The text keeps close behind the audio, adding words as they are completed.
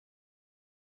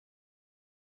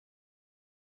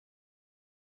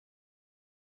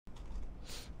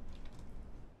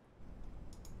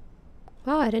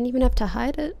Wow, I didn't even have to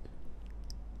hide it.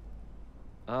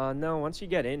 No, once you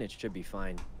get in, it should be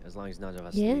fine. As long as none of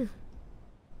us leave.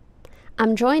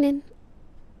 I'm joining.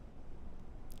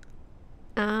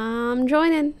 I'm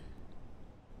joining.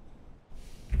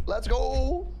 Let's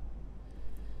go.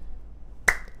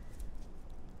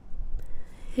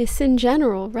 It's in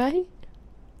general, right?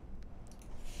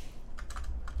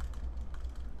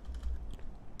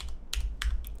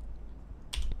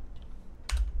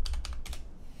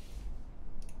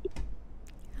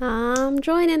 I'm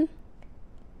joining.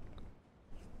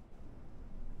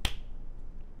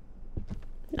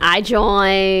 I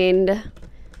joined.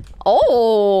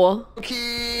 Oh.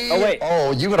 Okay. Oh wait.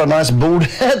 Oh, you got a nice bald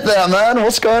head there, man.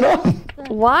 What's going on?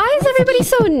 Why is everybody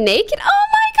so naked? Oh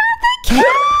my god, the cat!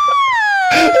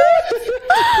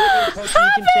 Coach, you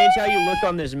can change how you look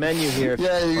on this menu here.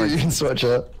 Yeah, you can switch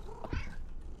it.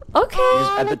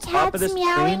 Okay. At the top of the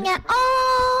screen.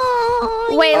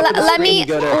 Wait, let me.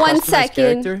 Go to 1 customize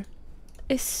second. character,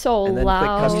 It's so and then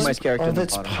loud. click customize character. Oh, in the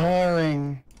that's bottom.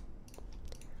 purring.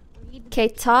 Okay,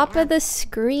 top of the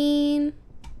screen.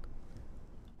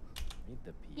 Read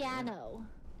the Piano.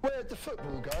 Where'd the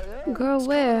football go? Yeah. Girl,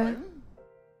 where?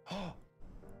 Oh.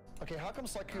 Okay, how come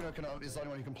Sykkuno is the only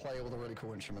one who can play all the really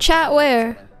cool instruments? Chat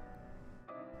where?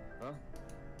 Huh?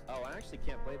 Oh, I actually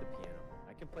can't play the piano.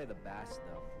 I can play the bass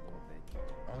though, a little bit.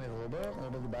 Only a little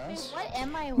bit of the bass. What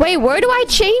am I? Wait, where do I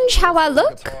change how I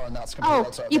look? Guitar, and that's Oh,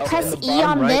 complete. you That's press it. E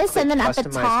on right, this, click and then at the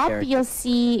customize top character. you'll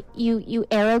see you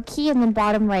arrow key, and then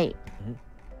bottom right.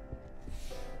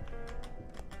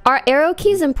 Are arrow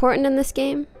keys important in this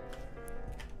game?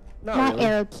 Not really.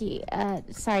 arrow key.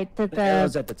 Sorry, The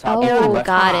arrows at the top. Oh, and left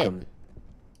got bottom. it.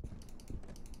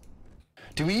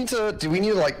 Do we need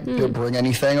to like bring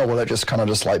anything, or will it just kind of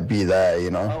just like be there,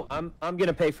 you know? Oh, I'm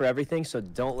gonna pay for everything, so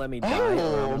don't let me die. or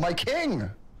Oh, I'm- my king!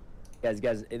 Guys,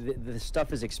 the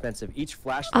stuff is expensive. Each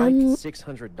flashlight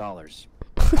 $600.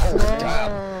 Oh,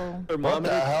 damn. Thermometer What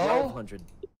the hell? $1,200.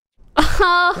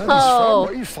 Where Oh.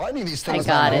 are you finding these things?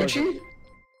 got man? it.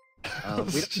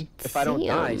 Gucci? If I don't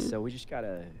die, Damn. so we just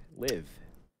gotta live.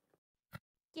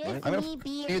 Give I'm gonna me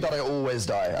beer. you that I always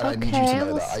die, and I need you to Okay, know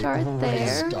we'll that I start always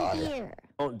there. die. Beer.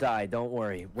 Don't die, don't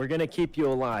worry. We're gonna keep you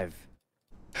alive.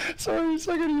 Sorry, it's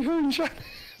like you heard in chat.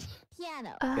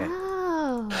 Piano.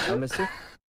 Oh. Mister?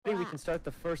 Hey, we can start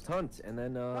the first hunt, and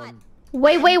then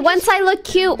Wait, once I look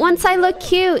cute, once I look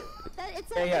cute.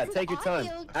 yeah, take your time.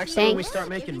 Actually, when we start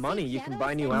making money, you can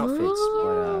buy new outfits.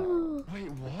 Oh. Wait,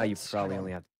 what? You probably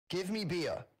only have. Give me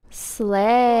beer. It's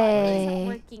Slay.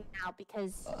 working now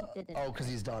because he didn't. Oh, because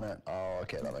he's done it. Oh,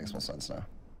 okay, that makes more sense now.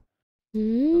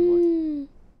 Mm.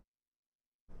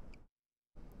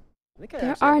 I think I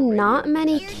There actually have are a radio not in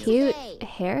many that cute Tuesday.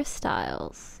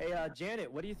 hairstyles. Hey,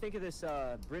 Janet, what do you think of this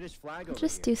British flag over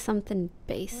Just here? do something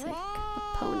basic. A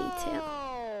ponytail.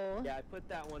 Yeah, I put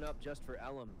that one up just for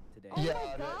ellum today. Yeah,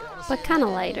 But kinda it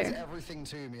means lighter. everything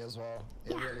to me as well.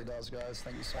 It really does, guys.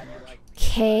 Thank you so much.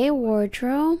 Okay,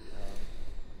 wardrobe.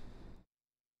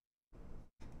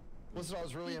 Listen, I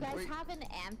was really You guys impressed. have an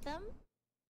anthem?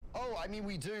 Oh, I mean,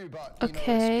 we do, but you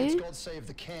Okay. know, it's God Save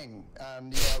the King,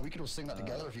 and yeah, we could all sing that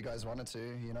together if you guys wanted to.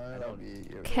 You know, that would be.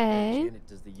 Okay. Janet,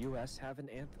 does the U.S. have an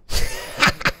anthem?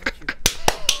 The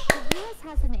US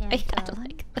has an I anthem. had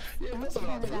like Yeah, what's up,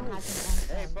 Canada man? has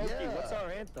an Hey, anthem. Pokey, Yeah. what's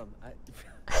our anthem?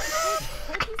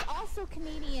 He's also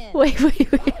Canadian. wait.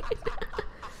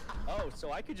 Oh,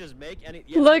 so I could just make any.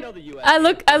 Yeah, I Look, know the U.S.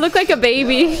 I look like a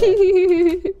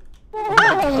baby.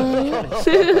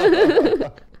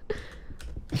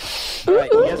 All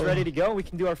right, you guys ready to go? We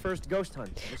can do our first ghost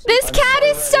hunt. This cat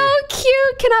is so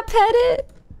cute. Can I pet it?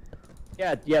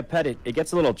 Yeah, pet it. It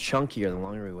gets a little chunkier the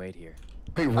longer we wait here.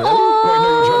 Wait, really? Wait, no,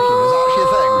 you're joking. Is that actually a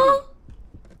thing?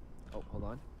 Oh, hold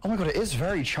on. Oh my god, it is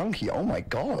very chunky. Oh my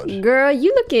god. Girl,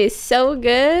 you looking so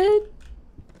good.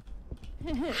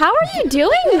 How are you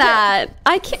doing that?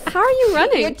 I can't. How are you You're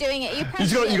running? doing it. You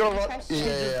press You gotta it. run. Press Yeah,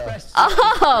 it. yeah, yeah.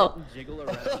 Oh. Jiggle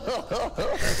around.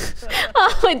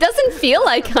 Oh, it doesn't feel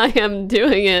like I am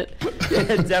doing it.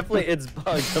 Definitely, it's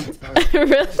bugged sometimes.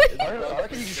 Really? I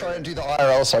reckon you should try and do the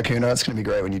IRL Sykkuno. It's gonna be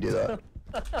great when you do that.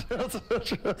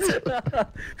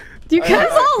 You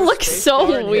guys all look Space bar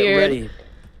so and hit weird. ready.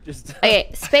 Just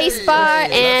Okay, space bar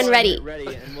and ready. Ready,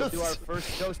 and we'll do our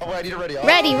first ghost Oh, hunt. I need it ready.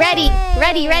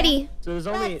 Ready. So there's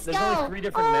only Let's 3 go.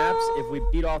 different maps. If we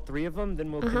beat all 3 of them,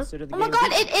 then we'll consider the Oh game. my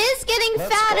god, beat. it is getting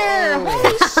Let's fatter! go.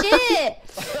 Holy shit!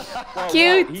 Whoa,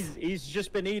 Cute. He's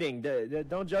just been eating.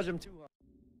 Don't judge him too hard.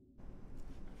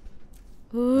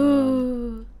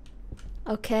 Ooh.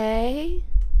 Okay.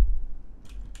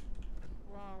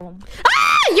 Whoa.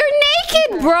 Ah! You're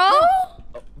naked, bro!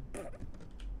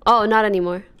 Oh, not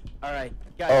anymore. All right,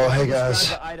 Guys, Oh, let hey, me describe guys.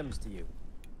 the items to you.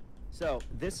 So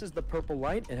this is the purple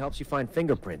light. It helps you find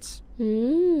fingerprints.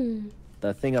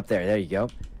 The thing up there. There you go.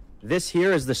 This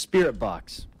here is the spirit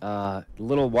box.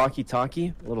 Little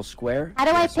walkie-talkie, little square. How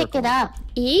do I and a pick it circle. up?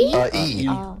 E? E.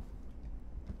 Oh.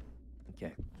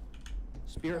 Okay.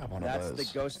 Spirit. Grab one of That's the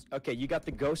those. ghost. Okay, you got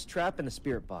the ghost trap and the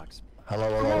spirit box. Hello, I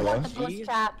hello, don't hello. want the ghost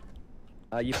trap.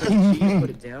 You put the G, put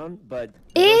it down, but.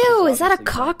 the Ew, ghost is that a obviously not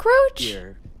cockroach?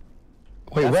 Here.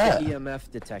 Wait, That's where? the EMF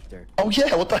detector. Oh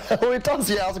yeah, what the hell? It does.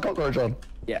 Yeah, how's a cockroach on?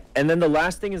 Yeah, and then the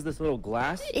last thing is this little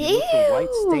glass. You look for white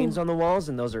Ew. stains on the walls,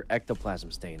 and those are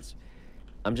ectoplasm stains.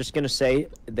 I'm just gonna say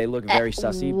they look very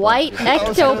sussy. but White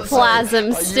there's- ectoplasm Are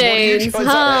you- stains, what are you trying to say?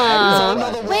 Is huh? there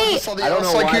another word Wait. for something I don't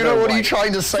else? know why Sykkuno, they're what are you white.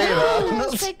 trying to say, man?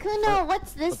 Sykkuno,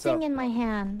 what's this What's thing up? in my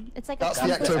hand? It's like That's a the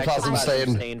compass. ectoplasm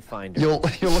stain. finder. You're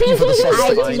looking for the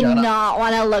I substance. do not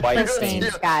want to look White for stains.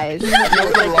 stains, guys. You're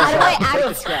looking How do I for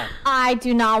act? Trap. I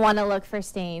do not want to look for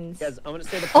stains. Guys, I'm gonna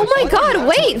say the Oh first my one. god,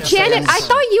 wait, That's Janet, I stains.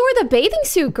 thought you were the bathing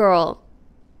suit girl.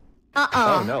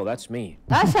 Oh no, that's me.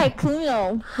 That's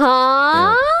Sykkuno.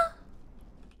 Huh?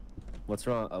 What's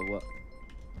wrong? What?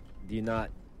 Do you not?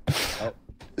 Oh,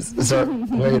 Is there,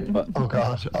 wait, oh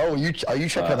god. Oh, are you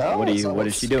checking out? what are you? that What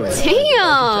is what's she doing?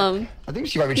 Damn. I think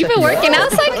she might be You've checking been working you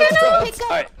out, Sykkuno? Pick up.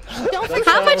 Alright. Don't Let's, forget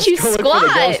How uh, about let's you go look for the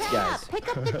squat? ghost, the guys. trap.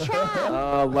 Pick up the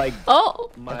trap. Like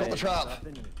Oh, my. got the trap.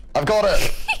 nothing. I've got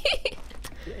it.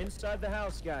 Inside the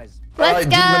house, guys. let's Alright,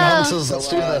 demon go. hunters, let's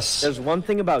do this. There's one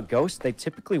thing about ghosts; they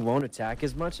typically won't attack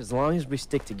as much as long as we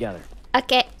stick together.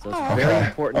 Okay, So it's very Okay,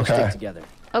 important to okay. stick together.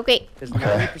 okay. Because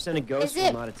Okay. 90% of ghosts Is will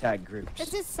it- not attack groups.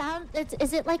 Does it sound?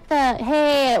 Is it like the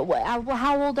hey,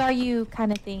 how old are you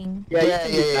kind of thing? Yeah,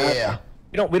 Yeah,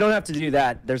 yeah. We don't have to do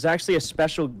that. There's actually a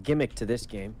special gimmick to this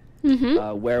game,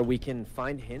 where we can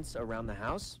find hints around the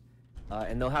house,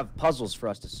 and they'll have puzzles for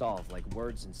us to solve, like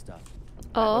words and stuff.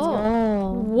 Oh.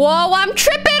 Oh. Whoa, I'm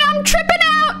tripping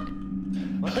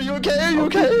out. Are you okay? Are you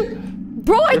okay?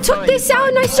 Bro, I took fine, this you're out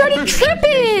and I fine. started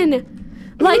tripping.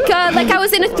 Like I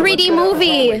was in a 3D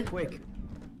movie. Quick.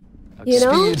 You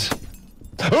know? Speed.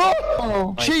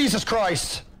 Oh, Jesus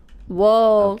Christ.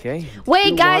 Whoa. Okay. Wait,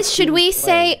 Who guys, wants should to we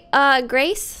play? say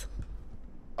grace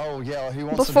Oh yeah, who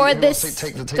wants before to be, who wants this to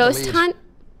take the ghost lead? hunt?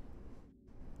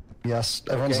 Yes,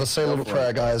 everyone's Okay, let's say a go little for prayer,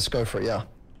 it. guys. Go for it, yeah.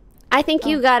 I think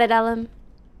you got it, Ellum.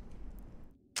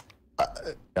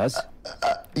 Does?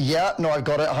 Yeah, no, I've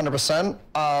got it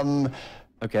 100%.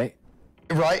 Okay.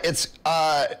 Right, it's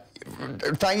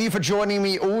thank you for joining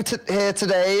me all here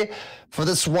today for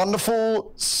this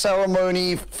wonderful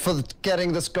ceremony for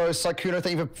getting this ghost. Sykkuno,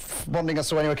 thank you for bonding us.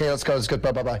 So anyway, okay, let's go. It's good.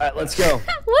 Bye, bye, bye. All right, let's go.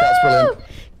 That's brilliant.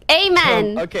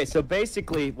 Amen. Okay, so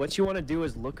basically, what you want to do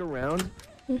is look around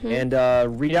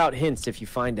and read out hints if you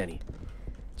find any.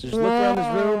 So just look around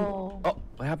this room. Oh,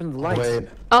 what happened to the lights? Wait.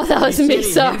 Oh, that was You see me. any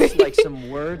Sorry. hints, like some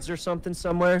words or something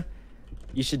somewhere?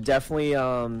 You should definitely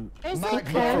There's Mac, like look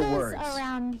for cameras words.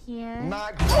 around here.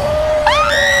 Mac.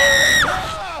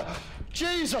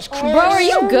 Jesus Christ. Bro, are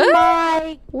you good?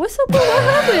 My, What's up? What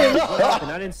happened? What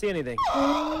happened? I didn't see anything.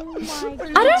 oh my You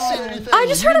God. I didn't see don't. anything. I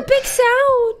just heard a big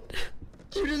sound.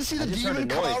 You didn't see the just heard a demon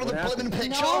come noise. out of the What blimmin' happened?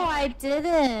 picture? No, I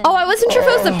didn't. Oh, I wasn't sure if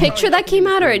it was a picture that came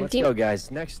out or a Let's go, demon.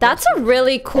 guys. Next. That's a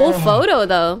really cool photo,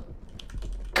 though.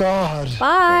 God.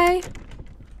 Bye.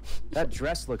 That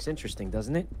dress looks interesting,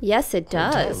 doesn't it? Yes, it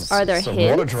does. Are there It's a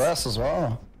water hints? dress as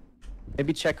well.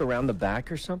 Maybe check around the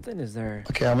back or something. Is there?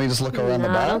 Okay, let me just look around the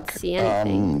No, back. I don't see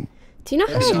anything. Do you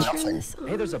know how see to nothing. turn this on?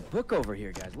 Hey, there's a book over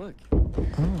here, guys. Look.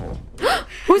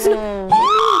 Who's Who knocked?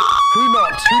 Who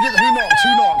knocked?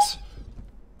 Who knocked?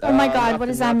 Oh my God, what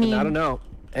does that nothing. mean? I don't know.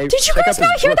 Hey, Did you check guys out this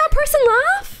not hear book. that person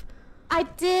laugh? I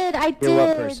did. You're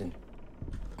what person?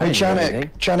 I Hey, didn't hear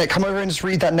anything. Janet, come over and just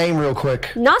read that name real quick.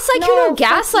 Not Sykkuno No,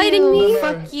 gaslighting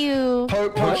fuck me. you. Fuck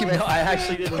you. Pokey, No, I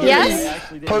actually didn't. hear Yes? anything. I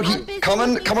actually didn't. Pokey,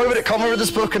 come over to this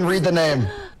book and read the name.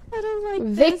 I don't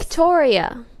like this.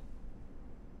 Victoria.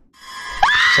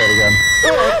 Say it again.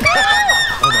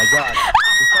 Oh my God.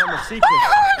 We found the secret.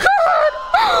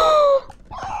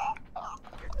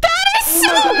 That is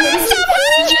so messed up!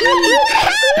 How did you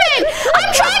happen? I'm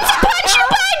trying to punch you,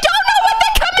 but I don't know what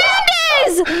the command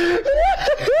is!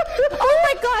 Oh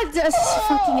my God, this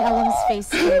fucking Ellum's face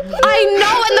scared me. I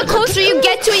know, and the closer you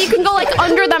get to it, you can go like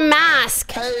under the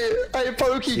mask. Hey,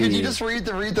 Pokey, could you just read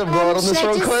the word on this Should I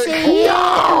real just quick? say it?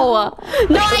 No,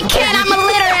 I can't. I'm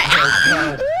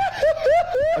illiterate.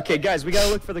 Okay, guys, we gotta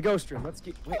look for the ghost room. Let's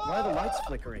get. Wait, why are the lights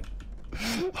flickering?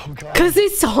 Oh God. Cause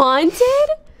it's haunted.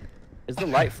 Is the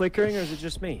light flickering or is it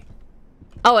just me?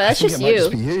 Oh, that's I think just it might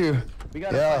just be you. you. We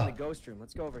gotta Yeah. find the ghost room.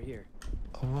 Let's go over here.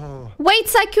 Oh. Wait,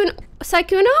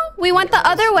 Sykkuno? We went the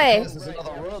other way. There's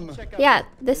another room. Yeah,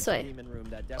 this way.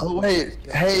 Oh wait,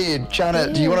 hey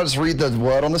Janet, do you want to just read the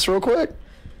word on this real quick?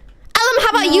 Ellum, how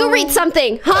about you read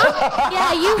something, huh?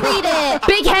 Yeah, you read it.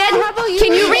 Big head,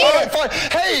 can you read? Alright, fine.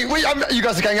 Hey, wait, you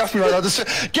guys are getting after me right now.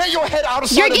 Get your head out of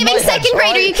sight. You're of giving my second head,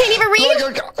 grader, right? you can't even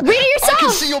read? Read it yourself. I can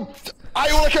see your.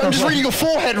 I'm just reading your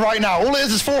forehead right now. All it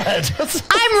is forehead. I'm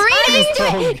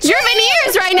reading your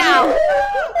veneers right now.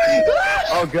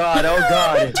 Oh god, oh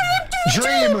god.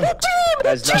 Dream.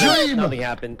 Guys, nothing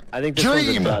happened. I think this one's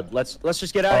a dud. Let's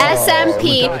just get out of here. SMP.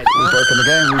 We've broken the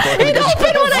game. It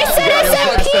opened when I said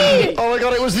SMP. Oh my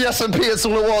god, it was the SMP. That's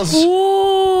all it was.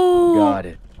 Ooh. Got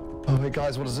it. Oh wait,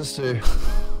 guys, what does this do?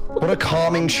 What a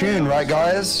calming tune, right,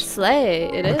 guys? Slay,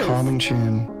 it is. A calming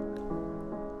tune.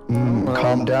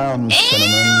 Calm down, Ew,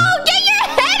 cinnamon. get your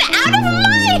head out of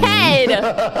my head!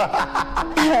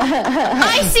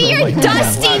 I see your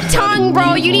dusty tongue,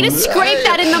 bro. You need to scrape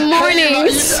that in the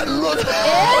mornings.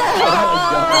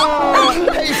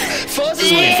 Hey, first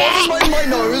is my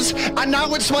nose, and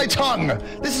now it's my tongue.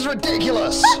 This is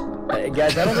ridiculous. Hey,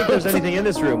 guys, I don't think there's anything in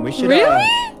this room. We should. Really?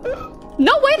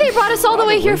 No way they brought us all the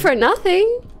way here for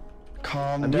nothing.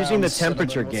 Calm I'm down, using the cinnamon.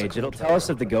 temperature What's gauge. it It'll called? tell us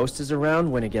if the ghost is around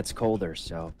when it gets colder.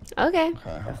 So Okay.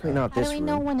 definitely not How this do we room.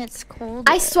 know when it's cold?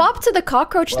 I swapped to the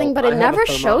cockroach thing, but Well, it I have a never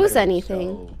shows thermometer,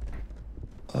 anything.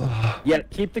 so- Yeah,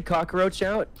 keep the cockroach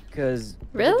out, because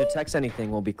Really? if it detects anything,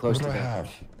 we'll be close What to do I that. have?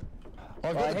 Oh,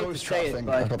 I've Well, I got the hate ghost to trap say it, thing.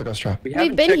 but- I've got the ghost trap. We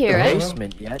haven't been checked here, the right?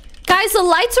 basement yet. Guys, the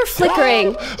lights are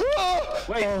flickering.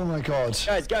 Wait. Oh my god.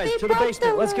 Guys, They to the broke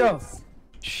basement. Let's go.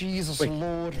 Jesus Wait.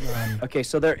 Lord, man. Okay,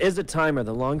 so there is a timer.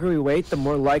 The longer we wait, the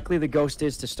more likely the ghost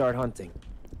is to start hunting.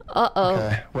 Uh-oh.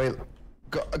 Okay, wait.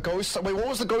 A ghost? Wait, what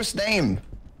was the ghost name?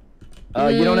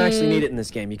 You don't actually need it in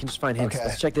this game. You can just find hints. Okay.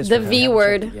 Let's check this The one. I V haven't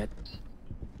word. checked it yet.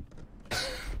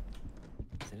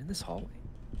 Is it in this hallway?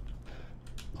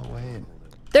 Oh wait.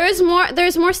 There's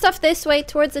more stuff this way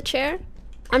towards the chair.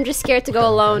 I'm just scared to go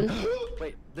alone.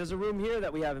 Wait, there's a room here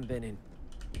that we haven't been in.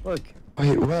 Look.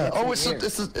 Wait, where? Oh, in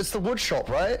it's the wood shop,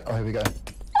 right? Oh, here we go.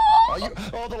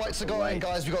 Oh, the lights are going,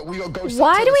 guys. We got ghost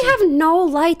Why do we activity. have no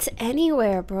lights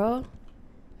anywhere, bro?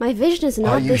 My vision is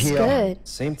not you this here? good.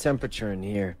 Same temperature in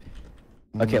here.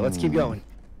 Okay, let's keep going.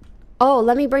 Oh,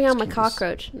 let me bring out my Excuse.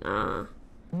 cockroach. Nah.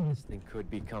 This thing could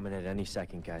be coming at any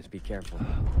second, guys. Be careful.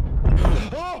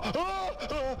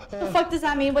 What the fuck does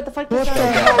that mean? What the fuck does What the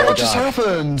that mean? hell? Oh, What just God.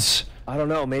 happened? I don't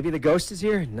know. Maybe the ghost is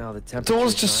here? No, the temperature.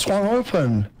 Doors just swung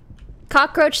open.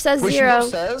 Cockroach says We should go 0.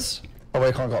 upstairs? Oh, wait,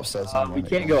 I can't go upstairs. We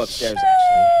can't go upstairs,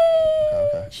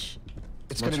 actually. Okay.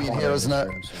 It's gonna be in here, isn't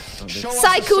it? Show us the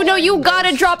Sykkuno, you sign, gotta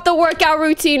ghost. drop the workout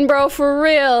routine, bro, for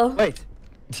real. Wait,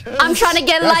 I'm trying to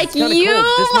get Guys, like it's kinda you, cold.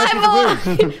 This might my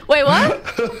boy. Wait,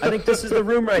 what? I think this is the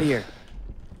room right here.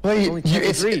 Wait, only 10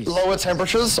 it's degrees. lower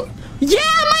temperatures? Yeah,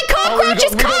 my cockroach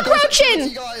is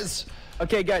cockroaching. Guys.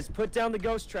 Okay, guys, put down the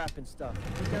ghost trap and stuff.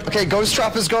 Okay, ghost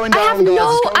trap is going I down, have guys.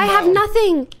 no, It's going I have down.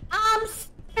 nothing.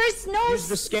 There's no. Use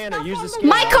the scanner, stuff use the on scanner.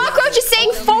 My cockroach is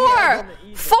saying 4.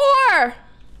 4.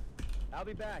 I'll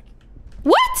be back.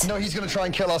 What? No, he's gonna try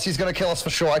and kill us. He's gonna kill us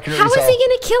for sure. I can How already is tell. he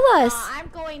gonna kill us? I'm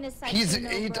going to He's.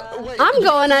 Sykkuno, bro. Wait, I'm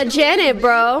going at Janet,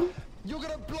 bro. You're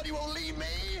gonna bloody well leave me?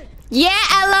 Yeah,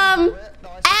 Ellum.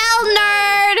 L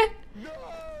nerd.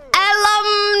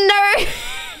 Ellum nerd.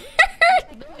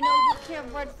 No, you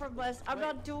can't run from us. I'm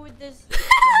not doing this. I'm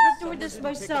not doing this Pick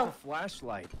up myself. the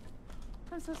flashlight.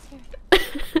 I'm so scared.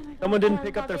 Someone didn't I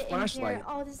pick up love their it in here. flashlight.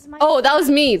 Oh, this is my. Oh, that was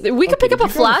me. We could pick up a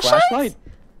flashlight?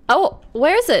 Oh,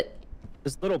 where is it?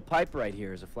 This little pipe right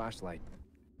here is a flashlight.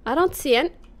 I don't see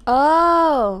it.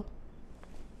 Oh.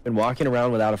 Been walking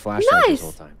around without a flashlight Nice. this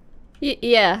whole time.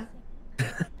 Yeah.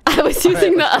 I was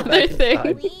using the let's go other back thing.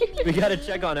 inside. We gotta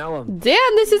check on Ellum.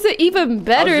 Damn, this is an even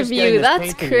better I was just getting view. this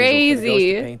That's painting easel for the ghost to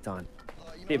crazy. paint on.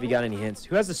 See if you got any hints.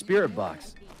 Who has the spirit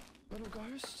box? Little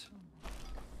ghost?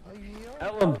 Are you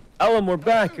here? Ellum, we're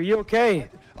back. Are you okay?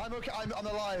 I'm okay. I'm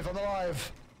alive. I'm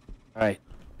alive. All right,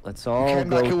 let's all Came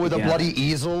go back here with a together. bloody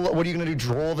easel. What are you gonna do?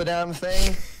 Draw the damn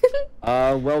thing?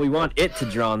 Well, we want it to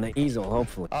draw on the easel,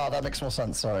 hopefully. Ah, that makes more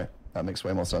sense. Sorry. That makes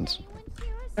way more sense.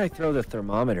 I throw the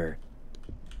thermometer.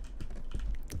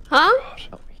 Huh?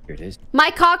 Oh, here it is.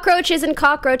 My cockroach isn't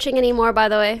cockroaching anymore, by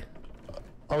the way.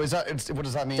 Oh, is that? What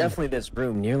does that mean? Definitely this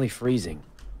room, nearly freezing.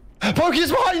 Pokey is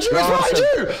behind you! He's behind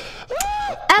you!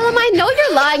 Ellum, I know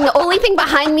you're lying. The only thing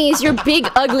behind me is your big,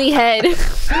 ugly head.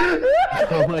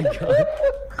 Oh my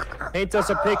god. Paint us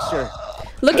a picture.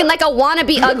 Looking like a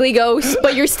wannabe ugly ghost,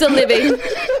 but you're still living.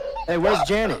 Hey, where's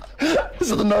Janet?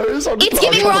 Is it the nose? It's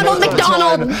giving Ronald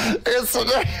McDonald. It's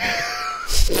the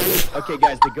Okay,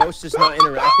 guys, the ghost is not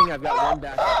interacting. I've got one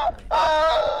back.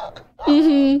 I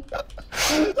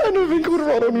don't think we'd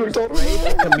run on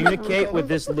McDonald's. Communicate with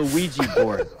this Luigi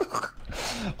board.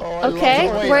 Okay,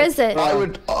 where is it? I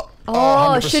would.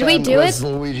 Oh, should we do where's it? the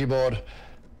Luigi board?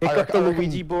 Pick I up the reckon-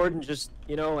 Luigi board and just,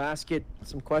 you know, ask it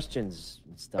some questions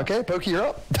and stuff. Okay, Pokey, you're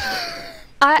up.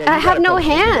 I have no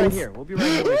hands. We'll be right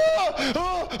here.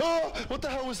 What the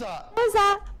hell was that? What was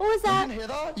that? What was You that? didn't hear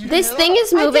that? You didn't This hear thing that?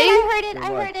 is moving. I heard it.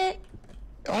 I heard it.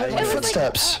 I heard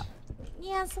footsteps.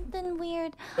 Yeah, something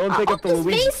weird. Don't pick up the This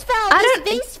Luigi. vase fell. I This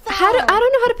don't. vase fell. I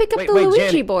don't know how to pick up Wait, the wait, Luigi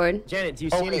Janet. board. Janet, do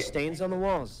you see any stains on the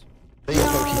walls? There you go,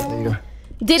 Pokey. There you go.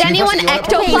 Did So you anyone press- you wanna-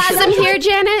 ectoplasm here,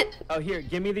 Janet? Oh, here,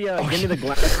 give me the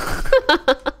glass.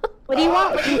 What do you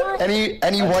want? What do you want? Any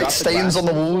drop white the stains on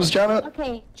the walls, Janet?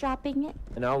 Okay, dropping it.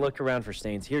 And I'll look around for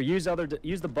stains. Here, use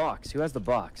the box. Who has the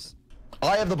box?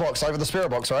 I have the box. I have the spirit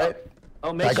box, right?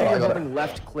 Oh, make I sure got it, you're I got holding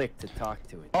left click to talk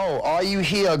to it. Oh, are you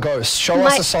here, ghost? Show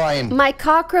us a sign. My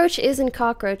cockroach isn't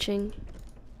cockroaching.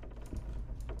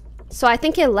 So I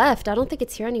think it left. I don't think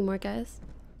it's here anymore, guys.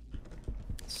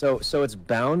 So it's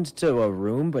bound to a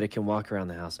room, but it can walk around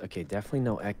the house. Okay, definitely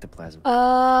no ectoplasm.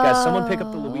 Guys, someone pick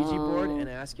up the Luigi board and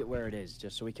ask it where it is,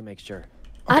 just so we can make sure.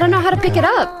 I don't know how to pick it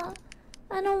up.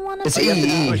 I don't want to. It's You have to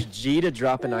E. push G to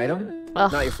drop an item.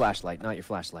 Ugh. Not your flashlight. Not your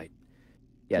flashlight.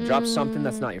 Yeah, drop something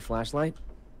that's not your flashlight.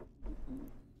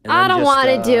 And I then don't just,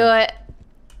 want to do it.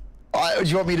 Do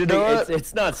you want me to do it?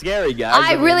 It's not scary, guys.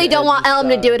 I mean, really don't it's want just, Ellum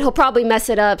to do it. He'll probably mess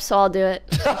it up, so I'll do it.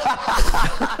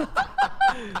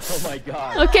 Oh my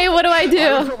god. Okay, what do I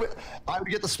do? I would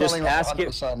get the Just spelling right ask it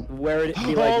 100%. where it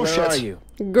be like, Oh, where shit. are you?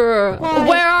 Girl,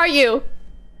 where are you?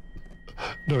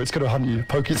 No, it's gonna hunt you.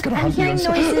 Pokey's gonna I'm hunt you. hearing I'm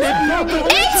sorry. noises.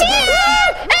 It's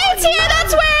here! It's here!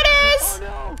 That's where it is!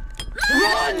 No.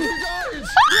 Run, you guys!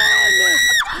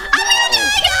 I'm gonna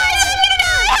die, guys! I'm gonna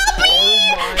die! Help me!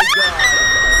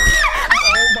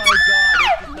 Oh my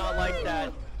god. It did not like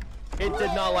that. It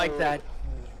did not like that.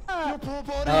 Your poor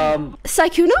body.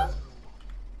 Sykkuno?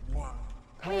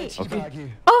 Wait, Teabag you.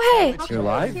 Oh, hey. You're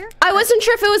alive? I wasn't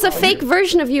sure if it was a fake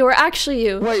version of you or actually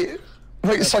you. Wait,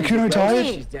 Sykkuno died?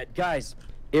 She's dead. Guys,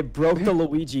 it broke the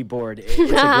Luigi board. It's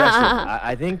aggressive.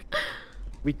 I think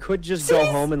we could just go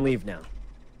home and leave now.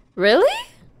 Really?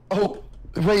 Oh,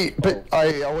 wait, but are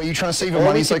you trying to save your Or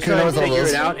money, we could try Sykkuno? and figure it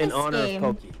With out in This honor of game.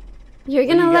 Poki. You're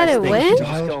What do gonna you let guys it think? win? Should we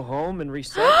just go home and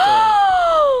reset?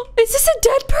 Or... Is this a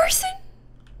dead person?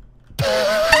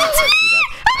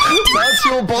 That's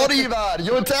your body, man.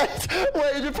 You're dead.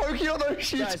 Wait, you're Pokey on those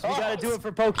sheets. Guys, we gotta do it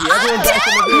for Poki. Everyone back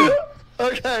in the room.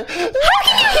 Okay. How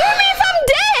can you hear me if I'm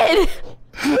dead?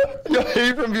 You're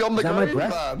even beyond the Is that my grave, breath?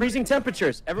 man. Freezing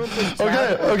temperatures. Everyone please tab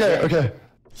Okay, or okay, J. okay.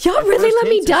 Y'all really first let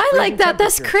me hint is die like freezing that?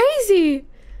 That's temperatures. crazy.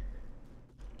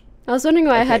 I was wondering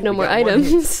why I had Okay, no we more got one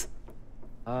hint.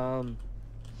 items.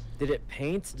 Did it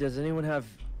paint? Does anyone have...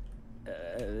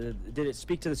 did it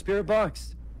speak to the spirit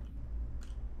box?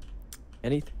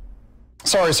 Anything?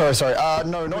 Sorry.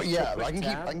 No, not yet. push I can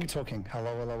tab. keep talking.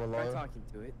 Hello. Try talking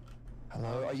to it.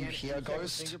 Hello, are you Janet, here, can check the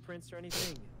ghost? Fingerprints or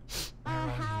anything?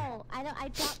 How? I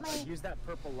dropped my. Use that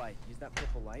purple light. Use that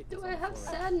purple light. Do It's I on the have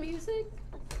floor, right? sad music?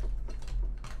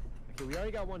 Okay, we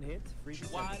already got one hint. Freezing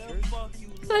Why the temperatures. fuck you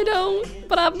I don't,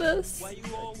 but I have this. Why you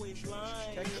always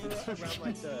lying? Check for around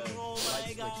like the Oh light my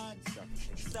switches god.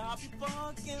 and stuff. Stop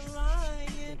fucking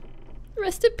lying.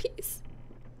 Rest in peace.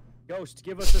 Ghost,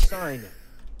 give us a sign.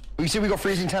 We see we got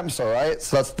freezing temps, though, right?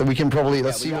 So that's we can probably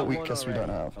let's Yeah, see got what we one guess we don't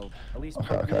already. have. Oh, at least Okay,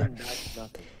 Poki okay. didn't die with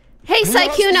nothing. Hey, Who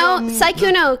has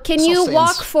Sykkuno, can you sustains?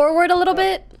 walk forward a little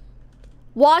bit?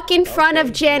 Walk in front of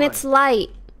Okay, Janet's light.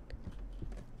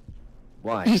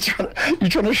 Why? You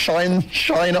trying to shine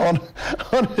on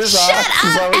his Shut ass?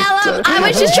 Is that up, what Ellum! you I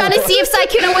was just trying to see if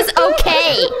Sykkuno was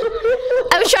okay.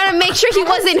 I was trying to make sure he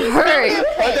wasn't hurt.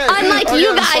 Okay, Unlike okay, you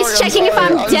I'm guys sorry, checking if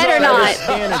I'm dead or Try the not.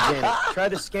 scanner, Janet. Try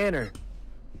the scanner.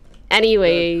 The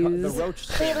Anyways. roach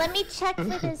Wait, scanner. let me check for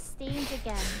the stains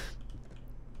again.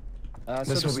 So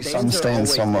This the will be stains some are stains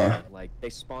always somewhere. there. Like, they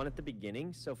spawn at the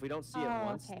beginning, so if we don't see it Oh,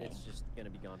 once, okay. it's just gonna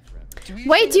be gone forever.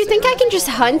 Wait, do you think I can just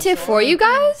hunt it for you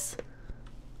guys?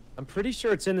 I'm pretty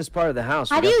sure it's in this part of the house.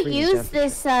 How We do got you freezing use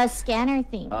temperatures. this scanner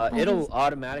thing? It'll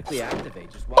automatically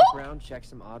activate. Just walk around, check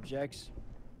some objects.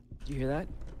 Do you hear that?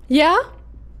 Yeah?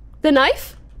 The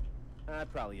knife? I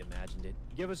probably imagined it.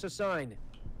 Give us a sign.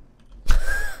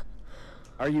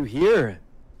 Are you here?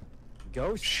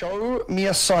 Ghost? Show me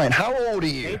a sign. How old are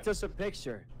you? Paint us a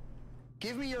picture.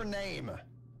 Give me your name.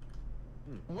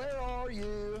 Where are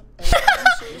you?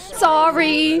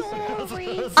 Sorry.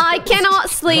 I cannot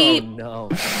sleep Oh no.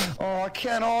 Oh, I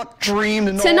cannot dream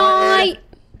tonight.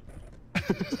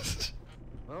 tonight.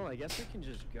 Well, I I guess we can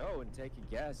just go and take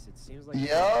a guess. It seems like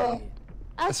Yeah.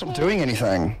 It's not doing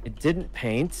anything. it didn't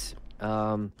paint.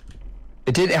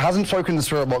 It did. It hasn't spoken the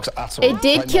spirit box at all. It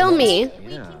did kill me.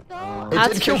 Yeah. It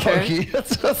That's did kill for sure.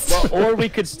 Pokey. Well, or we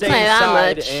could stay Not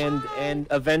that inside much. and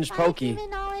avenge Pokey.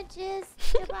 Demonologist,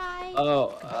 goodbye.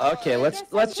 Oh, okay. Let's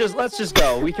just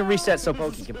go. We can reset so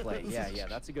Pokey can play. Yeah,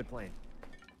 that's a good plan.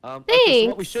 Okay, so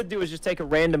what we should do is just take a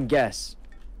random guess.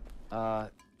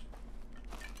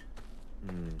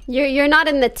 You're not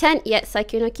in the tent yet,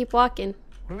 Sykkuno. Keep walking.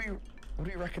 What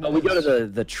do you reckon? Oh, we go to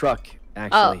the truck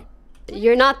actually.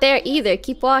 You're not there either.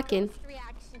 Keep walking.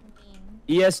 Reaction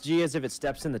mean. ESG as if it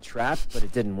steps in the trap, but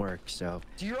it didn't work. So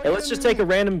Do you hey, let's just take a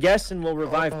random guess and we'll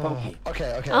revive Pokey.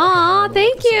 Okay. Aw,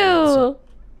 thank you.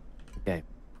 Okay.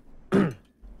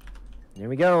 Here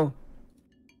we go.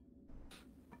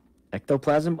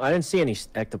 Ectoplasm? I didn't see any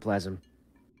ectoplasm.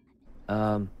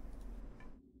 I'm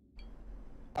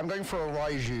going for a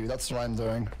Raiju. That's what I'm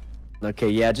doing. Okay,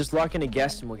 yeah, just lock in a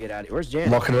guess and we'll get out of here. Where's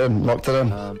Jan? Lock it in. Locked it in.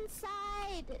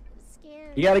 Inside.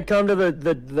 Scared. You gotta come to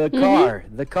the car.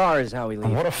 The car is how we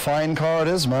leave. What a fine car it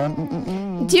is,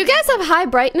 man. Do you guys have high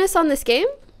brightness on this game?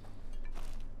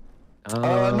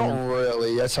 Not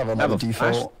really. Let's have another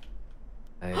default.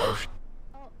 Oh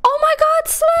my God,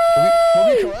 Slay!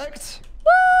 Were we correct?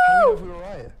 How do we know if we were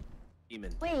right?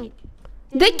 Demon. Wait.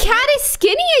 The cat is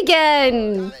skinny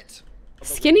again. Damn it.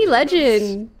 Skinny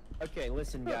legend. Okay,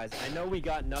 listen, guys. I know we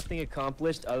got nothing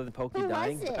accomplished other than Pokey Who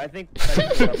dying, was but it? I think we're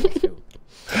ready for level 2.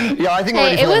 Yeah, I think we're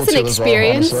ready Hey, it for was an level 2 as well,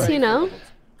 experience, honestly. you know.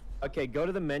 Okay, go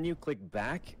to the menu, click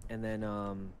back, and then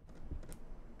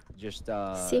just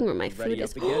Seeing where my ready food up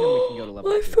is. again, and we can go to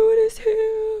level 2. My food is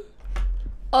here.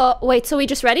 Wait. So we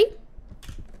just ready?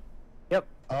 Yep.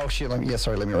 Oh shit! Let me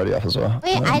ready up as well.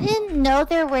 Wait, I didn't know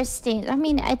there were stains. I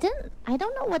mean, I don't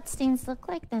know what stains look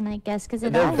like then, I guess, because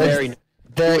it They're all very.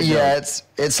 Yeah, it's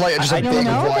like just a I big don't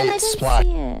no, then I white didn't splash.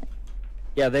 see it.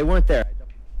 Yeah, they weren't there.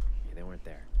 Yeah, they weren't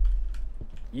there.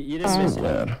 You didn't miss it.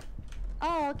 Man.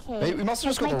 Oh, okay. Hey, we must have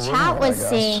just Because got the my room chat right, I was guess.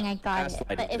 saying I got it. Gaslighting.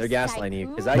 But if They're gaslighting you,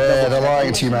 'cause I Sykkuno They're double-checked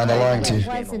lying to you, man. They're lying to you. It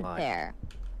wasn't there.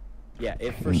 Yeah,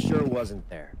 it for sure wasn't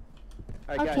there.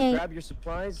 All right, Okay. guys, grab your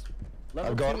supplies.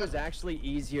 Level I've got 2 it. is actually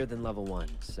easier than level 1,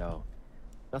 so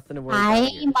nothing to worry about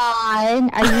here. Simon,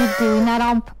 are you doing that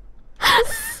on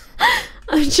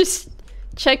I'm just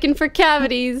checking for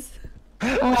cavities.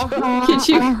 Could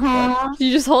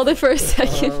you just hold it for a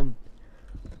second?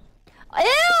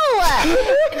 Ew!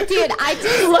 Dude, I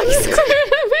just Looks square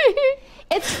to me.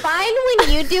 It's fine when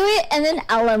you do it and then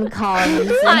Ellum comes.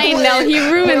 I know he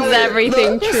ruins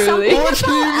everything. There's Truly. something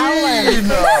about Ellum.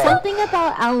 There's something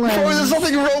about Oh, there's Ellum.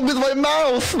 something wrong with my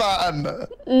mouth, man.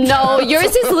 No,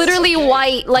 yours is literally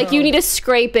white. Like you need to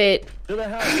scrape it. To the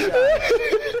house,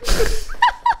 guys.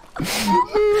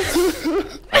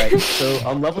 Alright, so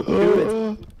on level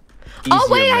 2, it's Oh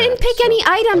wait, easier I didn't math, pick so- any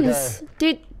items. Okay.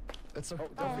 Dude. It's Oh,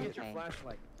 don't forget your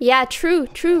flashlight. Yeah, true.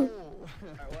 Alright, well,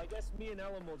 I guess me and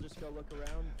Ellen will just go look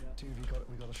around. Dude, we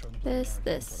gotta show them. This.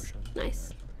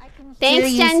 Nice. I can Thanks,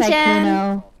 hear you, Jen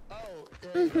Jen.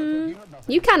 Sykkuno.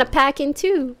 You kind of packing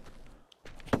too.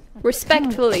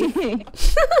 Respectfully.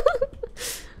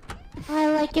 I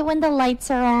like it when the lights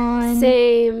are on.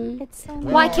 Same. It's so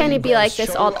Why nice. can't it be like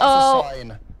this Show all? us a Oh,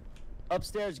 sign.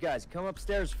 Upstairs, guys. Come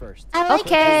upstairs first. I like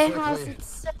Okay. this house. It's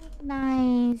so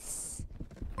nice.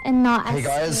 And not Hey, as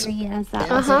guys. scary as that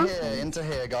Into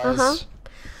one. here, guys.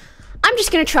 I'm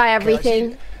just gonna try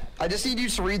everything. I just need you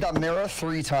to read that mirror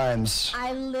 3 times.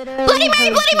 I literally Bloody Mary!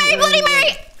 heard Bloody you Mary! Bloody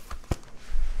earlier.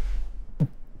 Mary!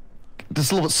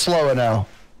 Just a little bit slower now.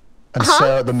 And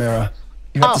stare at the mirror.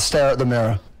 You have to stare at the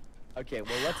mirror. Okay,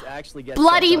 well, let's actually get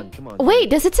Bloody. that done. Come on. Wait,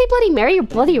 does it say Bloody Mary or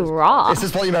Bloody Raw? It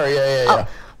says Bloody Mary, yeah.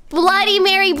 Bloody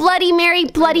Mary! Bloody Mary!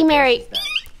 Bloody Mary!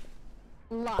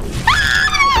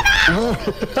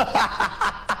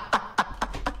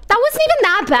 That wasn't even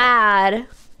that bad.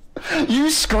 You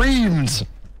screamed!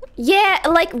 Yeah,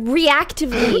 like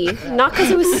reactively, not because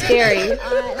it was scary.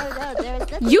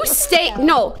 You stay.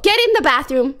 No, get in the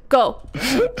bathroom. Go.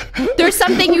 There's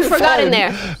something you forgot in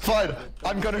there. Fine.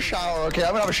 I'm gonna shower, okay? I'm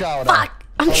gonna have a shower now. Fuck.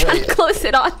 I'm trying to close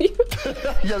it on you.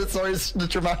 Yeah, sorry, it's the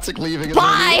dramatic leaving.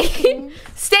 Bye.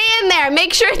 Stay in there.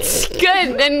 Make sure it's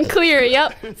good and clear.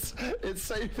 Yep. It's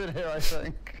safe in here, I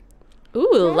think.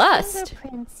 Ooh, lust.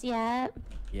 Fingerprints yet.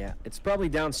 Yeah, it's probably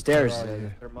downstairs. Oh, yeah. The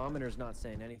thermometer's not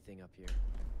saying anything up here.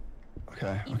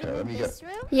 Okay, let me This get.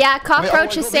 room? Yeah,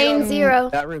 cockroach is saying 0.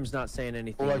 That room's not saying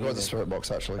anything. Oh, I got either. the spirit box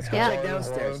actually. Yeah. Check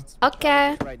downstairs.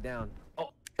 Okay. It's right down. Oh,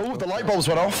 the light bulbs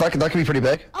went off. That could be pretty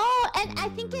big. Oh, and I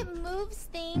think it moves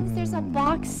things. There's a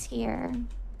box here.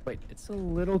 Wait, it's a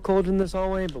little cold in this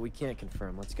hallway, but we can't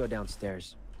confirm. Let's go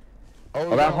downstairs.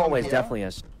 Well, that hallway's definitely a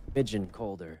smidgen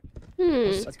colder.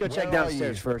 Let's go check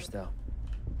downstairs first, though.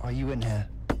 Are you in here?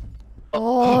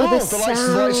 Oh, the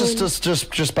lights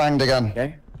sound. just banged again.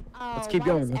 Okay. Let's keep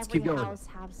going. Let's keep going. House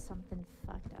have something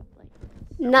fucked up like this?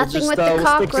 Nothing with the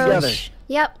we'll stick together. cockroach.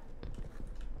 Yep.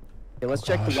 Okay, let's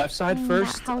check the left side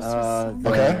first. house was so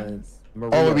Okay.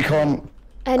 Maria. Oh, we can't.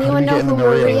 Anyone know get in who the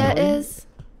Maria Maria room? is?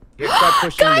 Here, start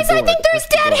pushing Guys, the I door. think there's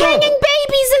Push the dead door. hanging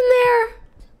babies in there.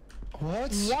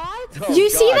 What? What? Oh, You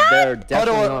see God, that? There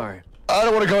definitely want- are. I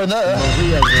don't want to go in there.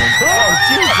 Maria room.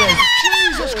 Oh,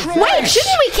 Jesus Christ! Wait,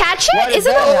 shouldn't we catch Why it? did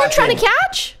Isn't that that what we're trying to happen?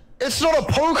 catch? It's not a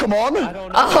Pokemon. I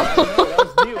don't know. That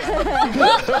was new.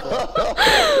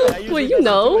 I Well, usually you doesn't do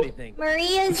know. anything.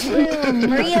 Maria's room.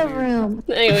 Maria room.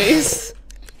 Anyways.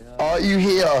 Are you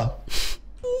here?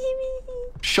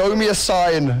 Show me a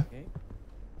sign.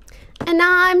 And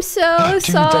I'm so Dude,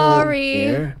 don't- sorry.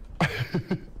 Here.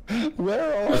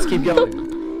 Where are? Let's keep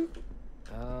going.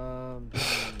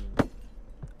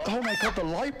 Oh my God, the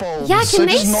light bulbs. Yeah, can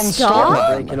they just stop?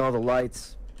 non-stop. Breaking all the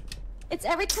lights. It's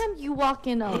every time you walk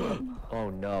in on Oh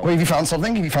no. Wait, have you found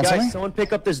something? Have you found Guys, something? someone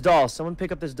pick up this doll. Someone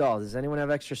pick up this doll. Does anyone have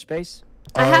extra space?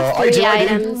 I have 3 I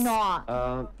do. items.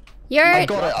 not. You're I've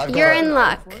got it, I've got you're it. in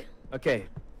luck. Okay.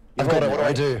 I've got it. What do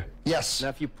I do? Yes. Now,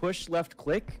 if you push left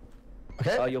click,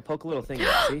 Okay. you'll poke a little thing. See?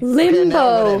 Okay, a nail went in. A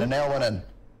Limbo. nail went in.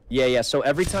 Yeah. So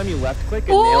every time you left click,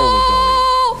 a nail will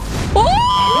Oh! go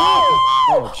Oh! in.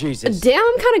 Oh Jesus! Damn,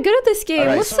 I'm kind of good at this game.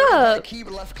 Alright, What's So if I up? keep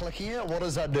left clicking it. What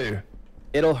does that do?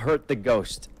 It'll hurt the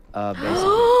ghost. Basically.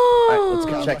 Alright, let's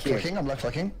go I'm check left here. clicking. I'm left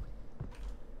clicking.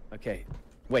 Okay.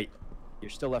 Wait. You're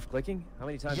still left clicking? How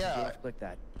many times did Yeah. you left click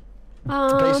that?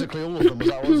 Basically all of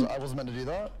them. I wasn't meant to do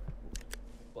that.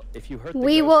 Well, if you hurt the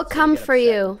We ghost, will it's gonna come get for upset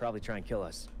you. and probably try and kill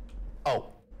us. Oh.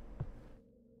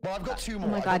 Well, I've got 2 more.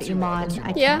 Oh my I've God, got 2 more. I've got Iman. 2 I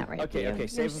more. Yeah. can't write Okay. you. Okay.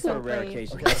 Save You're them so for a rare brave.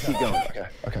 occasion. Let's keep going.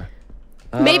 Okay.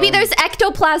 Maybe there's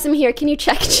ectoplasm here. Can you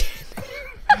check?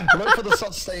 Look for the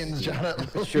such stains, Janet.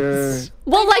 Sure.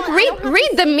 Well, like read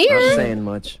the Not mirror. saying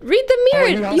much. Read the mirror.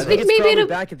 you You have think it. It's maybe probably it'll?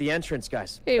 back at the entrance,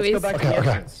 guys. Anyways. Let's go back to Okay, the okay.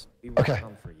 entrance. We will Okay.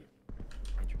 come for you.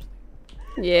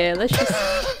 Interesting. Yeah, let's just.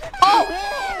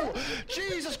 Oh!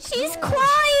 Jesus! She's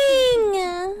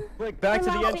crying. Quick, back to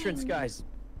the laughing. entrance, guys.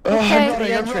 I'm Okay.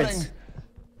 running, I'm Entrance. running.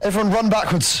 Everyone run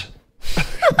backwards.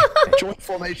 Join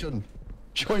formation.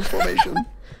 Join formation.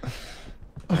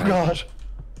 Oh God.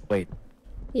 Wait.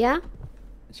 Yeah.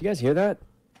 Did you guys hear that?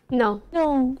 No.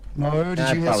 No. No, did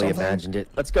I you hear probably something? imagined it.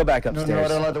 Let's go back No, upstairs. no, I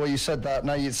don't like the way you said that.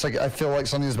 Now it's like I feel like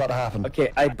something's about to happen.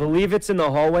 Okay, I believe it's in the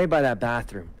hallway by that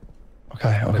bathroom.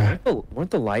 Okay, okay.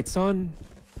 Weren't the lights on?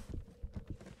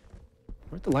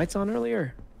 Weren't the lights on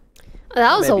earlier?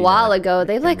 That was a Maybe while not. ago.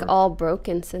 They like Camera. all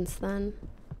broken since then.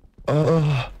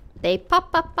 Are They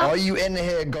pop. you in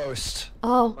here, ghost?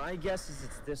 Oh. My guess is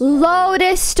it's this hallway.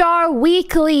 Lotus Star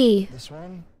Weekly. This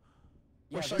one?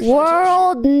 Yeah, Should but- I-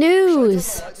 World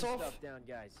News. Lights off? Stuff down,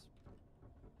 guys.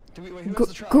 Wait, who has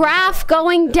the trap? Graph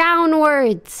going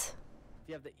downwards. If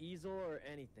you have the easel or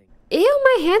anything. Ew,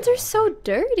 my hands are so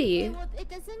dirty. Well, it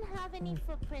doesn't have any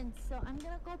footprints, so I'm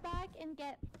gonna go back and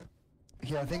get.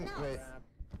 Yeah, I think. Wait.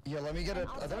 Yeah, let me get it.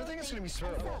 I don't think it's gonna be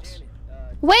spirit box.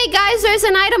 Wait, guys, there's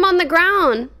an item on the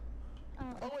ground.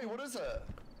 Oh wait, what is it?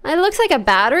 It looks like a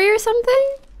battery or something.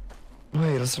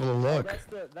 Wait, let's have a look.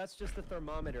 That's just the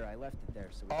thermometer. I left it there.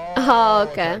 So Oh,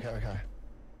 okay. Okay.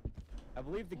 I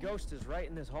believe the ghost is right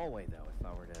in this hallway, though. If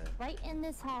I were to. Right in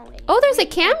this hallway. Oh, there's a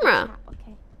camera.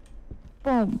 Okay.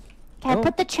 Boom. Okay, Oh.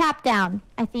 put the trap down,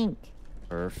 I think.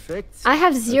 Perfect. I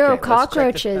have 0 Okay, let's check the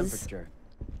cockroaches. temperature.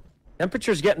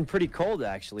 Temperature's getting pretty cold,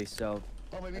 actually. So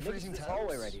Oh, maybe I think it's freezing this temps.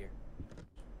 hallway right here.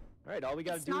 All right, all we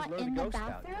gotta It's do is not lure the in the ghost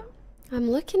out. bathroom? I'm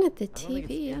looking at the I don't think it's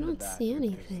TV. I in the don't see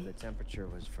bathroom, 'cause anything. The temperature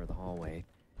was for the hallway.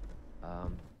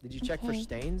 Did you check for Okay.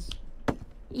 stains?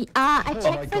 I Oh my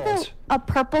checked for the God.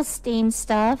 purple stain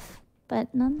stuff,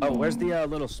 but none. Oh, where's there. the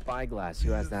little spyglass?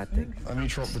 Who has that thing? Let me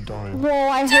drop the die. Whoa,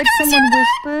 I heard someone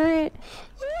whisper it.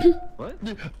 What?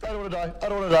 I don't want to die. I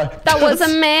don't want to die. That was a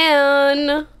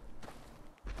man.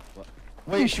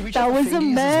 Wait, should we check That the was a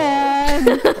thingies man.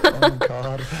 as well? Oh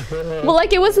God. Well,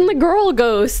 like it wasn't the girl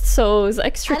ghost, so it was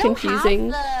extra I don't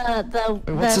confusing. have the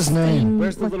Wait, what's his name? stain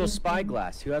Where's the little looking thing.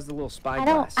 spyglass? Who has the little I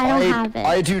spyglass? don't have it.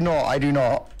 I do not. I do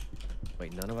not.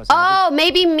 Wait, none of us. have Oh,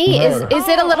 maybe me. No. Is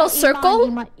it a little Iman, circle?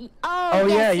 Iman, Oh yes,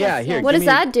 yeah, yes, yeah. yes. Here. What give does me-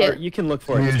 that do? or you can look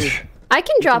for it. Huge. Too. I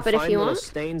can drop it You if find you little want.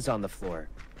 stains on the floor.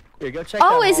 Here, go check.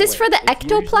 Oh, that is this hallway. for the It's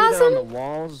usually ectoplasm? on the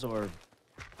walls or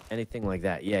anything like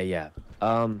that. Yeah, yeah.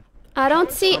 I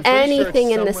don't see I'm pretty sure it's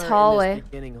anything in this somewhere hallway. this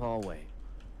beginning hallway.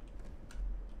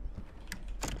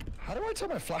 How do I turn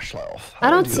my flashlight off? I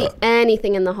How do don't do see that?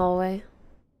 anything in the hallway.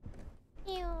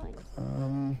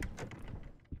 Um,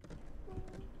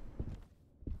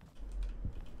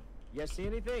 You guys see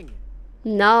anything?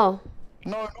 No.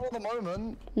 No, not at the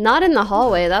moment. Not in the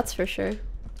hallway, that's for sure.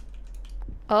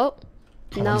 Oh.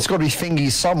 Come on, No. there's got to be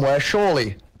thingies somewhere,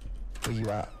 surely. Where you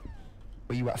at?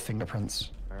 Where you at,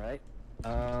 fingerprints? All right.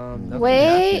 Nothing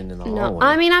Wait. happened in the No. hallway.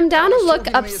 I mean, I'm down to it's look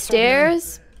talking to me, it's talking to me.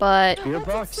 upstairs, but Spirit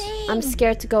box. I'm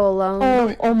scared to go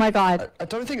alone. Oh my god. I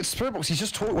don't think it's Spirit Box. He's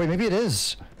just talking. Wait, maybe it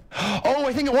is. Oh,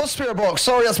 I think it was Spirit Box.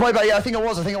 Sorry, that's my bad. Yeah, I think it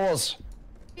was. Wait, was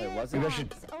it? Maybe I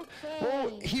should. Okay.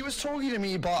 Well, he was talking to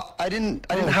me, but I didn't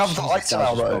have the lights That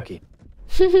out was though.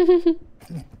 spooky.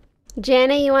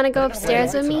 Janet, you want to go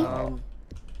upstairs with me?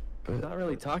 Not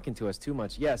really talking to us too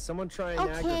much. Yeah, someone try and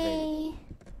aggravate it. Okay.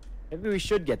 Maybe we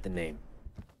should get the name.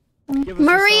 Give us a sign.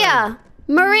 Maria!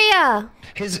 Maria!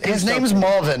 His name's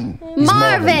Marvin. He's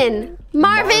Marvin!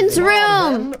 Marvin's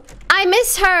room! I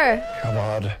miss her! Come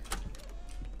on.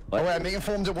 What? Oh wait, I'm being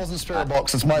informed it wasn't Spirit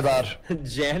Box. It's my bad.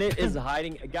 Janet is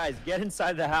hiding. Guys, get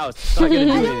inside the house. It's not gonna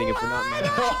do anything if we're not in the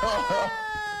house.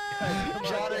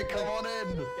 Janet, come on in.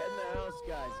 Get in the house,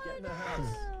 guys. Get in the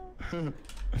house.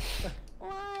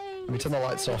 Why? Let me turn the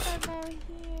lights off.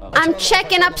 I'm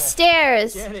checking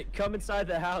upstairs. Janet, come inside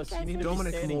the house. You need to be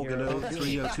Dominic standing Morgan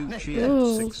here. 0302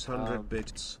 Ooh. GX 600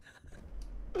 bits.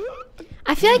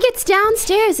 I feel like it's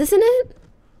downstairs, isn't it?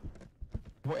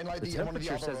 What, in like The one of the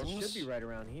temperature other says it rooms? should be right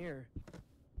around here.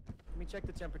 Let me check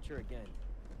the temperature again.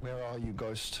 Where are you,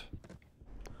 Ghost?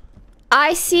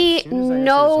 I see As soon as I enter this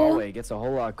no hallway, it gets a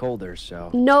whole lot colder, so.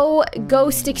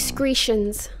 ghost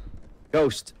excretions.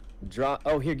 Ghost, draw.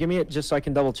 Oh, here, give me it just so I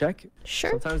can double check. Sure.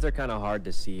 Sometimes they're kind of hard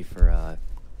to see for,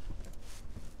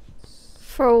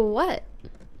 For what?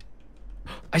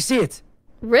 I see it!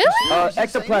 Really?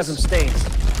 Ectoplasm stains.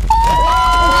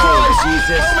 Oh,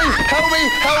 Jesus. Help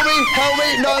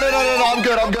me! No, I'm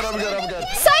good.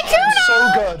 Sykkuno!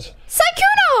 So good.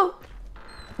 Sykkuno!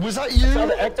 Was that you? Oh,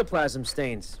 the ectoplasm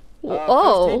stains.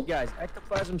 Oh. First aid, guys,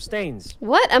 ectoplasm stains.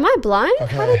 What? Am I blind?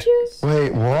 How did you?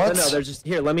 Wait, what? No, they're just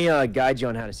here. Let me guide you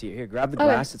on how to see it. Here, grab the Okay.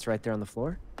 glass. It's right there on the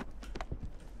floor.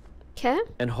 Okay.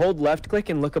 And hold left click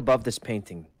and look above this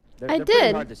painting. They're I pretty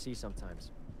did. hard to see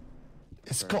sometimes.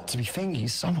 It's got to be thingies You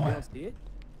somewhere. don't see it?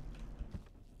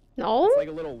 No. It's like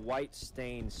a little white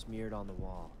stain smeared on the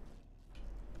wall.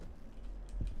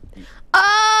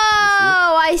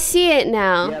 Oh, I see it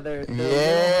now. Yeah, they're a little hard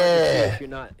to see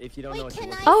Yeah. if you don't know what you're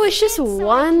looking for. Oh, it's just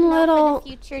one little.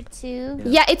 Future too.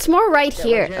 Yeah, it's more right Yeah,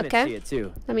 here. let Janet see Okay. it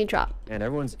too. Let me drop. And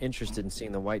everyone's interested in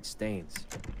seeing the white stains.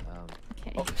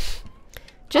 Okay.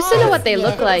 Just to know what they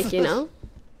look like, you know.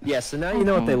 Yeah, so now you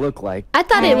know what they look like. I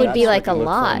thought it would be That's like a what you look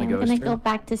for lot. in the I'm ghost gonna go room.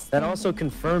 back to That also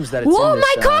confirms that it's Whoa, in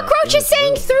my this, cockroach in is this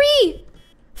saying room. 3,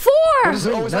 4. Oh, is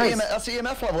that Nice. EMF? That's the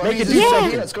EMF level. Make it do Yeah.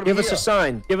 something. It's gotta be Give us here. a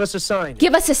sign. Give us a sign.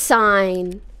 Give us a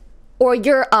sign, or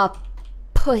you're a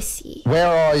pussy. Where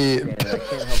are you? And I can't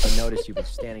help but notice you've been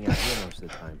standing out here most of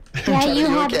the time. Yeah, you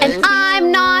have. okay? And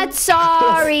I'm not No, I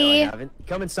sorry. haven't.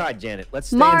 Come inside, Janet. Let's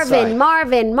stay Marvin, inside.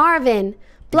 Marvin.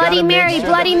 Bloody gotta make Mary, sure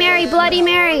Bloody that- Mary, Bloody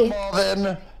Mary.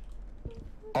 Marvin.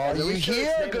 Are we you sure his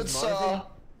here, name good is sir? Marvin?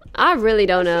 I really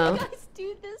don't know. Guys,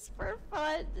 do this for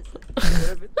fun.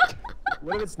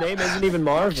 What if its name isn't even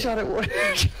Marvin? Shut it. How is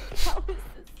this fun?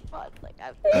 Like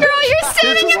I'm. Girl, you're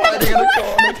standing in Hiding in the a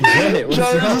corner. Janet, what's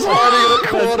Janet is wrong? hiding in a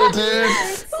corner, dude.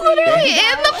 literally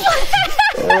in the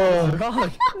What's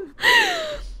wrong?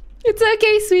 It's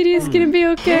okay, sweetie. It's gonna be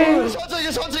okay. He's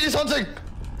hunting.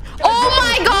 Oh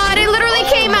my god, it literally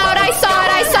came out. I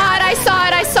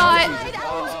saw it.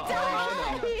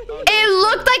 It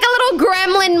looked like a little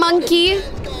gremlin monkey.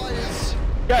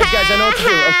 Guys, I know what to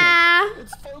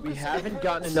do. Okay. We haven't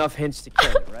gotten enough hints to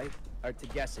kill it, right? Or to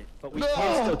guess it, but we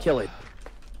can still kill it.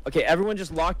 Okay, everyone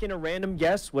just lock in a random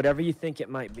guess, whatever you think it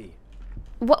might be.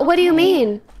 What do you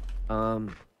mean?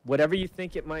 Whatever you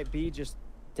think it might be, just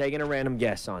taking a random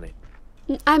guess on it.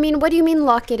 I mean, what do you mean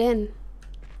lock it in?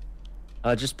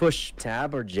 Just push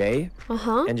tab or J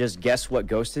Uh-huh. and just guess what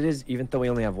ghost it is, even though we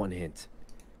only have one hint.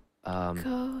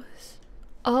 Ghost.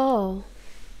 Oh.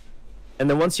 And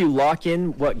then once you lock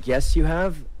in what guess you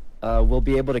have, we'll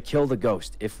be able to kill the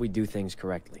ghost if we do things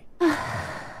correctly.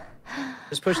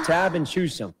 Just push tab and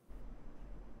choose some.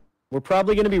 We're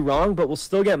probably going to be wrong, but we'll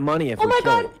still get money if we my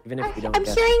kill God. it, even if we don't I'm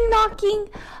guess hearing knocking.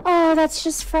 Oh, that's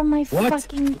just from my What?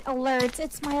 fucking alerts.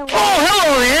 It's my alert.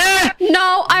 Hello, yeah!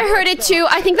 No, I heard it too.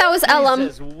 I think that was Ellum.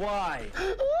 Jesus, why?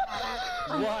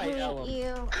 Why, Ellum?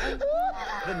 You.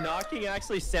 The knocking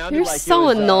actually sounded You're like so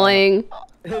it was, annoying.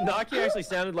 The knocking actually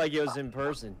sounded like it was in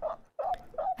person.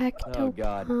 Oh,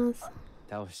 God. Ectoplasm.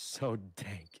 That was so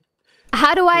dank.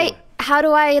 How do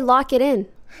I lock it in?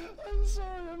 I'm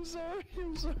sorry.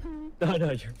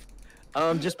 No,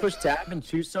 you're... just push tab and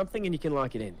choose something and you can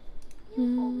lock it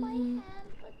in.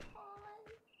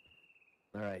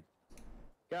 All right.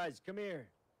 Guys, come here.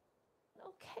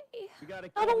 Okay. We gotta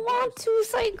I kill don't the want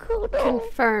ghost. to, Sykkuno.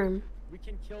 Confirm. We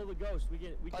can kill the ghost. We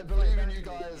can I believe in you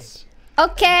guys.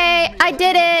 Okay, I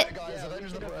did it. Guys, Yeah, we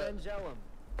avenge can the avenge ellum.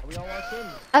 Are we all locked in?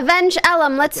 Avenge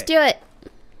ellum. Let's Okay. do it.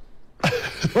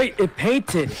 Wait, it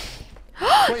painted.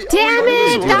 Wait, Damn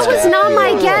it! That was not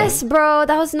my guess, bro.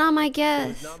 That was not my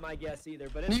guess. Not my guess either,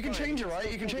 but it's You can fine. change it,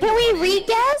 right? You can change Can it. we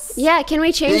re-guess? Yeah, can we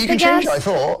Yeah, change you the can change guess? it, I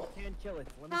thought. Can kill it.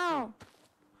 Let me How?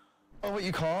 Oh, wait,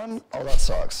 you can't? Oh, that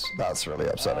sucks. That's really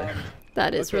upsetting.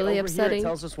 That is Okay, really over Here upsetting. it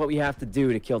tells us what we have to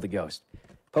do to kill the ghost.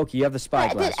 Pokey, you have the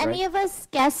spyglass, Did any right? of us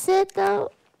guess it though?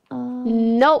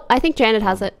 Nope, I think Janet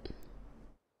has it.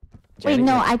 Wait, Janet,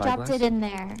 no, you have I the dropped spyglass? it in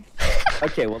there.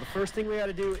 Okay, well, the first thing we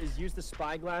gotta do is use the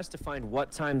spyglass to find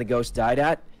what time the ghost died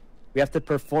at. We have to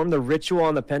perform the ritual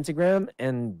on the pentagram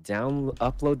and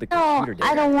upload the No, computer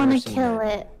data. I don't I've want never to seen kill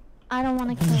that. it. I don't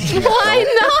want to kill it. Why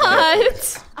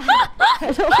not? I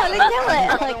don't want to kill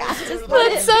it. Like, I just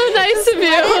That's so nice of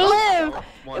let it you. live.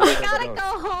 One, We let it gotta go. go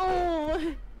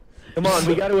home. Come on,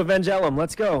 we gotta avenge Ellum.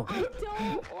 Let's go. I don't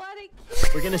want to kill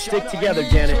We're gonna stick I together, need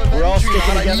you Janet. to We're all avenge me, sticking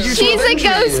man. I together. need you to She's a avenge me.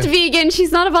 ghost vegan.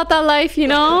 She's not about that life, you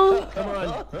know? Come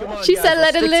on, She guys, said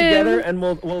let's let it stick together live. and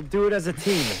we'll do it as a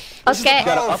team. Okay. We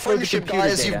gotta Oh, upload the friendship, computer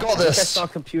guys, data. you've got I think I this. saw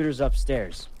computers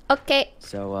upstairs. Okay.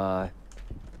 So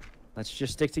let's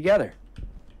just stick together.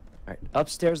 All right,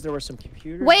 upstairs there were some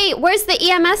computers. Wait, where's the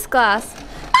EMS glass?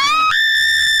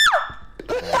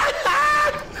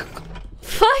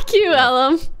 Fuck you,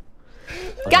 Ellum.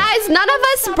 Guys, none of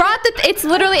us brought the. It's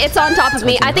literally. It's on top of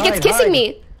me. I think it's Hide, kissing hide.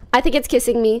 me. I think it's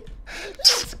kissing me.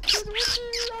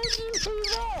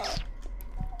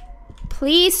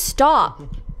 Please stop.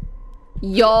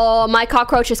 Yo, my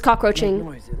cockroach is cockroaching.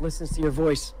 Noise. It listens to your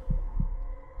voice.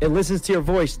 It listens to your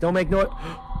voice. Don't make noise.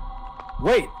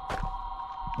 Wait,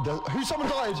 Who? Someone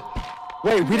died.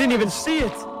 wait. We didn't even see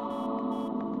it.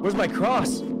 Where's my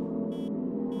cross? It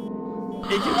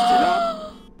used it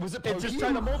up. Was it It just Pokey?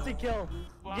 tried to multi-kill.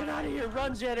 Get out of here.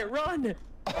 Run, Janet. Run.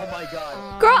 Oh my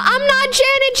god. Girl, I'm not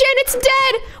Janet. Janet's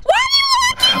dead. Why are you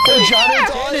locking me Janet here?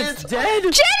 died. Janet's dead.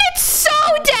 Janet's so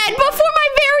dead before my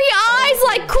very eyes,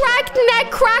 like cracked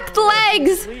neck, cracked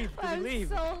legs. Leave. I'm Leave.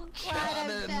 so glad I'm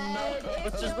dead.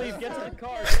 Let's just leave. Get to the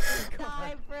car. Get to the car.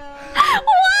 Die, bro.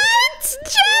 What? I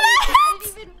Janet?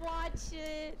 didn't even watch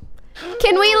it.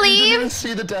 Can we You didn't even leave?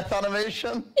 see the death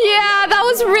animation? Yeah, that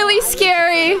was really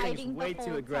scary. Hiding way the too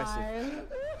whole aggressive. time.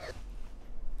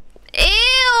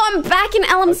 Ew, I'm back in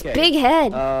Ellum's Okay, big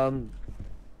head. All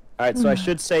right, so I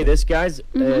should say this, guys.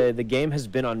 The game has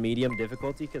been on medium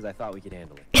difficulty because I thought we could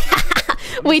handle it.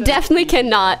 We definitely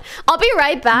cannot. I'll be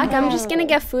right back. I'm just gonna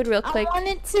get food real I quick. want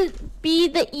it to be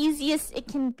the easiest it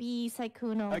can be,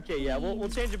 Sykkuno. Okay, yeah, we'll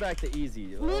change it back to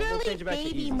easy. We'll Literally change it back to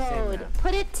baby easy. Same mode. map.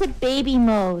 Put it to baby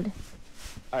mode.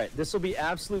 All right, this will be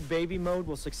absolute baby mode.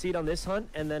 We'll succeed on this hunt,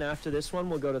 and then after this one,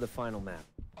 we'll go to the final map.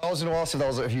 I was going to ask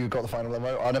if you got the final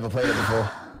demo. I never played it before.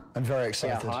 I'm very Yeah,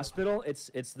 excited. hospital. It's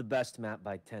the best map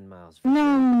by 10 miles.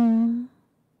 No.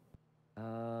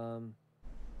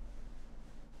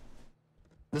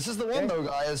 This is the one though,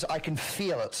 guys. I can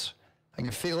feel it. I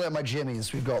can feel it in my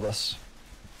jimmies. We've got this.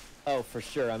 Oh, for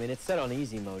sure. I mean, it's set on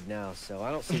easy mode now, so I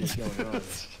don't see this going wrong.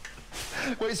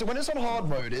 Wait, so when it's on hard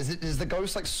mode, is the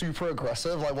ghost like super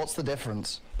aggressive? Like, what's the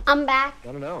difference? I'm back. I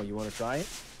don't know. You want to try it?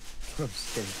 I'm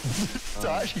just kidding.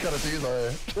 I actually gotta do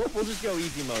though. We'll just go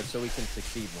easy mode so we can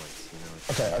succeed once. You know?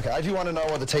 Okay, okay. I do want to know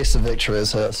what the taste of victory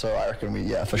is here, so I reckon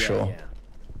we, for sure. Yeah.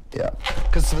 Yeah.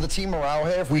 Because for the team morale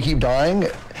here, if we keep dying,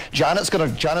 Janet's gonna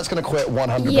quit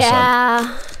 100%.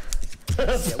 Yeah.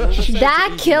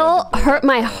 That kill hurt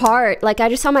my heart. Like I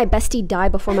just saw my bestie die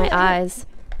before my eyes.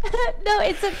 No,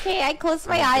 it's okay. I closed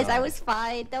my eyes. I was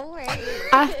fine. Don't worry.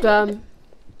 After.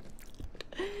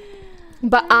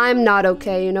 But I'm not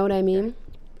okay. You know what I mean?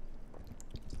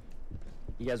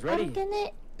 You guys ready? I'm gonna.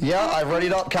 Yeah, I've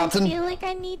readied up, I Captain. feel like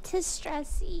I need to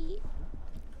stress eat.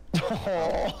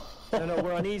 Oh. No,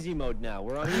 we're on easy mode now.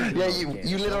 We're on easy Yeah, mode. you Janet,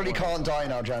 literally don't worry. can't die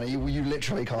now, Janet. You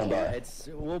literally can't Yeah, die.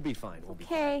 we'll be fine. We'll be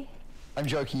fine. Okay. I'm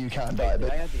joking, you can die, Did I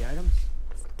but add the items?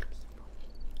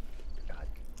 God.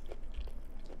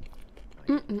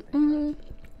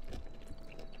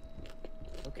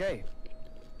 Okay.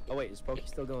 Oh wait, is Pokey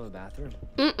still going to the bathroom?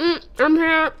 I'm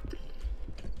here.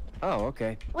 Oh,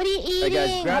 okay. What are you eating?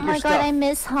 guys, grab oh my your god, stuff. I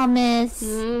miss hummus.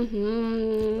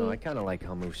 Mm-hmm. No, I kind of like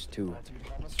hummus too.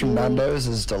 Nando's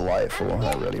is delightful.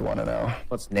 I really want to know.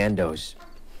 What's Nando's?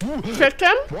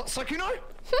 Chicken? What, Sykkuno?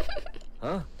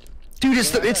 Huh? Dude,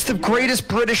 it's the greatest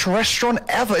British restaurant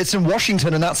ever. It's in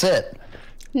Washington, and that's it.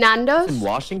 Nando's? In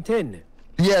Washington?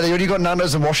 Yeah, they already got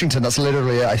Nando's in Washington. That's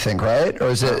literally it, I think, right? Or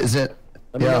is it?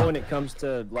 Let me know when it comes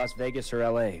to Las Vegas or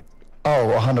LA.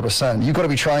 Oh, 100%. You got to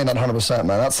be trying that 100%,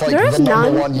 man. That's like There's the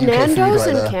number one UK food Nando's right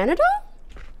in there. Canada?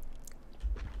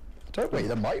 Don't wait,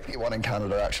 there might be one in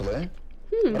Canada actually. I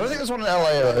don't think there's one in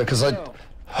LA because I.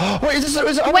 Wait, is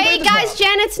this? Wait, guys,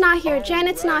 Janet's not here.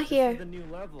 Janet's not here. I'm here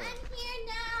now.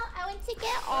 I want to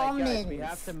get almonds. We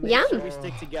have to make Yum. sure we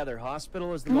stick together.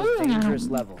 Hospital is the most dangerous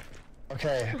level.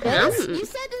 Okay. Yum. You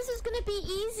said this is gonna be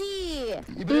easy.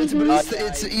 But it's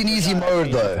in easy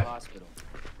mode though. Hospital.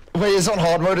 Wait, is it on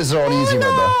hard mode or is it on easy mode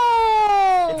though?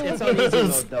 It's on easy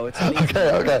mode though. It's on easy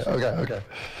Okay.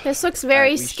 This looks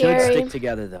very We scary. should stick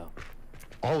together though.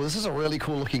 Oh, this is a really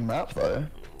cool looking map though.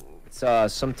 It's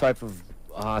some type of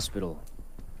hospital.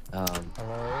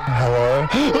 Hello?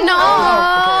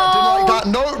 No!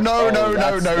 No.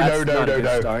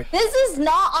 This is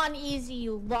not on easy,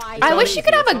 you lie. I wish you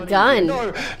could have a gun.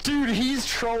 No, dude, he's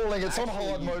trolling. It's on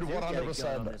hard mode On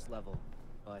 100%. this level.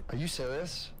 But Are you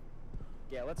serious?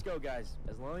 yeah, let's go, guys.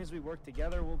 As long as we work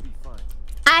together, we'll be fine.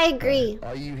 I agree.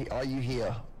 Are you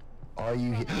here? Are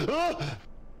you here?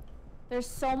 There's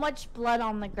so much blood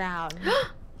on the ground.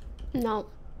 No.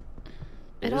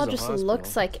 It It all is a just hospital.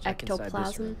 looks like Check inside this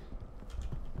ectoplasm. room.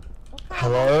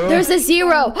 Hello? There's a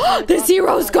 0. The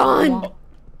 0's gone.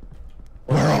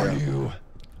 Where are you?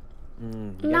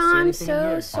 You guys No, see I'm anything in so here?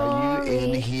 Are you in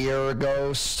sorry. here,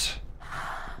 ghost?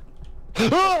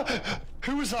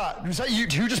 Who was that? Was that you?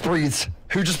 Who just breathed?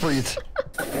 Who just breathed?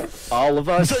 All of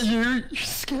us. Was that you? You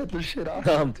scared the shit out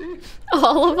of me, dude.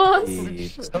 All of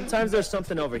us. Sometimes there's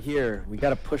something over here. We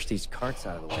gotta push these carts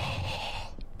out of the way.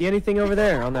 See anything over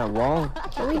there on that wall?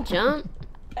 Can we jump?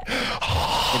 Maybe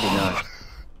not.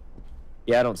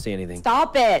 Yeah, I don't see anything.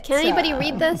 Stop it. Can anybody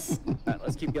read this? Alright,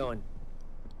 let's keep going.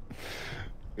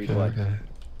 Read what?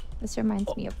 This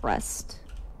reminds me of Rust.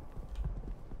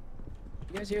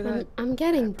 You guys hear that? I'm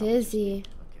getting dizzy.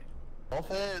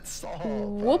 Stop it, stop.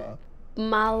 Whoop.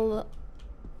 Mal.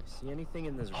 See anything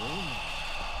in this room?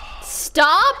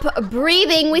 Stop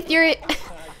breathing with your I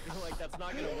feel like that's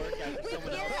not gonna work after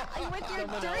someone else. With your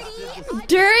dirty.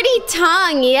 dirty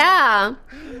tongue. Yeah.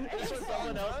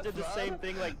 Someone else did the same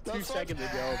thing like 2 seconds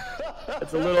ago.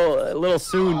 It's a little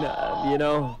soon, you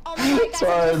know. Oh my god, guys,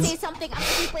 I'm gonna say something. I'm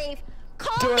gonna be brave.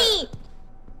 Call me.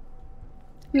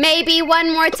 Maybe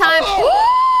one more time.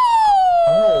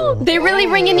 They're really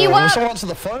Oh. ringing you up. Someone answer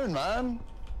the phone, man.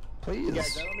 Please.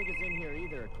 Guys, I don't think it's in here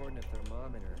either, according to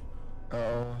thermometer. Oh.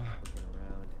 Looking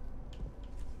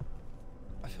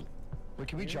around. Wait,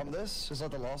 can we jump this? Is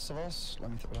that The Last of Us?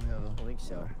 Let me have I don't think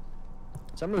so.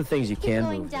 Some of the things you can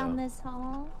Going move, down though. this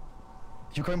hall.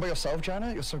 You going by yourself,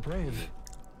 Janet? You're so brave.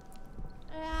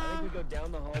 I Yeah. think we go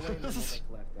down the hallway and then we'll make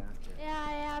left after. Yeah,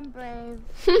 I am brave.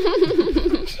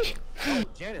 Oh,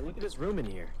 Janet, look at this room in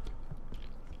here.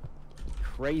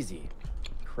 Crazy.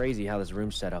 Crazy how this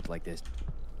room's set up like this.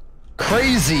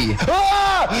 Crazy!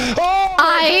 Ah! Oh,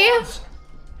 I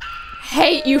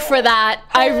hate you for that.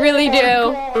 I really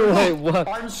do. Wait, what?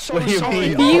 I'm so What do you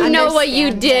sorry. mean? You know what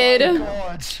you did.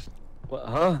 God. What,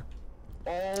 huh?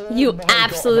 Oh You my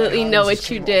absolutely God, know my what hands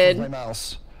you came off did. of my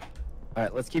mouse.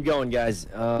 Alright, let's keep going, guys.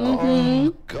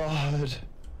 Oh God.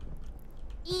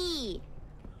 E.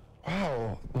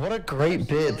 Wow. What a great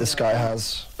beard this guy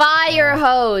has. Fire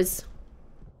hose.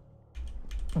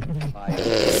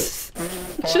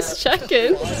 Just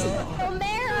checking.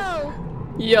 Romero.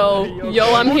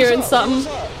 Yo, I'm hearing something.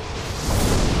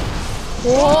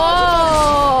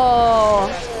 Whoa.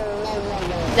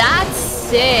 That's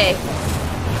sick.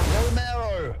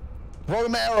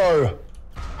 Romero.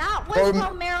 That was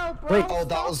Romero, bro. Wait. Oh,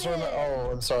 that was Romero.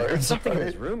 Oh, I'm sorry. I'm Something in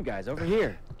this sorry. room, guys, over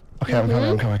here. Okay, I'm coming.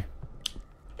 I'm coming.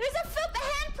 There's a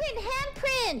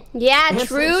handprint. Yeah, What's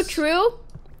true, this? true.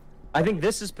 I think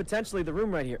this is potentially the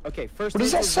room right here. Okay, first What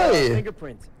does thing that is, say?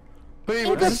 fingerprint. Wait,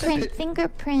 what does it say?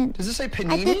 Fingerprint. Does it say I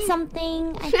panini? did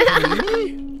something. I did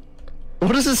something.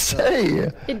 What does it say?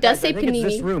 It does say I think it's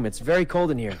this panini. room. It's very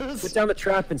cold in here. Put down the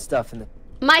trap and stuff. And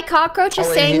My cockroach is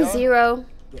Oh, in saying here? 0.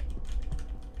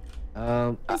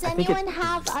 Does I think anyone it's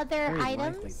have other very likely.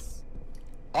 items?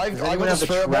 I Does got anyone a have a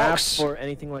spirit trap box. or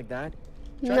anything like that?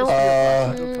 Try No. to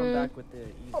steal it. He'll come back with the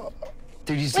evil.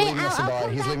 Dude, he's Wait, leaving us to I'll die.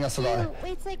 come He's back leaving us to to die. you.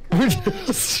 Wait, it's like.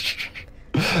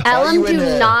 Ellum, you in do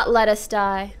there? not let us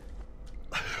die.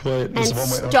 Wait, And there's one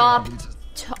way. stop.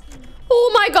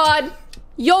 Oh my god.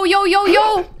 Yo.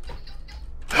 No,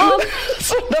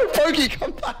 Pokey,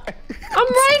 come back. I'm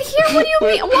right here. What do you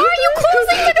mean? Why are you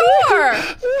closing the door?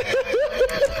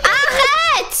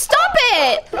 Arrête! Stop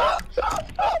it!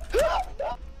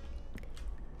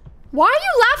 Why are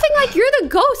you laughing like you're the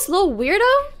ghost, little weirdo?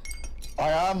 I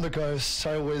am the ghost.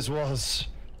 I always was.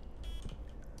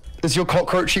 Is your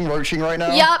cockroaching roaching right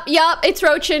now? Yup, it's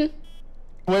roaching.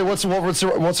 Wait, what's it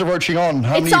roaching on?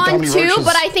 It's on 2,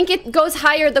 but I think it goes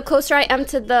higher the closer I am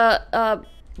to the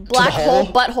black hole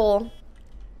butthole.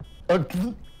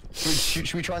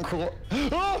 Should we try and crawl?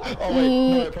 Oh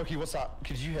wait, no, Poki, what's that?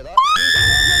 Did you hear that?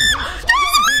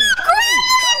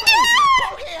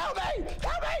 Poki, help me!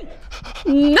 Help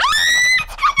me! No!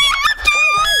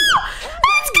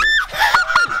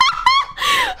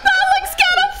 That looks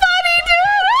kind of funny,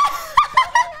 dude!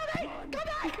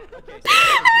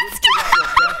 It's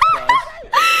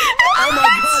Oh my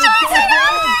god,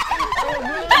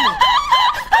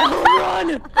 it's run!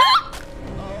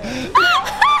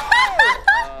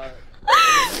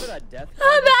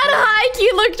 That high key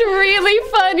looked really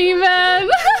funny, man.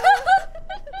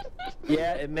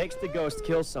 Yeah, it makes the ghost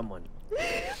kill someone.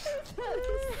 Wait,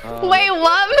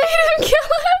 what made him kill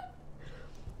him?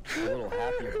 I'm a little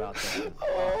happy about that.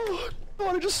 Oh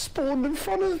god, it just spawned in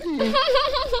front of me.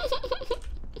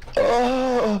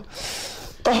 Oh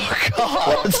god.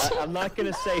 Well, I'm not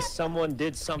gonna say someone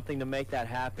did something to make that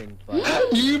happen, but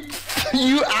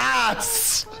you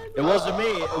ass! It wasn't me.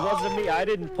 It wasn't me. I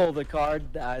didn't pull the card.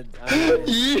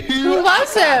 Who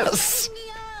was it?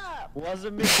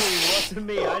 Wasn't me. Wasn't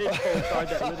me. I didn't pull the card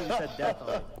that literally said death on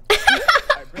it.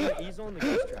 Alright, bring the easel and the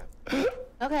ghost trap.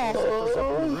 Okay. Set those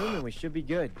up in the room and we should be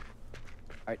good.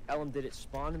 Alright, Ellum, did it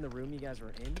spawn in the room you guys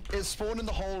were in? It spawned in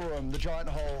the hole room, the giant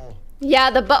hole. Yeah,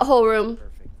 the butthole room.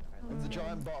 Perfect. Alright, The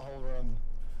giant butthole room.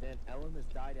 man, Ellum has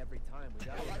died every time. We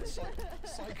gotta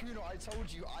Sykkuno, I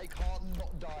told you I can't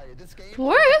not die. This game.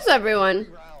 Where is everyone?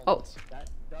 Oh, That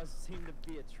does seem to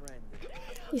be a trend.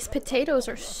 these potatoes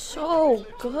are so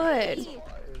good.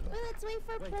 Let's wait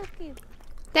for Poki.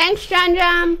 Thanks, Jam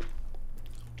Jam.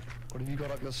 What have you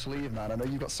got up your sleeve, man? I know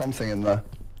you've got something in there.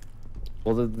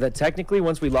 Well, technically,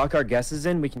 once we lock our guesses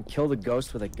in, we can kill the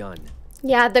ghost with a gun.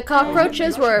 Yeah, the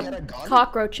cockroaches were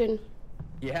cockroaching.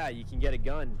 Yeah, you can get a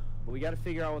gun, but we gotta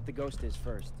figure out what the ghost is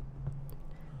first.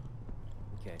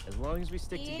 Okay, as long as we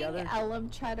stick together. Ellum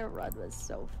try to run was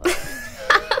so funny.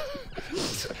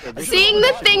 Seeing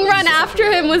the thing run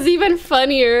after him was even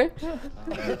funnier.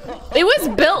 It was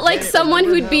built like someone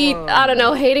who'd be, I don't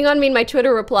know, hating on me in my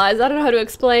Twitter replies. I don't know how to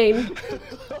explain.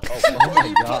 Oh,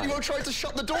 you bloody well tried to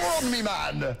shut the door on me,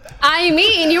 man! I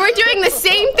mean, you were doing the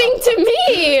same thing to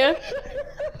me!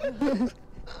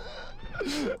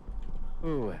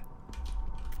 Ooh.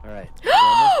 Alright. we're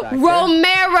almost back there.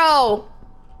 Romero!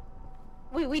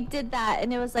 We did that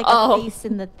and it was like Oh, a face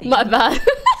in the thing. My bad.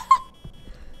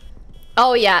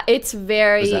 Oh yeah, it's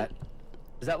very... Is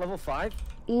that level 5?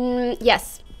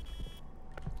 Yes.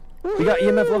 We got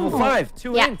EMF level 5,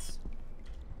 2 Yeah. ints.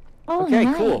 Oh, Okay,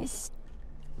 nice. cool.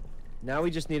 Now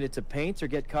we just needed to paint or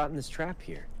get caught in this trap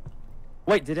here.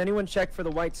 Wait, did anyone check for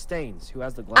the white stains? Who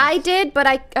has the glass? I did, but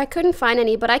I couldn't find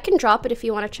any, but I can drop it if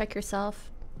you want to check yourself.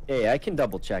 Yeah, I can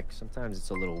double check. Sometimes it's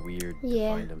a little weird to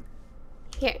find them.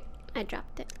 Here, I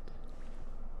dropped it.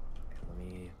 Let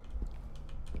me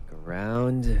look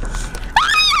around.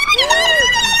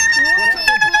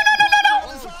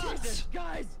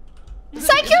 Guys!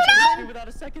 Sykkuno! Without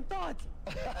a second thought.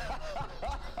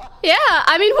 Yeah,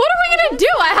 I mean, what are we gonna do?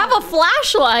 I have a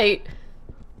flashlight.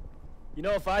 You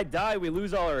know, if I die, we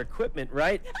lose all our equipment,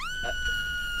 right?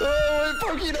 Oh,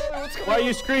 Poki, no, what's going on? Why are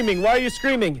you screaming? Why are you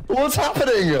screaming? What's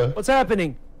happening? What's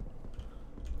happening?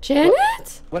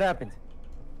 Janet? What happened?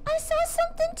 I saw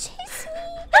something chase me.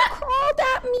 It crawled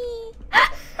at me.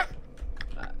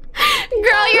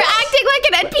 Girl, you're acting like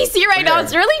an NPC right now.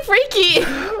 It's really freaky.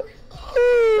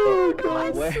 Oh, I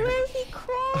God. swear he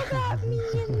crawled at me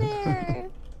in there.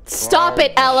 Stop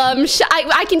it, Ellum.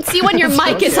 I can see when your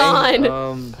mic is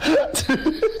on.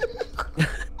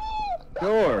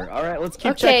 Sure. All right, let's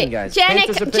keep Okay, checking, guys. Janet, Paint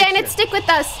us a Janet, picture. stick with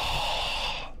us.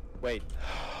 Wait.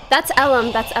 That's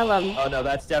Ellum. That's Ellum. Oh no,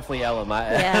 that's definitely Ellum.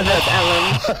 Yeah, that's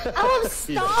Ellum. Oh,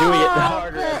 She's stop. doing it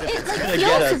harder as if It it's like gonna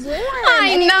get us. feels warm. I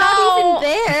and it's know. not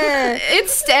even there. It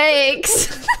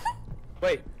stinks.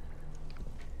 Wait.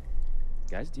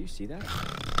 Guys, do you see that?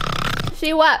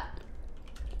 See what?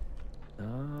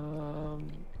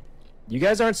 You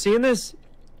guys aren't seeing this?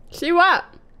 See what?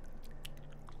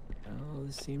 Oh,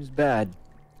 this seems bad.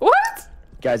 What?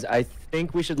 Guys, I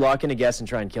think we should lock in a guess and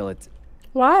try and kill it.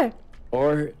 Why?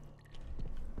 Or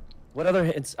what other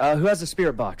hints? Who has the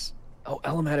spirit box? Oh,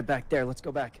 Ellum had it back there. Let's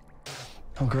go back.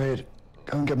 Oh, great.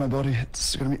 Go and get my body.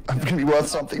 I'm gonna be worth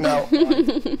something now.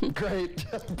 Great.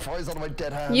 Prize out of my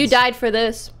dead hands. You died for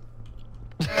this.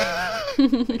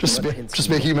 Just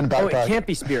be a human Oh, backpack. it can't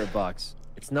be spirit box.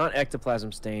 It's not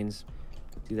ectoplasm stains.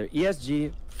 It's either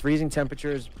ESG, freezing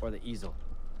temperatures, or the easel.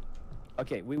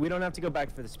 Okay, we don't have to go back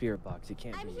for the spirit box. It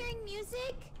can't I'm be. hearing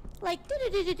music. like. Oh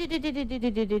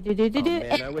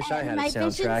man, I wish I had a My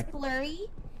soundtrack. vision's blurry.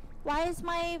 Why is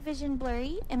my vision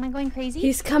blurry? Am I going crazy?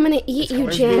 He's coming to eat you,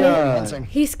 Where's Janet. the,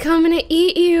 He's coming to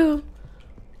eat you.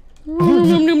 Nom,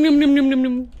 nom, nom, nom, nom, nom,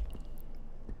 nom.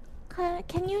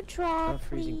 Can you draw, Not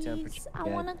freezing please? temperature I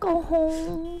yet. want to go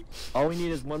home. All we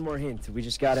need is one more hint. We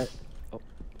just gotta. Oh,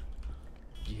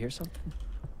 did you hear something?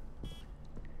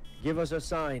 Give us a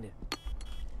sign.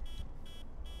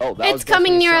 Oh, that It's was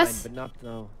coming definitely a near sign, us. But not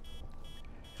no.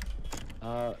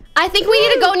 I think we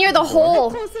need to go near the hole.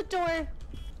 Close the door.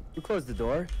 You closed the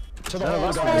door. To the None of hole,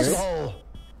 us guys. can To hear the it. hole.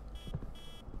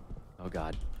 Oh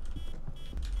God.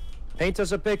 Paint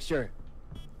us a picture.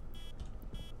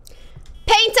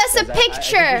 Paint us a Guys, I think we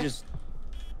picture.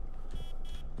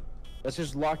 Let's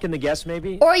just lock in the guess,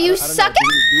 maybe. Or you I don't know. suck Do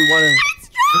you want to?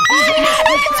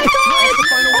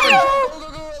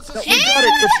 We got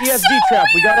it. The CSD trap.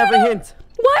 We got every hint.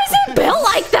 Why is it built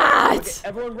like that?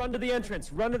 Everyone, run to the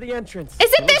entrance. Run to the entrance.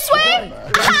 Is it this way?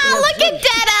 Ah, look at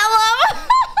dead Ellum.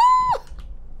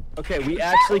 Okay, we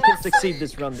actually can succeed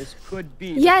this run. This could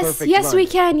be the Yes, perfect yes, run, we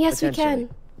can. Yes, we potentially.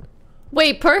 can.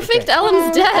 Wait, perfect? Okay.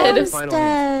 Ellum's dead. Ellum's Final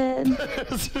dead.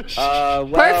 Well,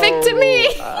 Perfect to me.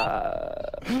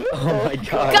 Oh my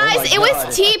God. Guys, it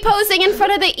was T-posing in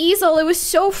front of the easel. It was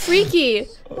so freaky.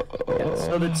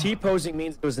 So the T-posing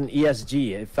means it was an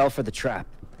ESG. It fell for the trap.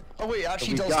 Oh wait,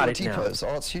 actually we does got do a it now. T-pose. Oh,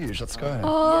 that's huge. Let's go.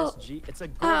 Oh, ESG. It's a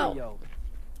Ow. Goryo.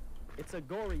 It's a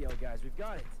Goryo, guys. We've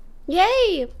got it.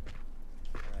 yay.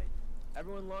 All right.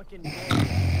 Everyone lock in.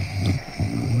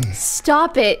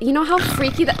 Stop it. You know how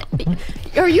freaky that...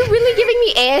 Are you really giving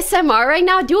me ASMR right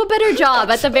now? Do a better job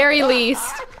at the very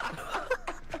least.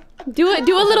 Do a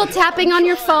little tapping on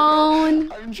your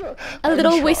phone. A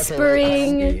little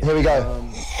whispering. Here we go.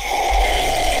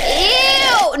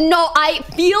 Ew! No, I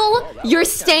feel your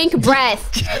stank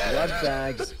breath. Blood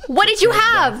bags. What did you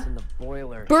have? In the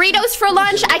boiler. Burritos for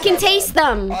lunch. I can taste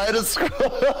them. I just. You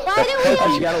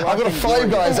gotta lock I've got a in 5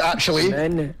 Goryo. guys actually. And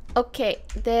then Okay,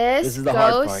 this is the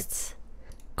hard ghost,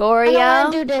 I don't want to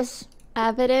Goryo, do this.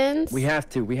 evidence, we have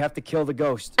to kill the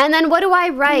ghost. and then what do I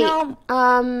write? No.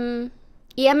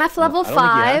 EMF level I don't think you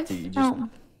have 5. to, you just- No.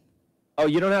 Oh,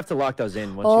 you don't have to lock those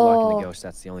in. Once you lock in Oh. the ghost,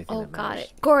 that's the only thing Oh, that got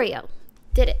matters. it. Goryo,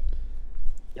 did it.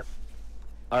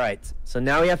 All right, so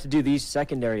now we have to do these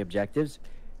secondary objectives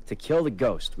to kill the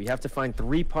ghost. We have to find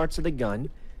 3 parts of the gun,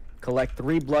 collect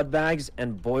 3 blood bags,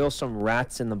 and boil some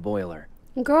rats in the boiler.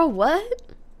 Girl, what?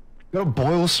 Gotta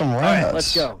boil some rats. All right,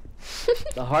 let's go.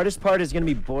 The hardest part is going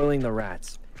to be boiling the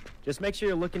rats. Just make sure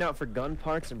you're looking out for gun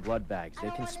parts and blood bags. They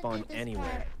can spawn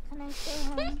anywhere. Can I stay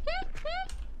home?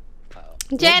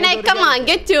 Janet, come on,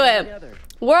 get to it. Together.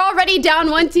 We're already down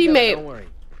one Together, teammate. Don't worry.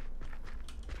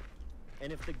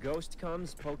 And if the ghost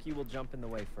comes, Pokey will jump in the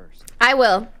way first. I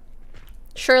will.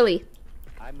 Surely.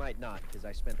 I might not, because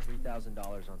I spent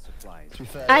 $3,000 on supplies. To be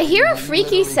fair, I hear a you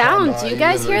freaky literally can't sound. die, Do you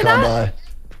guys literally hear can't that?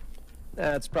 die.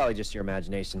 That's probably just your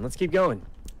imagination. Let's keep going.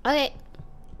 Okay.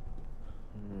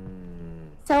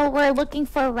 So we're looking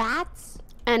for rats?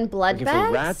 And blood Looking bags?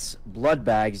 for rats, blood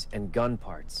bags, and gun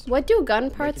parts. What do gun They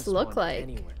can parts look spawn like?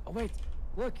 Anywhere. Oh wait,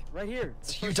 look right here.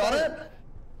 You've done it?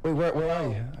 Wait, where are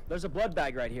you? There's a blood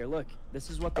bag right here. Look, this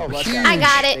is what the Oh, blood huge. bags. I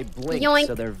got They it. blink, Yoink.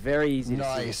 so they're very easy to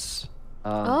see. Nice.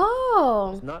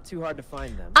 Oh. It's not too hard to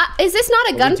find them. Is this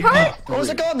not a gun part? Oh, there's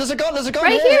a gun, there's a gun, there's a gun.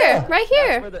 Right yeah, here. yeah. Right That's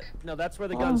here. where the, no, that's where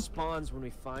the gun spawns when we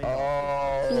find them.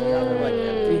 Oh, They're like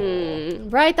empty.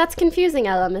 Right, that's confusing,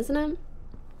 Ellum, isn't it?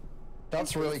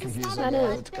 that's really confusing. That Yeah,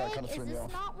 is. that kind of Is threw me this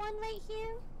off. not one right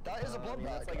here? That is a blood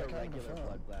bag. That's like I a can't regular confirm.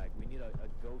 blood bag. We need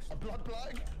a ghost. A blood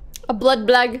bag? A blood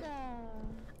blag.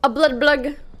 A blood blug.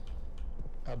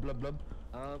 A blood blood.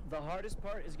 The hardest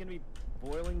part is gonna be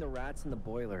boiling the rats in the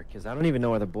boiler, because I don't even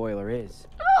know where the boiler is.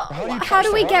 How do, you How catch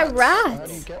do the we get How do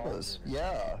rats? you get those?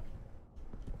 Yeah.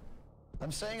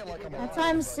 I'm saying it like I'm That's what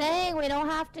I'm saying. We don't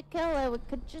have to kill it. We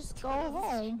could just go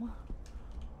home.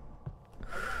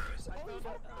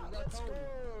 Let's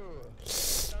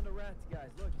go. Found a rat, guys.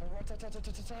 Look,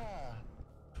 Ra-ta-ta-ta-ta-ta.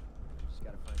 just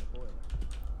gotta find the boiler.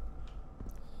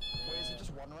 Wait, is it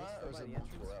just one rat or is By it the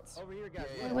multiple entrance. rats? Over here, guys.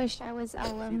 I Look. wish I was See this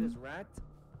Ellum. rat?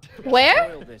 Where?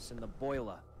 Boil this in the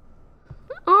boiler.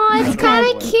 Oh, it's kind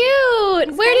of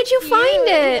cute. Where did you find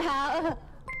it?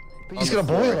 But he's gonna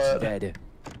boil It's it. dead.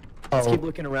 Let's keep Oh,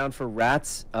 looking around for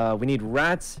rats. We need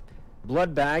rats,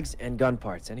 blood bags, and gun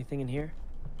parts. Anything in here?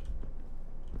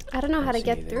 I don't know how to see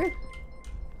get anything. through.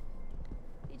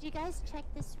 Did you guys check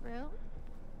this room?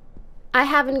 I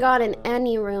haven't gone in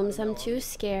any rooms. I'm too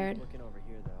scared. Looking over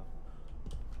here,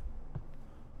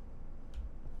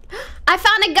 though. I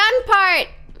found a gun part.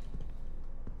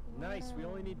 Nice. We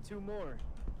only need 2 more.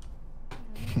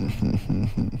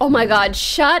 Oh my god,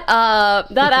 shut up.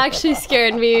 That actually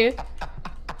scared me.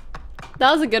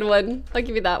 That was a good one. I'll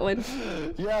give you that one.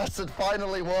 Yes, it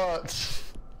finally worked.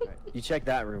 Right. You check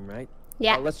that room, right?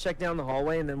 Yeah. Let's check down the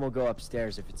hallway and then we'll go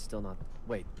upstairs if it's still not.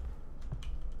 Wait.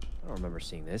 I don't remember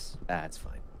seeing this. That's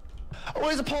fine. Oh,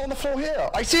 there's a pot on the floor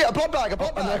here. I see it, a blood bag, a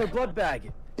blood bag. Another blood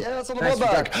bag. Yeah, it's on the Nice,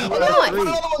 blood bag. you Oh, got no, two. I found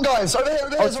another one, guys. Over here, Oh,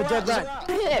 there's it's a a dead rat.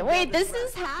 rat. Wait, this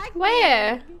is hacked?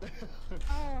 Where?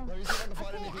 Let me see if I can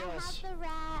find anything else. the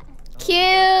rat.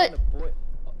 Cute. The boy-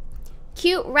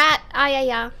 Cute rat. Ah,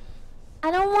 yeah. I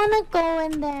don't want to go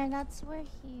in there. That's where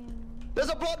he. There's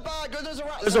a blood bag. There's a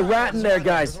rat. There's a rat in there,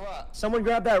 guys. There's a rat. Someone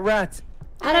grab that rat.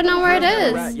 I don't know where it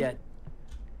Not a rat is. yet.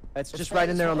 It's just It's right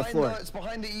in there on the behind floor. It's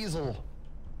behind the easel.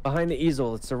 Behind the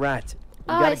easel, it's a rat. We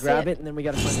Oh, I gotta see grab it. it and then we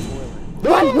gotta find the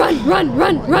boiler. Run, run, run,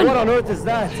 run, What run. on earth is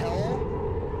that?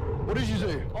 What did you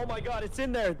do? Oh my god, it's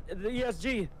in there. The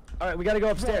ESG. Alright, we gotta go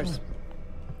upstairs.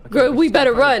 Okay, Girl, we just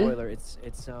gotta better find the run. boiler. It's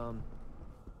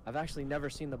I've actually never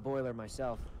seen the boiler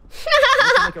myself.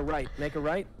 Let's make a right. Make a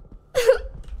right.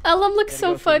 Ellum looks Gotta so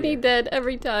go through funny here. dead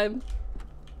every time.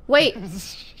 Wait,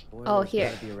 Boiler's here.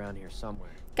 gotta be around here somewhere.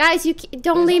 guys,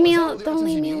 don't leave me is that alone. the Don't items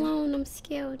leave you me need? alone. I'm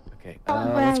scared. Okay, where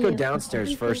let's are go you?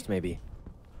 downstairs first, maybe.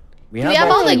 Do we have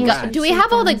all the guns? Do we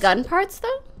have all the gun parts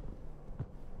though?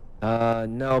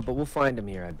 No, but we'll find them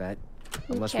here, I bet.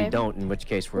 Unless Okay. we don't, in which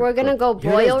case We're gonna go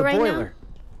Here it is, boil the right now? boiler.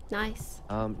 Nice.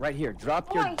 Right here. Drop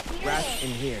Oh, your I hear rat it. in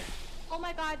here. Oh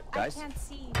my god, Guys? I can't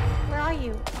see. Where are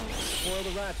you? Boil the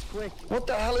rats, quick. What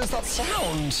the hell is that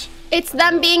sound? It's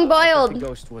them being The boiled.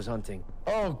 ghost was hunting.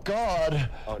 Oh god.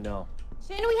 Oh no.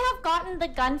 Shouldn't we have gotten the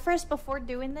gun first before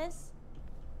doing this?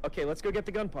 Okay, let's go get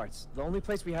the gun parts. The only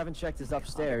place we haven't checked is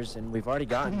upstairs, and we've already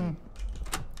gotten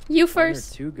You one or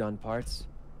first. two gun parts.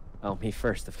 Oh, me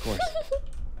first, of course.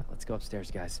 Let's go upstairs,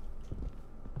 guys.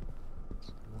 As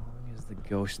long as the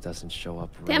ghost doesn't show up.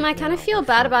 Damn, right I kind of now, feel we're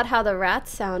bad fine. about how the rats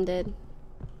sounded.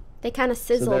 They kind of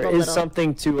So sizzled there a is little.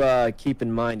 something to keep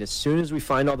in mind. As soon as we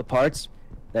find all the parts,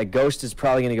 that ghost is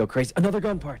probably gonna go crazy. Another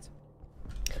gun part.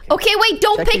 Okay, wait,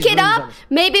 don't Check pick these it rooms up. on the-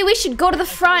 Maybe we should go to the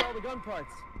front. All the gun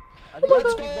parts. I think we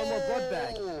just need one more blood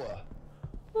bag.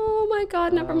 Oh my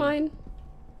god, never mind.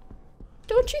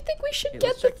 Don't you think we should Okay, get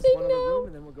let's the check this thing one other room, now?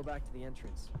 and then we'll go back to the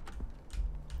entrance.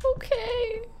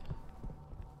 Okay.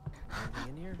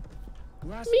 Anything in here?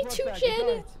 Last Me blood too, bag, we got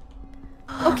Janet.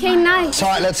 it. Okay, nice.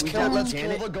 Alright, let's We kill got let's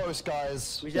Janet. kill the ghost,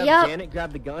 guys. We should have Yup. Janet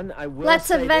grab the gun. I will Let's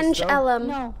say this, avenge though. Ellum.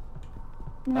 No.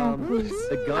 No, please.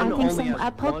 The gun I think only some-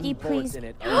 has Pokey, one bullet please. in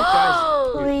it.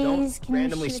 Guys, Please, don't can you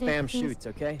randomly shoot it, spam please? shoots,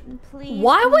 okay? Please.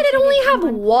 Why can would you it shoot only have Come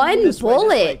on. one This way,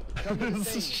 bullet? this way. Come to the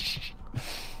thing.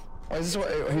 Oh, is this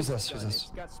what, who's this? Who's this? It's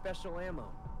got special ammo.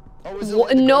 Oh, is it like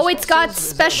the No, it's got Ghostbusters? Is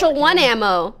it special like- one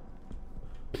ammo.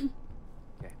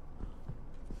 Okay.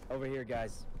 Over here,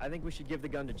 guys. I think we should give the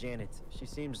gun to Janet. She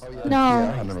seems Oh, yeah. No.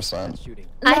 Yeah, 100%. shooting.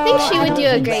 I think No, she I would don't do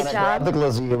a think great Grab job. the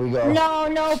glizzy, here we go. No,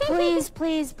 no, please,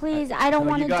 please, please. I don't No,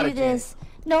 want you to got do it, Jan. this.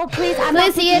 No, please. I'm not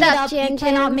Lizzie picking it it up, up. Jan, You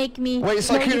cannot Jan. make me. Wait, no,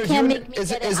 Sykkuno, you do can't you, make me is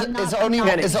get it, it. is I'm it, not- is it I'm only, not.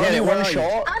 Janet, is it Janet, only where one are you?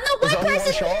 shot? I'm the Is one it only person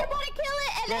who shot? want to kill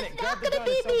it, and Janet, it's grab not the gonna gun,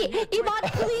 be it's me. over here.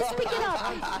 Iman, please pick it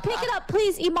up. Pick it up,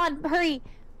 please, Iman. Hurry.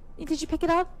 Did you pick it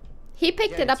up? He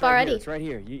picked Janet, it up it's right already. Here, it's right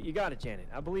here. You got it, Janet.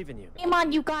 I believe in you.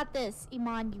 Iman, you got this.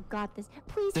 Iman, you got this.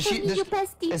 Please, Does tell she- me does- your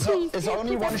bestie, is it- please. is it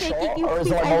only Please, one I'm shot, begging you, or is it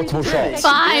please, like I multiple really shots? beg.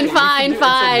 Fine, fine, It's a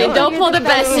fine. gun. Don't pull the You're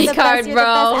best, bestie you're the card, best, you're the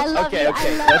best. I bro. love Okay, you.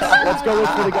 okay. I love you. Let's go look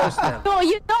for the ghost now. No,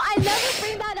 you know I never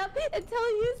bring that up until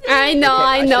you say I know, Okay,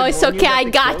 I I know. should It's warn you okay. that I the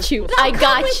got ghost you. will I come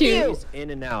got with you. you. He's in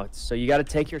and out, so you got to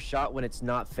take your shot when it's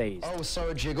not phased. Oh, so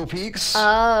it jiggle peaks?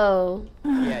 Oh.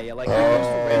 Yeah, like the ghost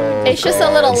will randomly. It's just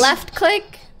a little left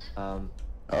click.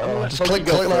 Just Pokey click,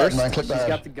 go click that, first. man, click She's that.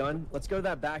 got the gun. Let's go to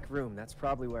that back room. That's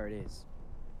probably where it is.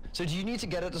 So do you need to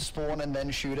get it to spawn and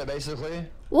then shoot it, basically?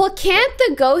 Well, can't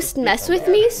the ghost mess with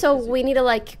me? So we need to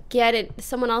like get it.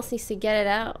 Someone else needs to get it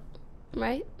out,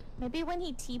 right? Maybe when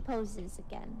he T-poses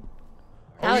again.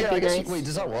 That Oh, would yeah, be I guess nice. wait,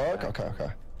 does that work? Okay, okay.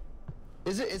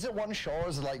 Is it one shot, or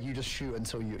is it like you just shoot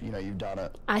until you know you've done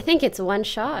it? I think it's one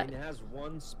shot. And it has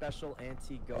one special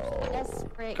anti-ghost.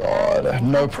 Desperate. God,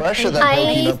 no pressure then, Pokey,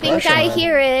 I no think pressure, I man.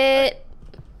 hear it.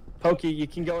 Pokey, you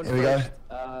can go in Here we go. first.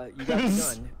 You got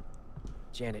the gun.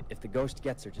 Janet, if the ghost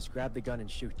gets her, just grab the gun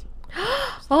and shoot.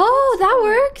 Oh, that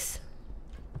works.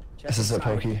 Check This is it,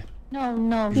 inside. Pokey. No,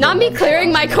 no. Not me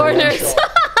clearing my corners.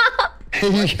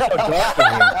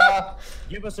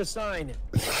 Give us a sign.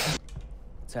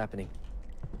 What's happening?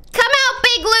 Come out,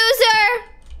 big loser.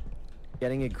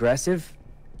 Getting aggressive?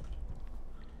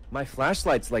 My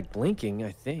flashlight's like blinking,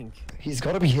 I think. He's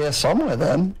got to be here somewhere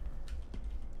then.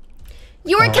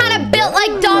 You were kind of built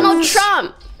like Donald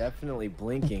Trump. Definitely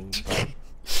blinking. but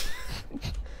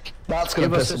That's gonna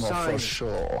Give us piss a him off for sign.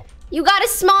 sure. You got a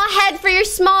small head for your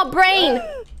small brain.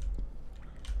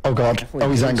 Oh god. Definitely Oh,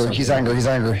 he's doing angry. something. He's angry. He's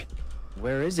angry.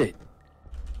 Where is it?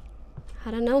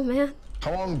 I don't know, man.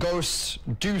 Come on, ghost.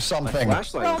 Do something.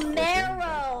 Flashlight.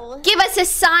 Romero. Give us a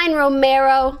sign,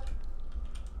 Romero.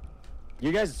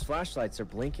 You guys' flashlights are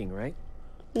blinking, right?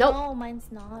 Nope. No, mine's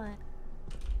not.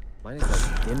 Mine is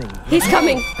like dimming. He's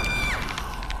coming.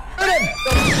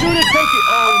 Shoot it, Poki!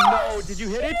 Oh no! Did you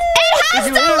hit it? It has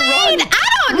Did you hit it? delayed. Run! I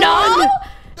don't know.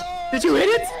 Did you hit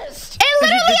it? It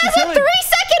literally did you has a kill it?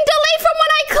 3-second delay from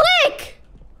when I click.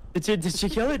 Did she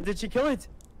kill it? Did she kill it?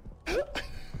 Oh my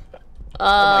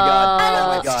God. I know, Oh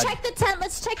my let's God. check the tent.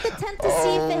 Let's check the tent to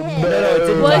see if it hit. No, it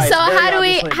didn't Well, die. so It's very how do we-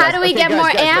 obviously how dies. do we Okay, get guys, more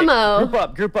guys, wait.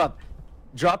 ammo? Group up.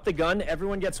 Drop the gun.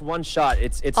 Everyone gets one shot.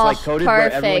 It's Oh, like coded where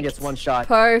everyone perfect. gets one shot.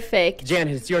 Perfect.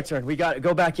 Janet, it's your turn. We got to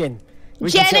go back in. We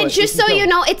can kill Janet, it. We just can so kill you it.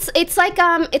 know,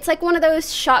 it's like one of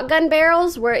those shotgun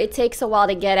barrels where it takes a while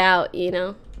to get out, you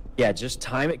know. Yeah, just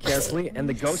time it carefully, and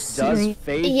the ghost does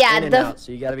fade Yeah, in and out,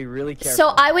 so you gotta be really careful.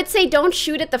 So I would say don't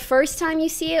shoot it the first time you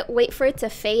see it. Wait for it to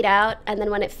fade out, and then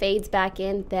when it fades back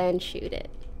in, then shoot it.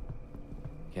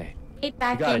 Okay, Get you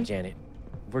back got in. it, Janet.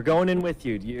 We're going in with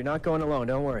you. You're not going alone.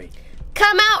 Don't worry.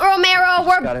 Come out, Romero.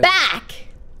 We're gotta- back.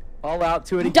 All out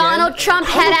to it again. Donald Trump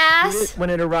and head shoot ass. it when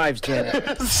it arrives,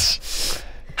 Janet.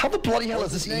 How the bloody hell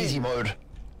is this name? easy mode?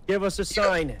 Give us a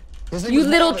sign. His name You was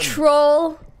little Marvin. Marvin.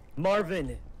 troll. Marvin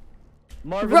the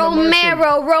Martian.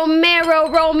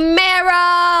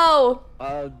 Romero.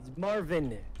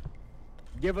 Marvin.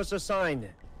 Give us a sign.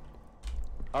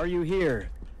 Are you here?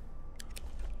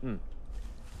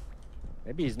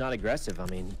 Maybe he's not aggressive. I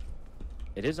mean,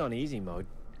 it is on easy mode.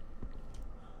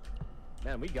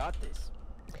 Man, we got this.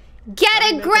 Get How do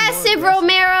you make him more aggressive, aggressive?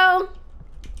 Romero.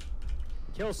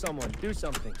 Kill someone. Do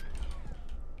something.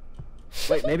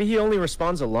 Wait, maybe he only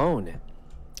responds alone.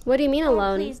 What do you mean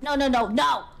alone? Please, no, no, no,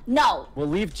 no, no. We'll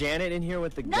leave Janet in here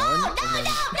with the No, gun. no, and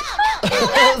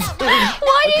no, then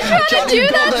Why are you trying to Johnny, do you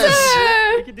got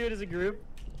that we to can do it as a group.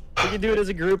 We can do it as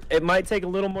a group. It might take a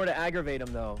little more to aggravate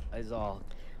him, though, is all.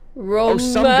 her? Oh,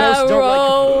 some ghosts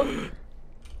Romero. don't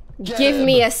like. Give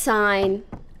me a sign.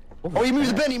 Oh, he moved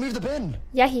the bin. He moved the bin.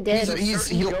 Yeah, he did.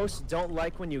 Certain ghosts don't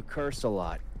like when you curse a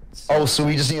lot. Oh, so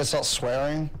we just need to start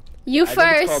swearing? You I think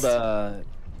it's first. called,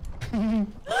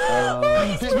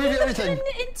 He's moving everything.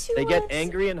 they get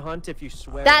angry and hunt if you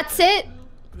swear. That's it.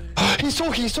 He's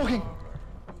talking. He's talking.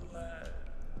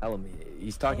 Ellum,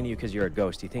 he's talking to you because you're a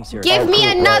ghost. He thinks you're. Give a me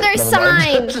cool. another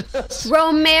Right, never sign,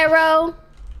 Romero.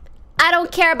 I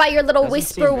don't care about your little Doesn't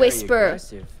seem whisper very whisper.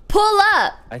 aggressive. Pull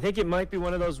up. I think it might be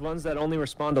one of those ones that only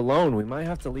respond alone. We might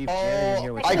have to leave Janet in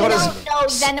here with I you. got no, his-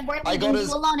 no, then we're I got leaving his-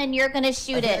 you alone and you're gonna I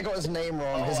shoot think I it. got his name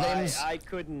wrong. His name's I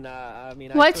couldn't. I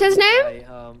mean. What's his name?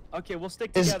 Okay, we'll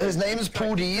stick His- together. his name is He's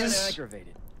kinda Pooties.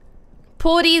 aggravated.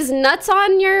 Pull these nuts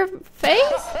on your face.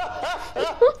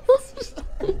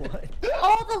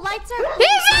 Oh, the lights are.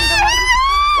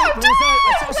 What was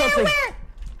that? I saw something.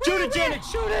 Shoot it, Janet!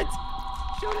 Shoot it!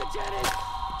 Shoot it, Janet!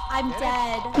 I'm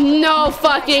dead. No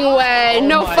fucking way. Oh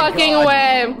No my fucking God.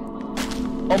 way.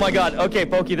 Oh my God. Okay,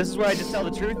 Pokey, this is where I just tell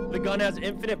the truth. The gun has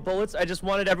infinite bullets. I just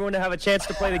wanted everyone to have a chance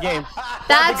to play the game.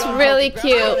 That's Grab the gun, really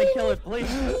Pokey, grab the gun cute. and kill it, please.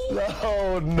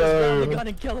 Oh Grab the no. gun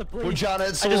and kill it, please. Well, Janet,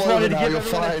 it's I just all over wanted to now. give You're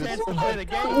everyone a fine. chance to play the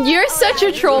game. You're such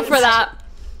a troll for that.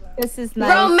 This is nice.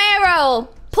 Romero,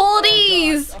 pull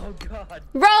these. Oh God.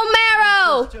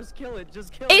 Romero, Just kill it.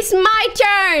 Just kill it. it's my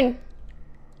turn.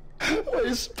 Wait,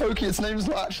 it's Pokey. Its name's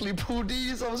not actually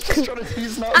Pooties. I was just trying to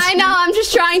use nuts. I know, I'm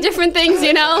just trying different things,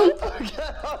 you know?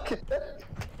 Okay.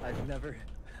 I've never.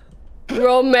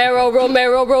 Romero.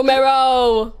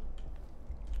 All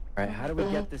right, how do we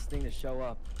get this thing to show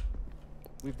up?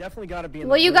 We've definitely got to be in the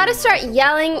Well, you room gotta or start else it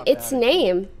yelling won't pop its out.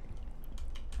 name.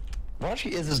 What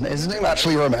actually is his name? Is his name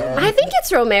actually Romero? I think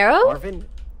it's Romero. Marvin,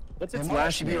 what's It its might last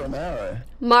actually be name? Romero.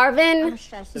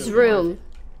 Marvin's room.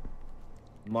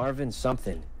 Marvin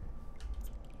something.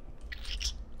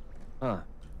 Huh.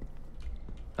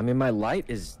 I mean, my light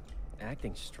is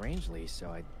acting strangely, so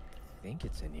I think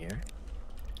it's in here.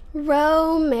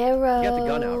 Romero. You got the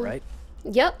gun out, right?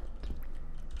 Yep.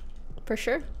 For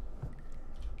sure.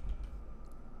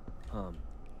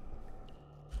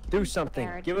 Do something.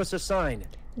 Give us a sign.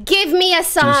 Give me a Do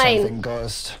sign. something,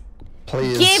 Ghost.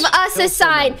 Please. Give us a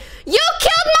sign. You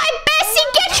killed my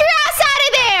bestie! Get your ass out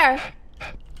of there!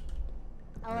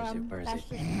 Where is That's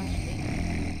it? just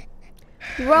frustrating.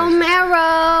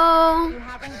 Romero. You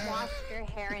haven't washed your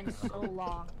hair in so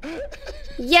long.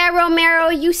 Yeah, Romero,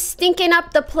 you stinking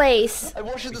up the place. I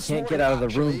watched it this Can't morning, get out of the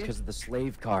room actually. because of the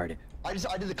slave card. I did the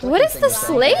What clicking is thing the just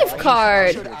then. slave I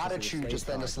card? showed attitude just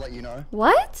then, just to let you know.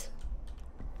 What?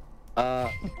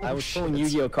 I was pulling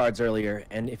Yu-Gi-Oh cards earlier,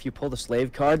 and if you pull the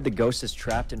slave card, the ghost is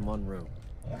trapped in one room.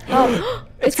 Oh,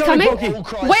 it's coming?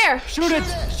 Oh, Where? Shoot it!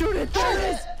 Shoot it! There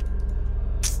it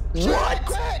is! What?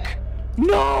 Quick!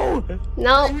 No!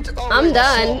 No, I'm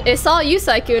done. It's all you,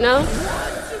 Sykkuno.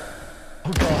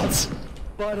 Oh god.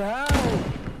 But how?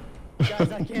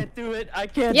 Guys, I can't do it. I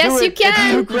can't do it. Yes, you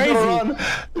can. It's too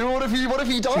crazy. What if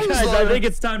he dies? Guys, I think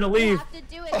it's time to You leave. have to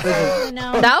do it.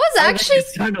 No. That was actually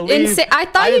it's time to leave. insane. I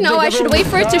thought, I you didn't know, think I should everyone wait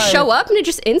for it would to die. show up and it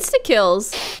just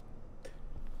insta-kills.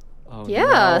 Oh,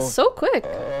 Yeah, no. so quick.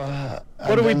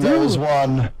 What do we do? There was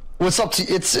one. What's up to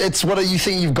it's what do you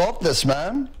think you've got this,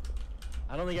 man?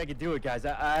 I don't think I could do it, guys.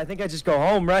 I think I just go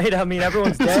home, right? I mean,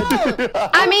 everyone's dead.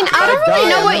 I mean, I don't really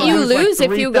know what you lose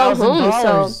if you go home,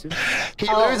 so.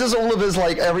 He loses all of his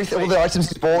like everything, all the items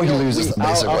he's bought. He loses them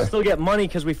I'll basically. still get money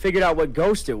because we figured out what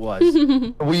ghost it was.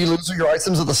 Will you lose all your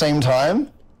items at the same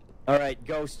time? All right,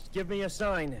 ghost, give me a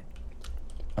sign.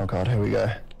 Oh god, here we go.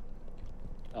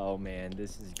 Oh man,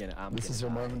 this is gonna. This is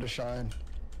your moment to shine.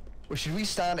 Well, should we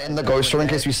stand in the ghost room in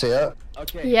case we see it?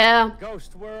 Okay. Yeah.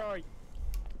 Ghost, where are you?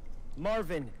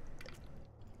 Marvin.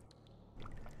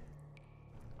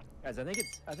 Guys, I think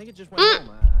it just went home.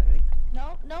 I think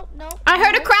No, no, no. I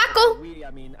heard a crackle. we.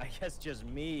 I mean, I guess just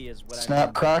me is what I.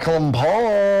 Snap, crackle, and pop.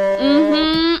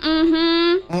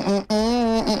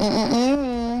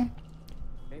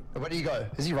 Where do you go?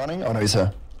 Is he running? Oh no, he's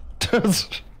here.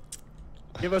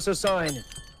 Give us a sign.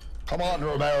 Come on,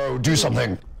 Romero, do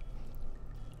something.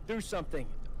 Do something.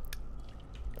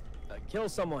 Kill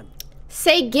someone.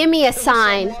 Say, give me a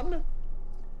sign. Someone?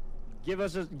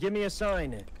 Give me a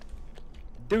sign.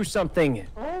 Do something.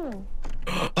 Oh.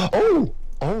 Oh,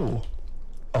 oh.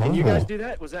 Can you guys do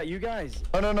that? Was that you guys?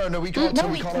 Oh no, we can't. No,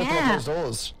 we we can't open up can't. those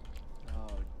doors. Oh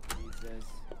Jesus.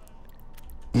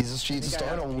 Jesus, cheats I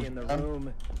think I have to be in the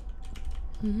room.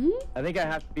 I think I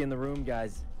have to be in the room,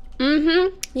 guys.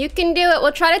 You can do it.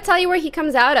 We'll try to tell you where he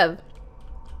comes out of.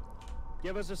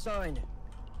 Give us a sign.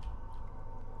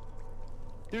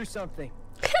 Do something.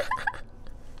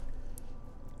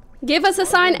 Give us a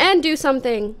sign and do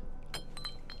something.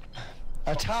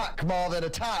 Attack, Marvin,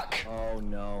 attack. Oh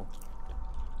no.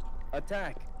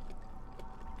 Attack.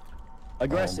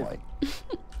 Aggressive. Oh,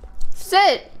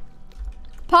 Sit.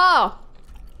 Paw.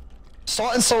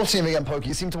 Start insulting him again, Pokey.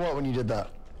 It seemed to work when you did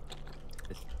that.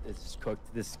 This is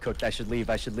cooked. This is cooked. I should leave.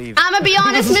 I should leave. I'ma be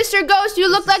honest, Mr. Ghost, you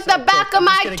look like the back of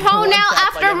my toenail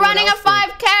after running a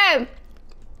 5K.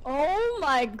 Oh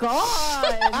my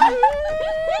god.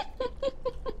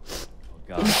 Oh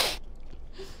God.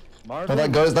 Marvin, Well,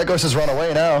 that ghost has run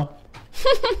away now.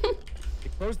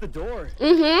 close the door.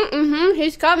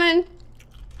 He's coming.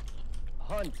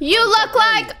 Hunt. You hunt, look get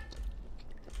ready. like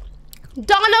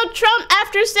Donald Trump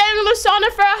after staying in the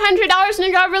sauna for $100 and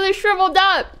he got really shriveled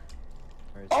up.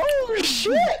 Oh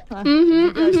shit!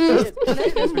 You guys see it?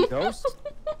 There's a ghost.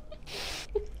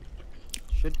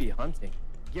 Should be hunting.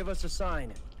 Give us a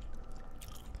sign.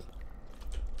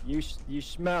 You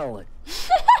smell it.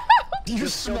 Do you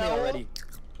Just kill me smell? already.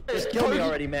 Just kill me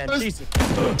already, man. Jesus.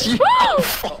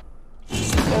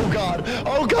 Oh god!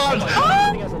 Oh god!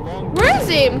 I think has a long. Where is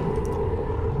he?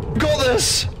 Got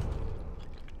this!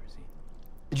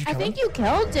 Did you I kill think him? you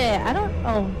killed it. I don't.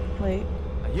 Oh, wait.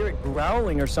 I hear it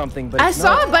growling or something, but I it's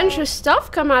saw not. a bunch of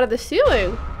stuff come out of the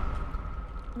ceiling.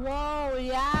 Whoa,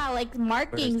 yeah, like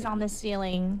markings on the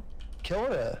ceiling.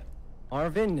 Killed it.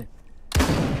 Marvin.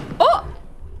 Oh!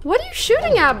 What are you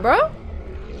shooting at, bro?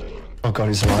 Oh god,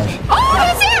 he's alive.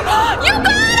 Oh, he's here! You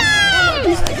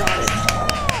got him!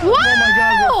 Wow! Oh my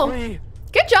God, we're free.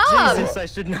 Good job! Jesus, I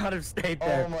should not have stayed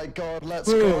there. Oh my god,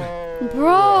 let's go.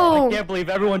 Bro! I can't believe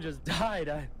everyone just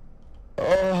died. Oh.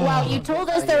 Well, you told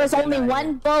us there was only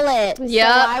one bullet. Yep.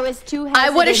 So I was too hesitant. I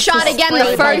would have shot to again the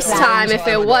spray first like that. time if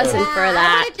it wasn't for I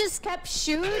that. would have just kept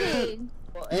shooting.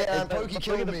 Yeah, and Pokey Look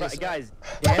killed at the me. fact- Guys,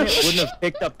 Janet wouldn't have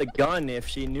picked up the gun if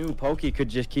she knew Pokey could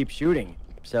just keep shooting.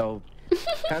 So,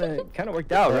 kind of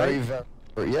worked out, Very, right?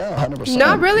 very, yeah, 100%.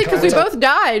 Not really, because we Kinda- both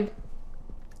died.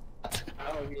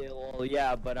 Oh, yeah, well,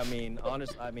 yeah, but I mean,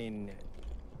 honest, I mean,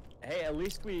 hey, at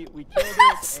least we killed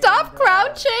it. Stop and,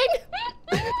 crouching!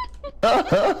 Oh,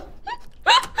 God.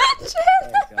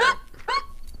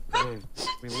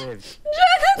 We lived.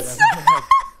 Janet, stop!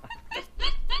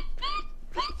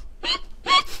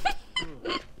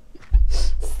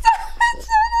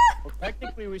 Well,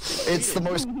 technically, we should. It's the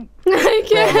most. I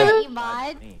can't.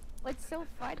 Mod, what's so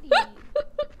funny?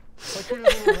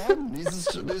 He's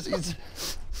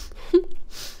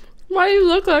Why do you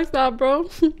look like that, bro?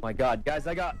 Oh my God, guys,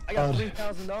 I got God.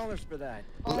 $3,000 for that.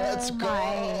 Let's Oh go.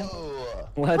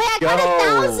 my. Let's Wait, I go.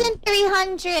 got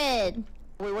 1,300.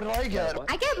 Wait, what did I get?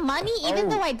 I get money even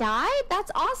though I died?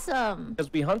 That's awesome.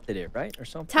 Because we hunted it, right? Or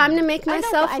something. Time to make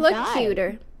myself I look died.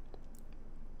 cuter.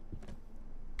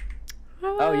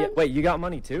 Oh, yeah. Wait, you got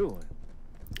money too?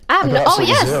 I have no. Oh,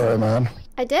 yes. 0, man.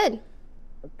 I did.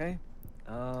 Okay.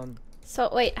 So,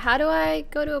 wait, how do I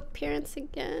go to appearance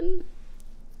again?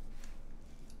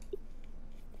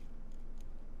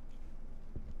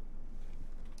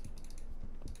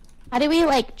 How do we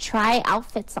like try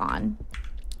outfits on?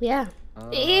 Yeah.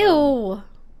 Ew.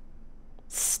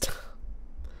 Stop.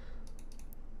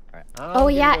 Alright, Oh,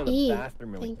 I'm yeah, gonna go to the E.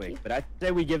 bathroom really Thank quick. you. But I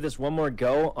say we give this one more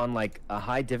go on like a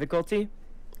high difficulty.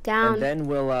 Down. And then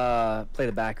we'll play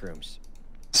the back rooms.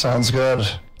 Sounds good.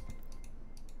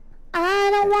 I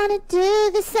don't want to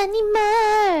do this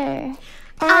anymore.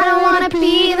 I don't want to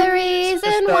be the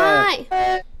reason Just,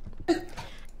 why.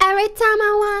 Every time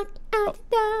I walk out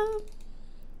the door,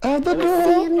 At the I door.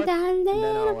 see him down And then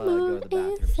there. I'll go to the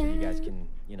bathroom so you guys can,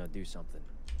 you know, do something.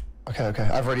 Okay, okay.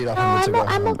 I've readied up. I'm good to go.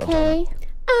 I'm I'm done. okay.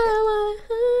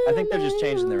 I think they're just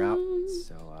changing their outfits,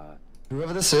 so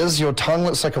Whoever this is, your tongue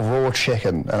looks like a raw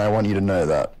chicken, and I want you to know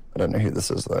that. I don't know who this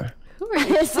is though. Who are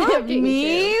you Is it talking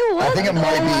me? to? I think it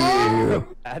might be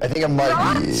you. I think it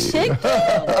might be you.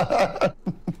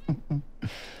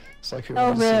 It's like who Oh,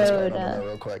 wants to see what's going rude. on there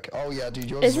real quick. Oh yeah, dude,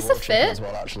 yours Is is this raw a chicken fit? as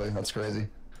well. Actually, that's crazy.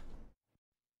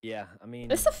 yeah, I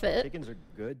mean, It's a fit. chickens are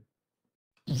good.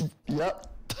 Yep.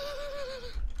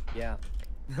 Yeah.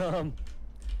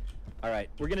 All right,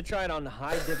 we're gonna try it on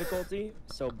high difficulty.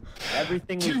 So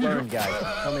everything we've learned, guys,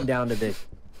 coming down to this.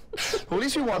 Well, at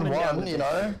least we won one, you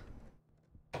know.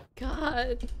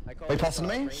 God. Wait, passing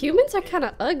to me? Humans are kind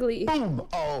of ugly. Boom.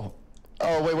 Oh.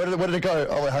 Oh wait, where did it go?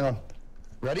 Oh wait, hang on.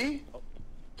 Ready?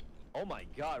 Oh my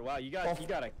God! Wow, you got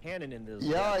a cannon in this.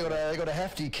 Yeah, I got a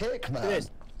hefty kick, man. Look at this.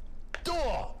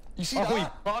 Door. You see Oh, we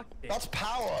that? fucked it. That's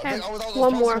power. Okay, That was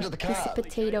one passing more to the piece cat. of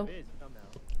potato.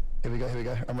 Here we go. Here we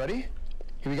go. I'm ready.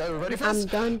 Here we go. We're ready for I'm this?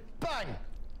 done. Bang!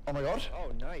 Oh my God.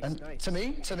 Oh, nice, And nice. to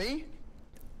me, to me.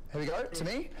 Here we go. To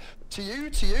me. To you,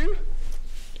 to you.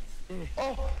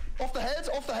 Oh, off the head,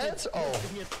 off the head. Oh.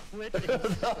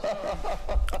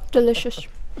 Delicious.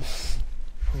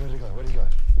 Where'd it go? Where'd it go?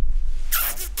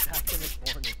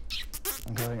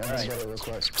 I'm gonna get it real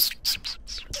quick.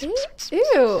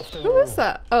 Ew. Who is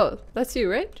that? Oh, that's you,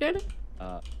 right, Janet?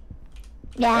 Yeah.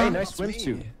 Hey, nice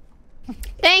swimsuit.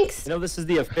 Thanks. You know, this is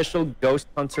the official Ghost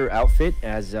Hunter outfit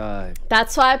as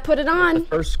That's why I put it the on.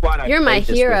 first squad I You're my played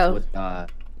this hero. with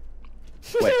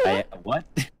wait, what?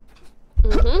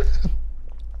 Mm-hmm.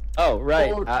 Oh,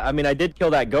 right. I mean, I did kill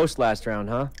that ghost last round,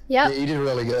 huh? Yeah, Yep. you did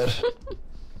really good.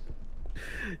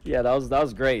 Yeah, that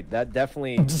was great. That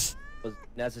definitely was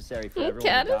necessary for everyone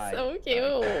Cat to is die. so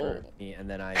cute. And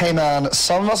then I. Hey man,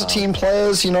 some of us are team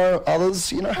players, you know,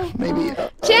 others, you know, maybe. Janet,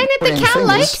 the pointing cat fingers.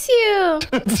 likes you.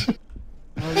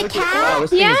 The cat? this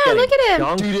thing is Yeah, getting look at him.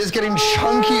 chunky. Dude, it's getting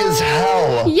chunky as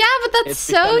hell. Yeah, but that's It's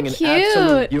so becoming an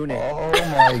absolute cute. unit. Oh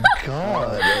my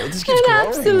god. It just keeps An growing.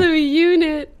 absolute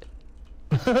unit.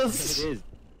 It is.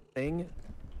 Thing.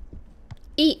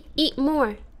 Eat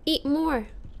more. Eat more.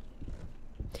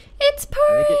 It's think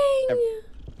purring.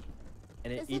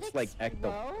 And it Does eats like ecto.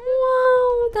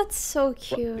 Wow, that's so What, the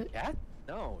cute. cat?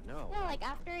 No. No, like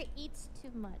after it eats too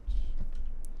much.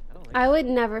 I don't think I would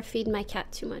never feed my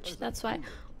cat too much. That's why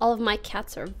all of my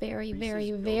cats are very,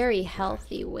 very, very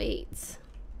healthy weights.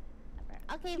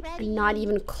 Okay, ready. And not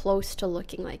even close to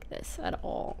looking like this at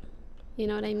all. You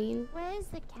know what I mean? Where is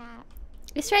the cat?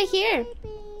 It's right here.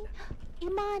 Baby.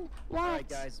 Come on, watch. Alright,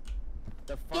 guys.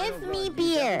 The final Give me run.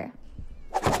 beer.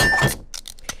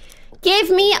 Give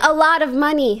me a lot of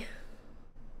money.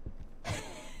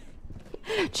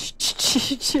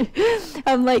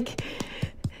 I'm like,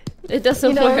 It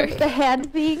doesn't work. the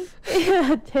hand thing.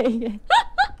 Dang it.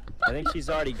 I think she's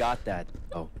already got that.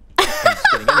 Oh. I'm just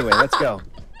kidding. Anyway, let's go.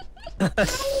 Little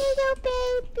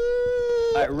baby.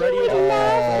 Alright, ready it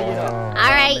up. All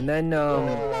right, And then,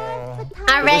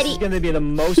 I'm this ready. is gonna be the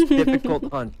most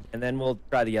difficult hunt, and then we'll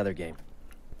try the other game.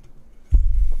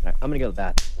 Alright, I'm gonna go to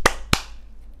that.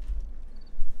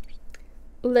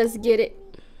 Let's get it.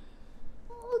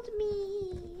 Hold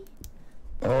me.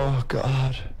 Oh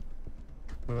god.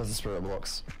 Where was the spirit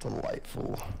box?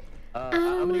 Delightful.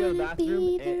 I'm gonna go to the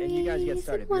bathroom, and you guys get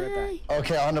started. Be right back.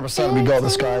 Okay, 100%, we got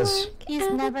this, guys. He's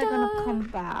never gonna come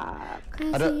back.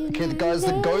 Okay, guys,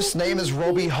 the ghost name is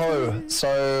Robbie Ho,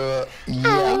 so, Are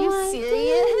yeah. you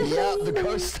serious? Yeah, the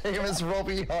ghost name is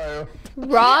Robbie Ho.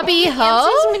 Robbie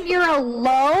Ho? When you're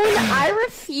alone, I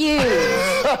refuse.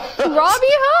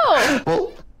 Robbie Ho!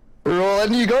 Well, we're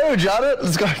letting you go, Janet.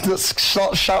 Let's go. Let's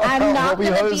shout I'm out not Robbie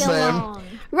gonna Ho's be name. alone.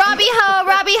 Robbie Ho,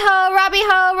 Robbie Ho, Robbie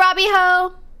Ho, Robbie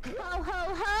Ho. Ho,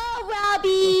 ho,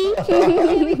 Robbie.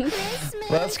 Merry Christmas.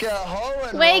 Let's get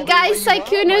home. Wait, guys,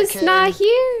 Sykkuno's not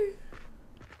here.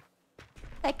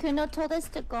 Sykkuno told us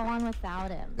to go on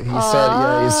without him. He said,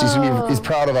 yeah, he's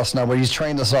proud of us now, but he's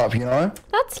trained us up, you know?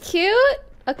 That's cute.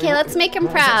 Okay, let's make him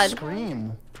What was that proud.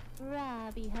 scream?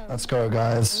 Robbie ho. Let's go,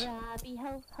 guys. Robbie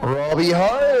ho. ho. Robbie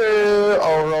ho!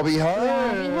 Oh, Robbie ho!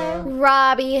 Robbie ho.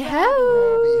 Robbie ho.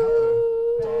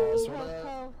 Robbie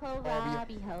ho. Ho ho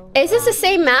Robbie ho. Is this the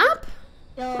same map?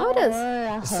 Oh, it is.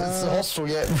 It's hostile,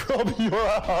 yeah. Robbie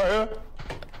ho!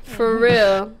 For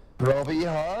real. Robbie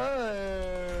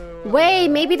ho! Wait,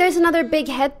 maybe there's another big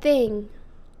head thing.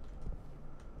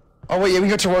 Oh, wait, yeah, we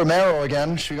go to Romero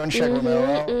again. Should we go and check Romero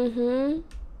out?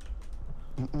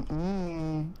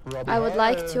 Robbie I would ho.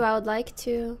 like to, I would like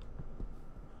to.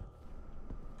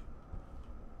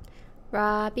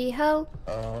 Robbie ho.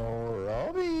 Oh,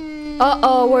 Robbie.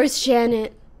 Uh-oh, where's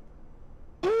Janet?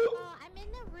 Oh, I'm in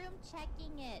the room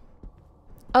checking it.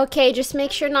 Okay, just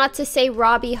make sure not to say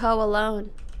Robbie ho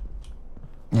alone.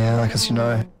 Yeah, because you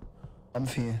know, I'm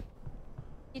here.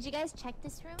 Did you guys check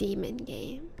this room? Demon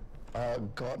game.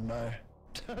 God, no.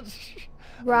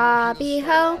 Robbie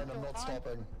ho. I'm not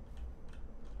stopping.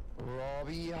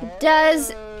 Robbie ho.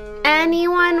 Does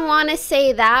anyone want to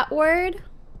say that word?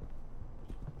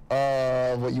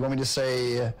 What you want me to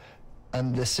say?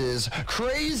 And this is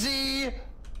crazy.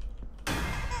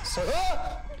 So,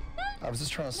 I was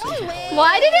just trying to say.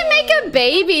 Why did it make a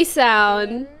baby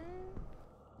sound?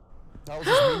 That was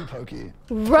just me, Pokey.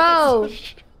 Row.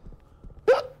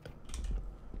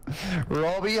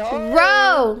 Robbie ho.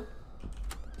 Row.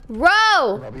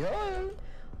 Row. Robbie ho.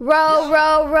 Row,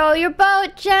 row, row your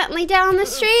boat gently down the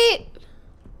street.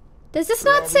 Does this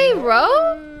not say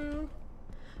row?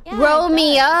 Yeah,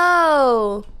 Romeo.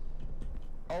 Oh,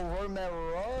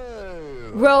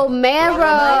 Romero.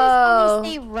 Romero. Only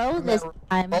say row this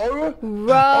time. Oh,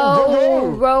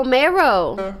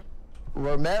 Romero.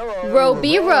 Romero.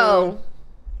 Robiro.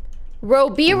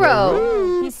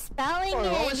 Robiro. He's spelling Oh, it.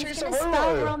 always He's use gonna the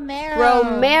spell Romero.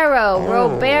 Romero.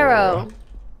 Romero.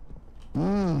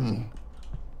 Robero.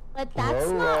 But that's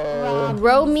not Roro.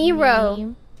 Robbie's Romero.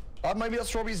 name. Maybe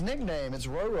that's Robbie's nickname. It's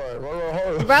Roro. Roro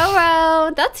ho.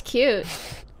 Roro. That's cute.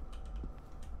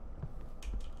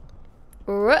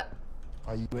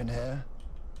 Are you in here?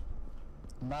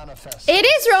 Manifest. It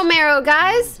is Romero,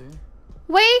 guys.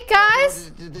 Wait,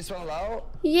 guys. Did this one allow?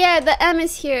 Yeah, the M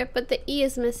is here, but the E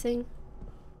is missing.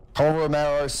 Oh,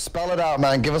 Romero, spell it out,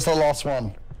 man. Give us the last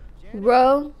one.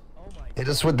 Ro. Hit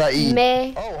us with that E.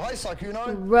 Me. Oh, hi,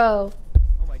 Sykkuno. Ro.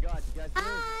 Oh my god, you guys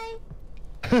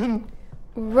Hi.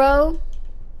 Ro.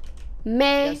 You Me.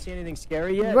 guys see anything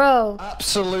scary yet? Ro.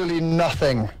 Absolutely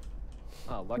nothing.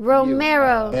 Oh, lucky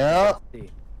Romero. you. Yeah. Let's see.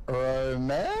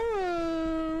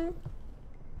 Romero.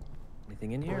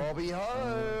 Anything in here? Robbie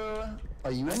ho.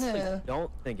 Are you in I here?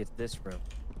 don't think it's this room.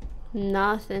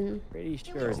 Nothing. Pretty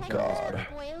Can sure we it's check not this God. the room.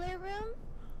 boiler room?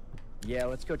 Yeah,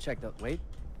 let's go check the. Wait.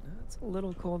 That's a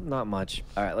little cold. Not much.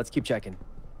 All right, let's keep checking.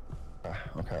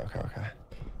 Okay.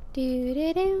 Do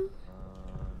do do.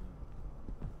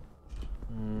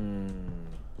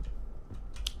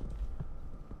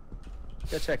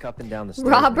 Go check up and down the stairs.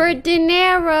 Robert De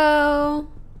Niro.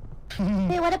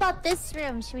 Hey, what about this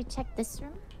room? Should we check this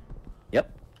room? Yep.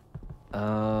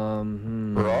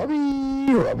 Robbie.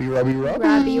 Robbie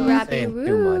Saying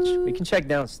too much. We can check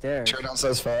downstairs. Check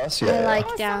downstairs first. I Yeah. like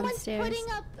Oh, downstairs. someone's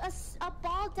putting up a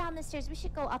ball down the stairs. We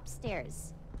should go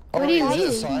upstairs. What do you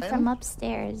is it a mean? sign? From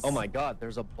upstairs. Oh my god,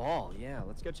 there's a ball. Yeah,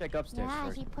 let's go check upstairs Yeah,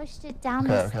 first. he pushed it down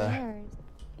Okay, the okay. stairs.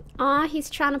 Aw, he's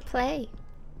trying to play.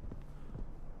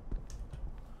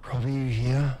 Robbie, you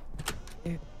here?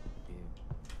 Yeah.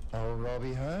 Oh,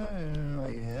 Robbie, hi.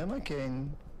 Are you here, my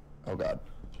king? Oh, God.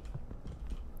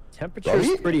 Temperature's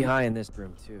Robbie? pretty high in this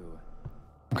room too.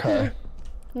 Okay. Is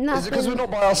it because we're Nothing.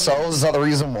 not by ourselves? Is that the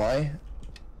reason why?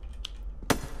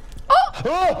 Oh!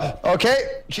 Oh!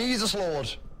 Okay. Jesus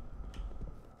Lord.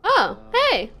 Oh,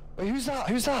 hey. Wait, who's that?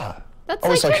 Who's that? That's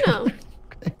Oh, it's like- Sykkuno.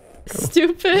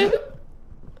 Stupid.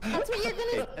 That's what you're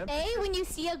gonna say when you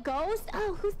see a ghost?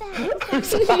 Oh, who's that?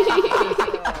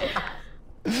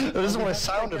 That isn't what it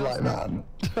sounded like, man.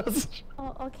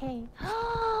 Oh, okay.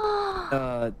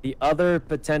 The other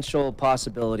potential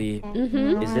possibility,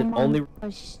 Is it only-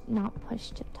 not push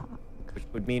to talk? which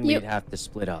would mean You- we'd have to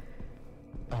split up.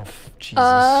 Oh, Jesus.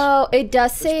 Oh, it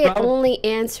does say it prob- only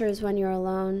answers when you're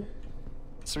alone.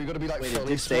 So we got to be like Wait, it fully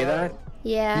did say split that? up?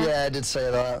 Yeah. Yeah, I did say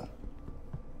that.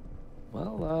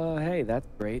 Well, hey, that's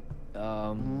great.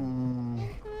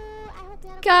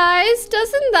 Guys,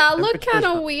 doesn't that look Temperature's kind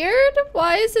of not- weird?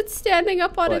 Why is it standing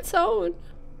up on What? its own?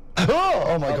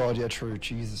 Oh my God, yeah, true.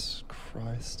 Jesus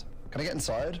Christ. Can I get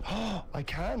inside? Oh, I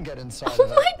can get inside. Oh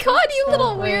my god, you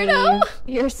little weirdo!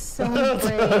 You're so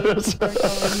brave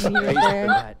for going near there.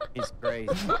 That is great.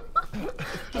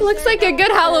 Looks like a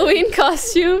good Halloween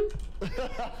costume.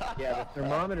 Yeah, the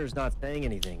thermometer's not saying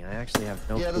anything. I actually have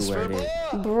no clue where it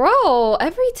is. Bro,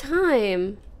 every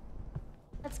time.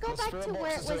 Let's go back to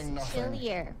where it was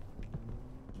chillier.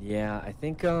 Yeah, I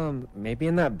think maybe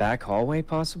in that back hallway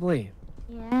possibly.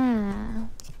 Yeah.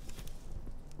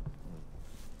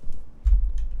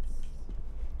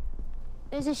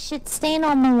 There's a shit stain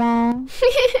on the wall.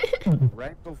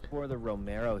 Right before the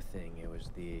Romero thing, it was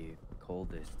the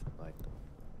coldest, but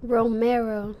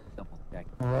Romero. double check.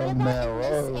 Romero,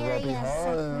 This Robbie area,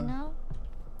 Hart. Sykkuno?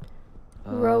 I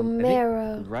think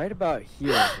Romero. right about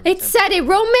here. is where It the said it,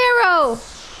 Romero!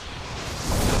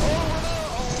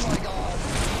 Oh my god.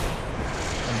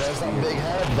 And there's that big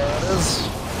head. There it is.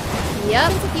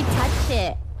 Yep. What if you touch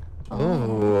it?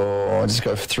 Oh, I just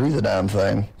go through the damn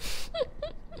thing.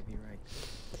 Maybe right.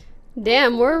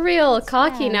 Damn, we're real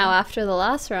cocky now after the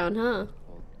last round, huh?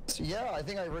 So, yeah, I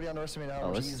think I really underestimated how Oh,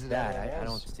 much this is easier bad. that I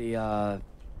don't was. see.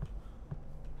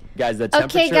 Guys, the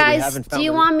temperature Okay, we guys, haven't do found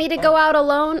you the- want me to go out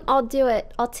alone? I'll do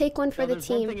it. I'll take one for No, the there's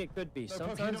one thing team. it could be.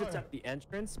 Sometimes it's at the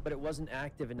entrance, but it wasn't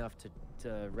active enough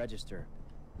to register.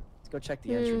 Let's go check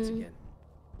the entrance again.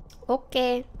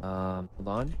 Okay. Hold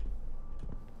on.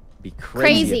 Be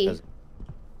Crazy. crazy.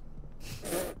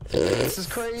 This is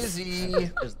crazy.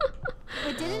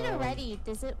 We did it already.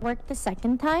 Does it work the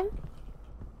second time?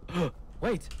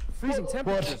 Wait, freezing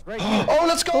temperatures right here. Oh,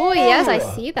 let's go! Oh, yes, I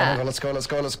see Oh my that. god, let's go, let's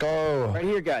go, let's go. Right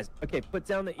here, guys. Okay, put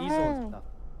down the easel and Oh. stuff.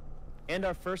 And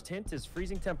our first hint is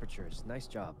freezing temperatures. Nice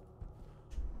job.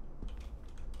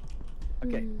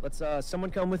 Okay, let's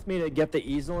someone come with me to get the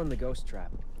easel and the ghost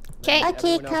trap. Okay. Okay, Everyone else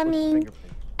with the coming.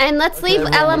 fingerprint. And let's leave we're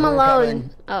Ellum coming. alone.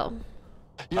 Oh.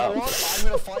 You know what? I'm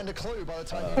gonna find a clue by the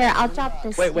time you Here, I'll drop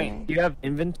this Wait, here. do you have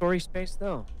inventory space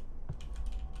though?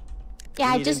 Yeah,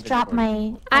 You I need just dropped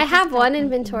inventory. my... I just have dropped one my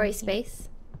inventory thingy. space.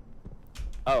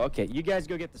 Oh, okay. You guys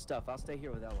go get the stuff. I'll stay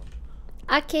here with Ellen.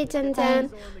 Okay, Ten.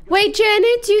 Wait,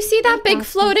 Janet, do you see that big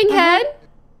floating head?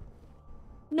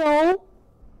 No.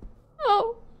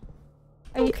 Oh.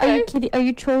 Are you Okay. kidding? Are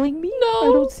you trolling me? No. I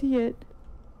don't see it.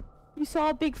 You saw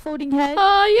a big floating head?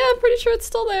 Yeah, I'm pretty sure it's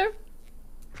still there.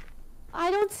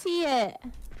 I don't see it.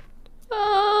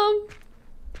 I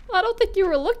don't think you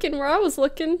were looking where I was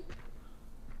looking.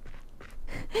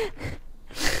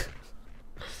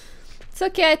 It's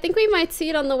okay, I think we might see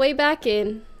it on the way back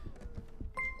in.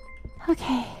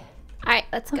 Okay. Alright,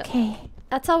 let's go. Okay.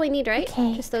 That's all we need, right?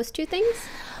 Okay. Just those two things?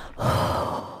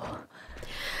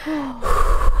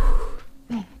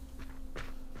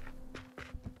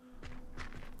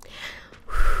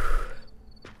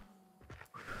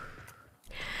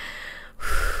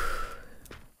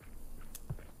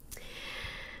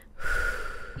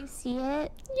 You see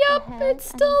it? Yup, The head?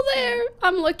 it's I still don't see there. it.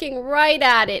 I'm looking right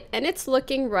at it, and it's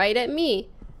looking right at me.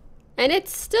 And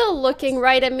it's still looking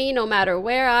right at me no matter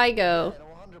where I go.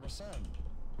 100%.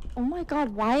 Oh my god,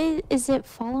 why is it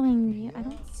following me? I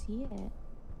don't see it.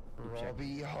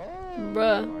 Robbie Hart.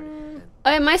 Bruh. Oh,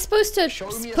 am I supposed to Show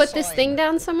me a put this sign. thing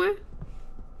down somewhere?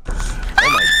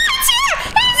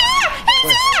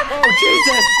 Oh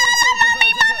Jesus!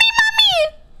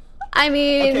 I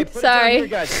mean, Okay, put it down sorry. here,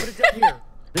 guys. Put it down here.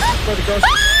 This is for the ghost.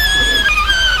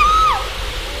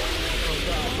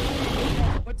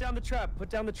 Put down the trap. Put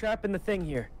down the trap in the thing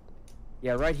here.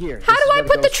 Yeah, right here. How This do is I where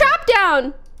put the ghost is. trap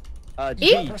down?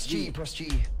 G. Press G, press G.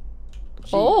 G.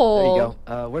 Oh. There you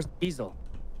go. Where's the easel?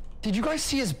 Did you guys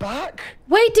see his back?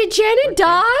 Wait, did Janet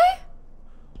die?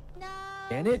 No.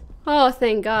 Janet? Oh,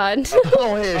 thank God.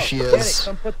 Oh, here she Janet, is.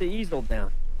 come put the easel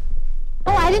down.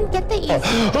 Oh, I didn't get the easel.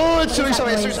 Oh, it's sorry,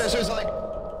 like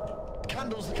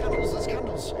candles, the candles, there's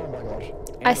candles. Oh my god.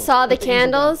 I saw the Put easel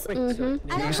down candles. quick, so-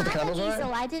 Mm-hmm. I don't You saw the have candles, an right?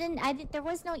 easel. I didn't, there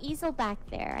was no easel back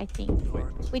there, I think.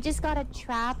 We just got a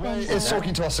trap and... It's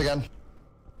talking to us again.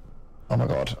 Oh my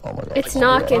god, oh my god. It's oh my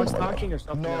god, knocking. oh my god. Talking or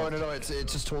something No, else? no, no, it's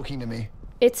just talking to me.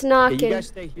 It's Okay, knocking. you guys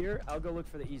stay here. I'll go look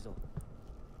for the easel.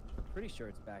 Pretty sure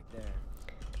it's back there.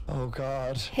 Oh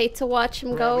god. Hate to watch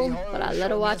him go, but I love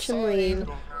to watch him leave.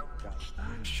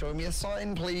 Show me a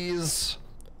sign, please.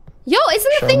 Yo,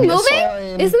 isn't the Show thing me a moving?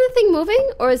 sign. Isn't the thing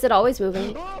moving? Or is it always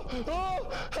moving? Oh,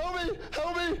 help me,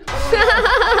 help me.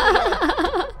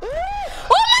 Oh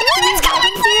my god, it's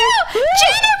coming through!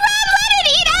 Janet, run! Let it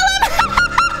eat Ellum!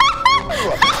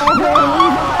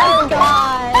 Oh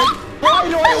god. Why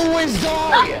do I always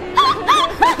die?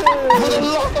 For the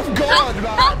love of God,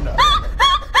 man.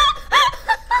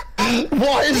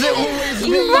 Why is it always me?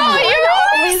 Bro, you're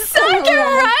always suck at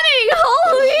running!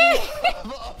 Holy! For the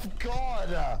love of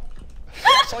God.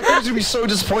 So I can guys would be so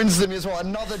disappointed in me as well.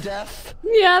 Another death.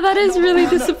 Yeah, that is really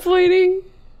disappointing.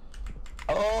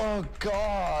 Oh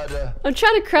god. I'm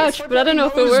trying to crouch, but I don't know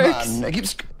if it works. Man.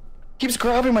 It keeps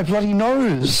grabbing my bloody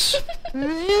nose.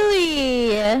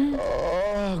 Really?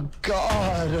 Oh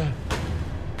god.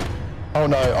 Oh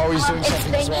no! Oh, he's doing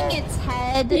something as well. It's banging its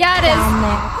head. Yeah, it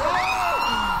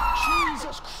is.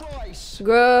 Jesus Christ!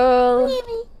 Girl.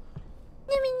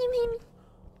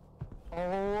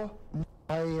 Oh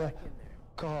my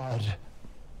god!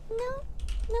 No.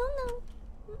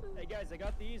 Hey guys, I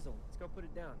got the easel. Let's go put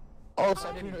it down. Oh,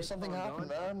 something happened,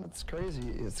 man. It's crazy.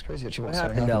 It's crazy actually What what's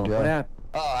happened, Ellum? yeah. What happened?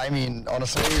 Oh, I mean,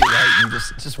 honestly, like, you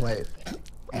just wait.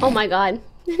 Oh my god.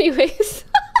 Anyways.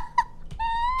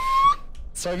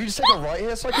 So if you just take a right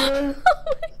here, Sykkuno,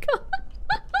 Oh my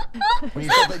god. when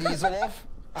you cut the easel off,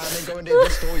 and then go into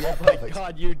this door, yeah, perfect. Oh my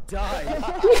god, you died.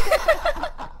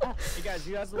 Hey guys,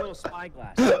 you guys a little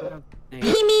spyglass.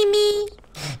 Me.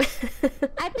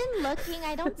 I've been looking.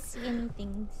 I don't see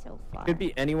anything so far. Could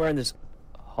be anywhere in this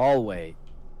hallway.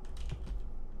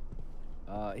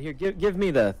 Here, give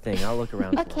me the thing. I'll look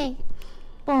around. Okay.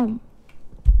 Boom.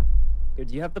 Here,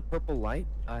 do you have the purple light?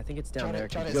 I think it's down there.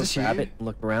 Can Johnny, you go is this grab you? it and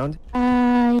look around?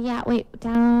 Yeah. Wait.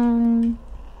 Down.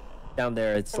 Down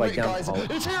there. It's like down guys, the hall.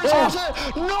 it's here! It's here!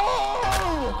 No!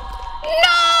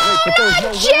 No! Wait, but there was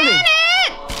no Janet!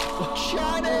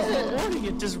 warning.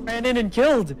 It just ran in and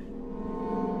killed.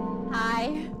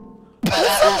 Hi.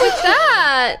 What's up with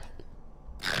that?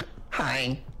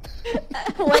 Hi.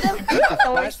 What a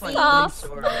Flashlight Off.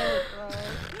 or-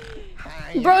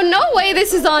 Bro, no way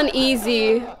this is on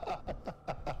easy.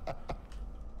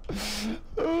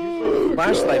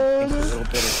 Flashlight thinks a little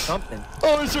bit of something.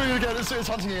 Oh, it's doing it again. It's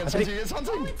hunting again. It's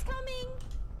hunting. It's coming.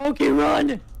 Okay,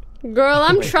 run. Girl,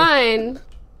 I'm trying.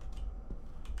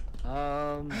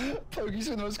 Pokey's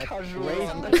the most casual Wait,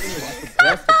 one. I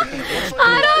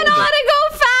don't know how to go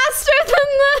faster than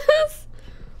this.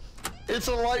 It's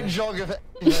a light jog of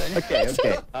anything.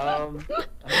 Okay. I'm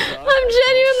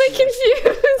genuinely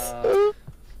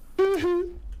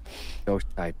confused. Ghost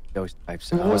type.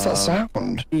 What was that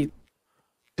sound?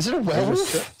 Is it a There's a werewolf?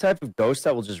 certain type of ghost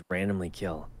that will just randomly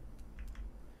kill.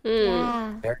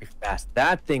 Yeah. Very fast.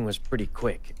 That thing was pretty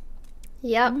quick.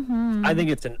 Yep. I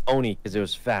think it's an Oni because it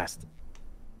was fast.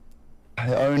 It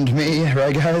owned me,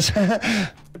 right, guys?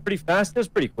 Pretty fast? It was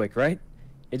pretty quick, right?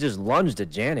 It just lunged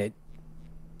at Janet.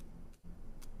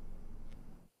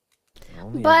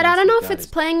 But I don't know if it's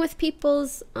playing with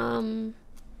people's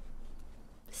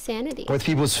sanity. With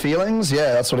people's feelings?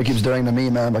 Yeah, that's what it keeps doing to me,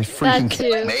 man. By freaking That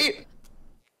killing too. me.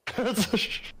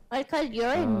 Because you're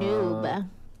a noob.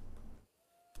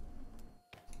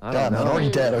 I Damn, don't I'm know. already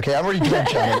dead, okay? I'm already dead,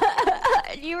 Janet.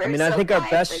 You were I mean, I think our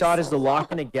best shot is to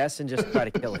lock in a guess and just try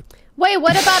to kill it. Wait,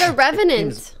 what about a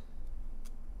revenant?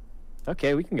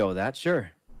 Okay, we can go with that,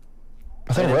 sure.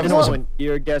 I think And Revenant was when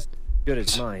your guess good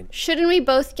as mine. Shouldn't we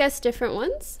both guess different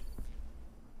ones?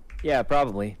 Yeah,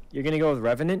 probably. You're gonna go with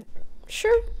Revenant?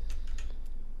 Sure.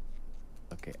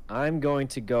 Okay, I'm going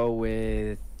to go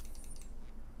with...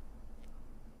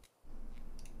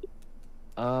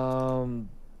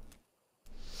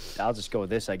 I'll just go with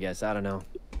this, I guess. I don't know.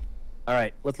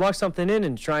 Alright, let's lock something in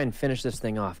and try and finish this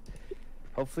thing off.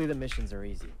 Hopefully the missions are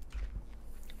easy.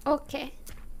 Okay.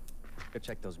 Go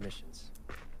check those missions.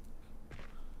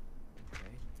 Okay.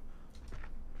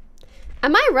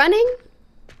 Am I running?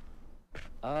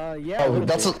 Yeah. Oh,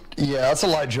 that's a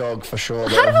light jog for sure.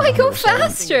 How do I go 100%.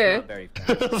 faster? Not very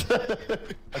fast.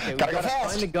 Okay, we Gotta go gotta fast.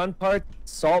 find the gun part,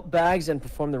 salt bags, and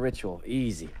perform the ritual.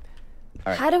 Easy.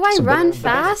 All right. How do I So run Basically, we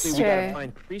gotta faster?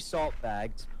 find 3 salt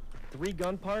bags, 3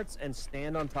 gun parts, and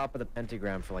stand on top of the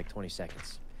pentagram for like 20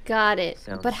 seconds. Got it.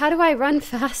 Sounds- But how do I run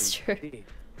faster?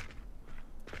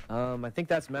 I think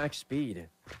that's max speed.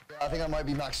 I think I might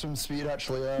be maximum speed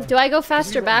actually. Do I go If you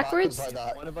faster run backwards? like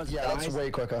that, One of us yeah, that's dies. way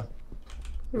quicker.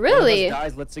 One Really? of us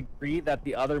dies, let's agree that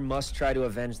the other must try to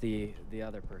avenge the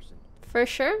other person. For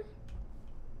sure?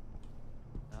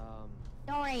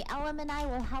 Don't worry, Ellum and I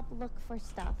will help look for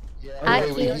stuff. Yeah,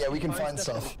 Aki. we can find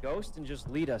stuff. Ghost and just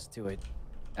lead us to it.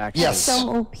 Actually. Yes.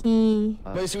 So OP.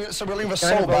 Wait, so we're looking for Kind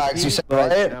soul of bags, OP, you said, but,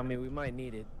 right? I mean, we might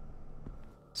need it.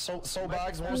 Soul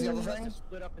bags, what was the other thing?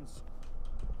 Split up and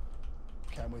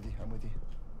Okay, I'm with you, I'm with you.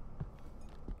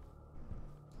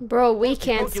 Bro, we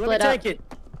can't Pokey, let split me up. take it.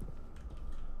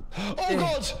 Oh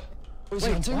god! Was he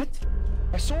Wait, hunting? what?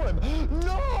 I saw him.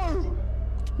 No!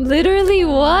 Literally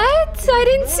what? I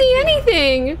didn't see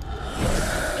anything.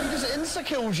 He just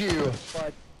insta-killed you.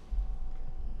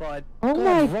 But Oh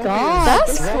my Robbie god.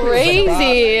 That's crazy.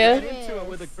 get into it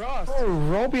with a cross. Oh,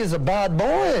 Robbie is a bad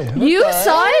boy. What You the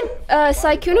saw hell? it,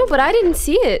 Sykkuno, but I didn't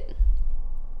see it.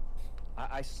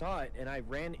 I I saw it and I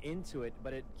ran into it,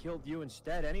 but it killed you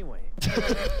instead anyway.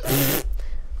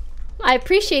 I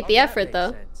appreciate the effort,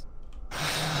 though.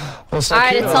 Well,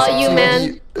 Alright, it's all you,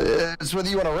 man. It's whether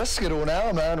you want to risk it all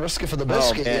now, man. Risk it for the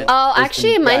biscuit. Oh,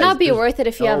 actually, it might not be worth it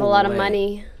if you have a lot of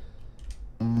money.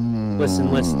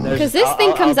 Listen. Because this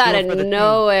thing comes out of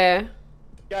nowhere.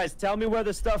 Guys, tell me where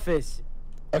the stuff is.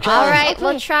 Okay. Alright,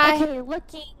 we'll try. Okay,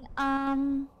 looking.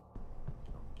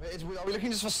 Are we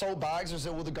looking just for salt bags, or is it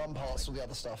all the gun parts or the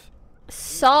other stuff?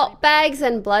 Salt bags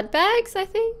and blood bags, I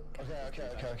think.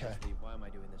 Okay. Why am I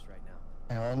doing this right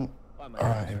now? Hang on. Why am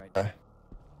I doing this right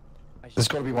now? There's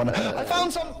got to be one. I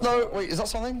found some. No, wait, is that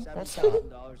something? What's that?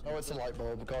 Oh, it's a light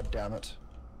bulb. God damn it.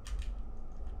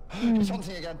 He's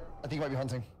hunting again. I think he might be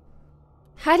hunting.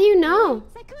 How do you know?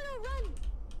 Sykkuno, run!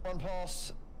 Run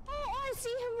past. Oh, I see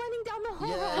him running down the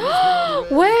hall.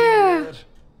 Yeah, Where?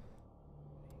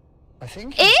 I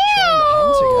think he's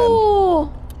trying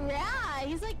to hunt Yeah,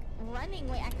 he's like running.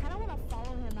 Wait, I kind of want to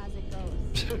follow him as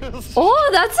it goes. Oh,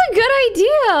 that's a good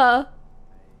idea.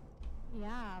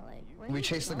 Yeah, like. We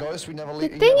chase the ghost. We never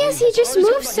leave. The thing is, he just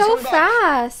moves so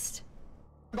fast.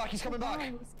 He's coming back.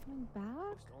 He's coming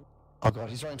back? Oh god,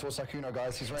 he's running towards Sykkuno,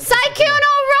 guys. He's running.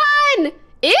 Sykkuno, run!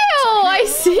 Ew, I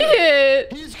see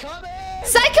it. He's coming!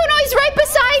 Sykkuno, he's right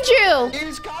beside you.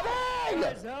 He's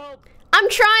coming! I'm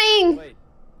trying. Wait,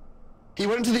 He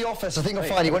went into the office. I think I'm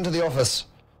fine. He went to the office.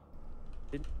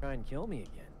 didn't try and kill me again.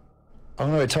 Oh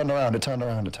no, it turned around. It turned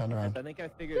around. I think I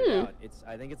figured it out.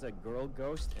 I think it's a girl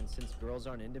ghost, and since girls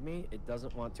aren't into me, it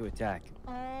doesn't want to attack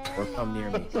or come near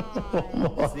me.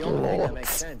 It's the only thing that makes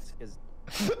sense, because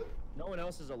no one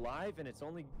else is alive, and it's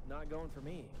only not going for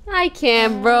me. I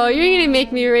can't, bro. You're gonna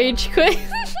make me rage quit.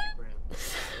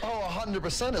 Oh,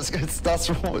 100%. That's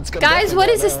what it's gonna. Guys, what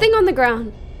is this thing on the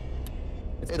ground?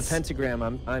 It's the pentagram.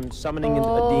 I'm summoning a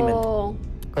demon. Oh,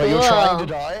 Are you cool. trying to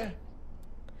die?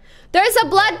 There's a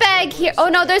blood bag here. Oh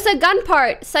no, there's a gun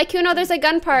part. Sykkuno, there's a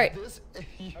gun part.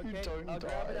 You don't I'll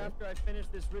grab it after I finish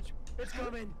this ritual. It's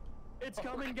coming. It's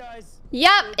coming, guys.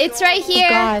 Yep, it's right here.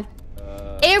 God.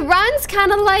 It runs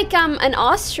kind of like an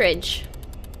ostrich.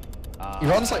 He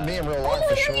runs like me in real life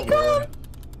for sure, bro.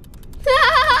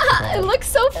 It looks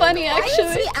so funny, Why is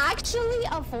actually. he actually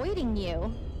avoiding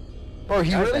you? Bro,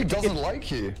 he Guys, I really think doesn't it's-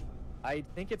 like you. I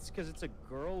think it's because it's a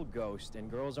girl ghost, and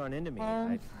girls aren't into me.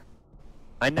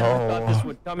 I never thought this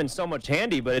would come in so much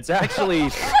handy, but it's actually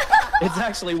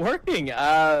working.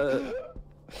 I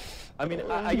mean,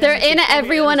 I guess They're it could into kill me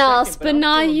everyone any else, second, but I'm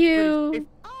not feeling you. pretty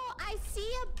Oh, I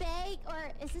see a bag,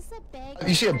 or is this a bag?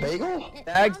 You see a bagel?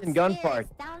 Bags and gun Downstairs,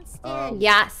 parts. Downstairs.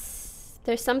 Yes.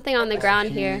 There's something on the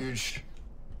ground here. Huge.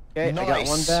 Okay, I got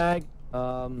one Nice. bag.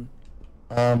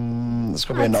 There's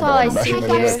gonna be That's another all I one. Actually, see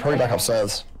maybe here. probably back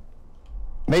upstairs.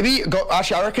 Maybe go.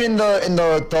 Actually, I reckon in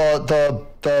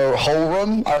the whole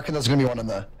room, I reckon there's gonna be one in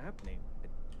there. Happening.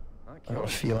 Not I got killing a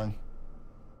me. feeling.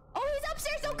 Oh, he's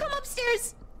upstairs! Don't come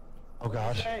upstairs! Oh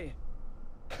god. Hey,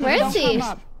 Where is he? Come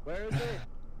up. where is it?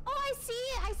 Oh, I see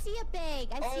it! I see a bag!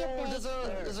 I see a Oh,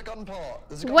 bag. there's a gun part.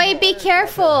 There's a gun Wait, part. be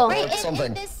careful. Right, It's something.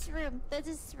 in this room.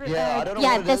 This room. Yeah, I don't know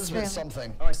yeah, what it this is, but room. it's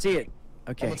something. Oh, I see it.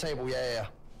 On Okay, the table, yeah.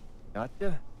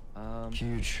 gotcha.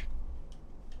 Huge.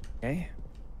 Okay.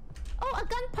 Oh, a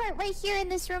gun part right here in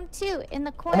this room too, in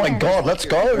the Oh corner. my god, let's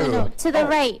go! No, to the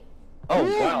right. Oh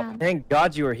Yeah. wow! Thank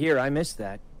God you were here. I missed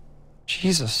that.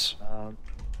 Jesus.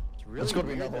 It's really There's gotta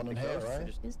be weird another that one the in here, ghost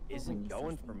right? Just isn't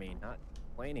going for me. Not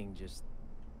complaining. Just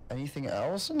Anything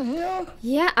else in here?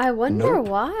 Yeah, I wonder Nope.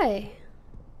 why.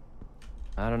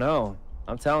 I don't know.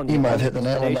 I'm telling you. You might have hit the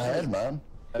nail on the hallucination. head,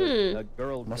 man. A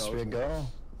girl Must ghost. be a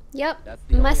girl. Yep, That's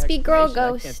the only must be girl explanation.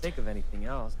 I can't ghost. think of anything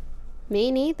else.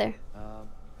 Me neither.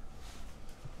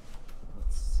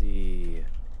 Let's see.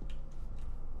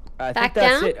 I Back think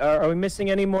that's down? it. Are we missing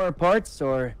any more parts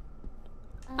or?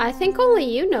 I think only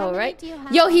you How know, many right? do you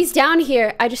have? Yo, he's down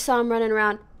here. I just saw him running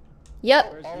around.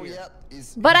 Yep. Oh yeah.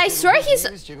 But I swear he's...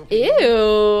 Ew.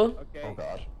 Okay. Oh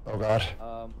god. Oh god.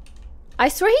 I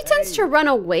swear he tends to run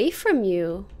away from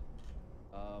you.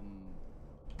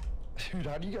 Dude,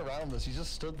 how do you get around this? You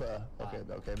just stood there. Okay,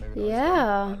 maybe not.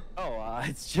 Yeah. Oh,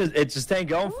 it just ain't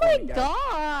going Oh for my me, guys.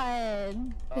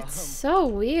 god! It's so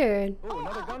weird. Ooh,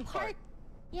 another gun part.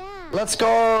 Yeah. Let's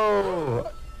go!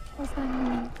 What's that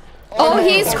mean? Oh,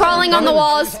 he's crawling on the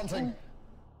walls.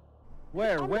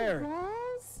 Where? On the Where?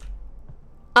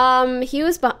 walls? He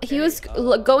was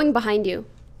going behind you.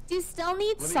 Do you still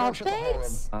need Let me go salt check the whole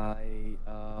bags?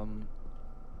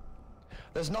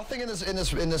 There's nothing in this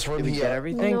room Did we here. get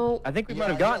everything? No. I think we might Yeah,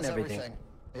 have gotten that's everything.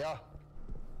 Yeah.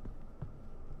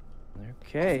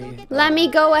 Okay. Let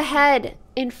me go ahead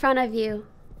in front of you.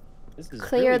 This is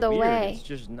Clear really the weird. way. It's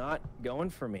just not going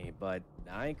for me, but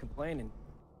I ain't complaining.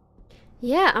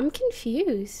 Yeah, I'm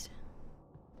confused.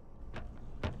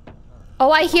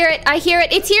 Oh, I hear it. I hear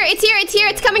it. It's here. It's here. It's here.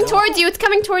 It's coming towards you. It's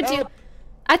coming towards you.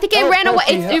 I think it ran away.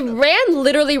 It ran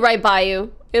literally right by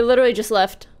you. It literally just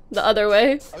left the other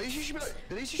way. At least you should be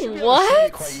able to shoot What?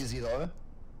 it quite easy though.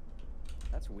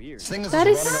 That's weird. That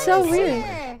is so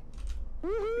weird. The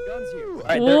gun's here. Ooh.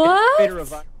 Alright,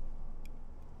 What?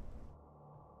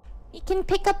 You can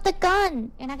pick up the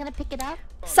gun. You're not gonna pick it up?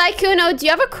 Sykkuno, do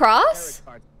you have a cross?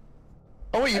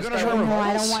 Oh wait, you're gonna try to No, revive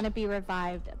I don't us? want to be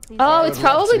revived. Please Oh, I it's would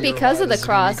love probably to be because of the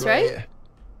revived. This is gonna be cross, right? great.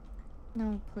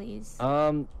 No, please.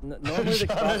 Normally the Shut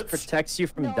cross it. protects you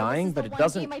from No, dying, this but is it the one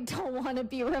doesn't. game I don't want to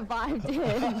be revived in.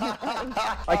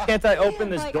 Why can't I open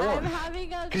this Like, door? I'm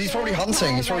having a 'Cause he's probably good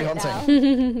hunting, he's time probably right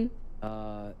hunting.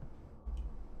 Or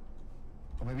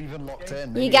maybe even locked in.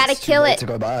 You Maybe gotta it's too kill late it. to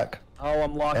go back. Oh,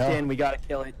 I'm locked Yeah. in. We gotta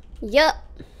kill it. Yup.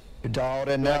 You're dialed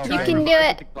in now. You man. can do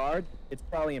Revive it. the guard? It's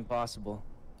probably impossible.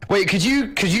 Wait, could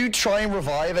you try and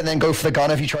revive and then go for the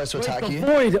gun if he tries to attack Wait, you? the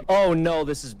void! Oh no,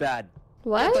 this is bad. Get the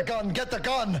What? gun! Get the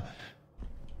gun!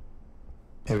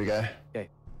 Here we go. Okay.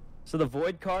 So the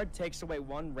void card takes away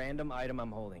one random item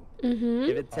I'm holding. Mm-hmm.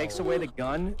 If it takes away the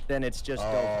gun, then it's just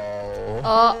over.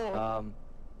 Oh. Oh,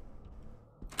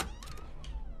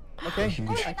 Okay, Huge.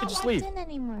 Oh, I you're could not just locked leave. in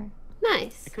anymore.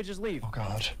 nice. I could just leave. Oh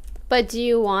god. But do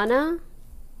you wanna?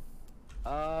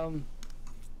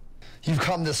 You've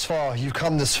come this far. You've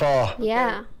come this far.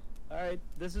 Yeah. Alright,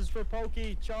 this is for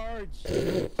Pokey. Charge!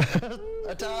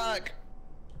 Attack!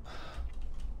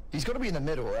 He's got to be in the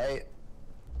middle, right?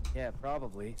 Yeah,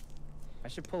 probably. I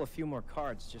should pull a few more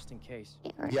cards just in case.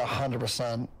 Yeah,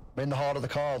 100%. In the heart of the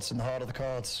cards. In the heart of the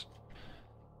cards.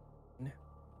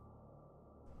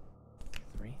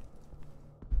 3.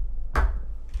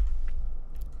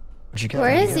 What'd you get?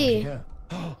 Where What'd is you he? get?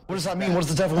 What does that mean? What does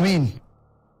the devil mean?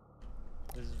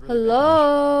 This is really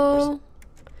Hello.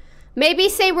 Maybe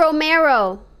say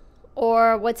Romero,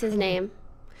 or what's his name?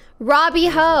 Robbie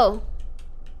Ho.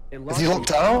 bad. Is he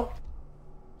locked out?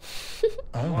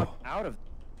 Oh. Locked out of.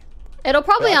 It'll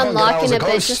probably Yeah, I can't get unlock out as in a a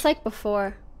bit, ghost. just like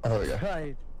before. Oh, there we go.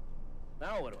 Right.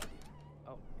 Now what do I do?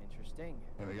 Oh, interesting.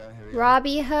 Here we go. Here we go.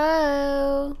 Robbie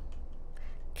Ho.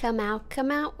 Come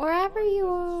out, wherever you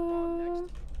Spawn are.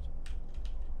 next to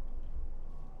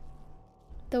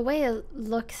The way it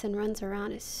looks and runs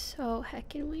around is so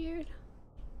heckin' weird.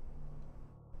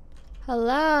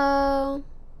 Hello?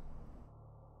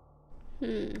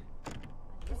 Is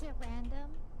it random?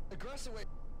 Aggressive.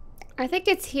 I think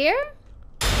it's here?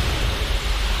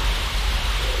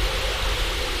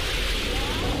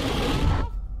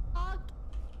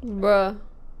 Bruh.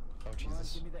 Oh,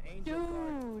 Jesus. Give me the angel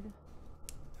card. Dude.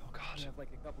 Oh, God. I have like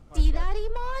a couple cards See left.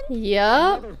 that, Iman?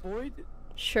 Yup. Another void?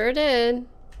 Sure did.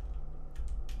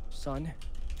 Son.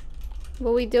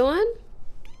 What we doing?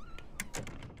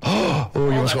 Oh, you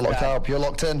almost got like locked that. out. You're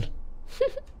locked in.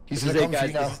 He's This gonna is it, come for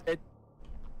you guys. now. This is it.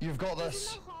 You've got He's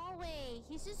this. in the hallway.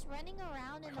 He's just running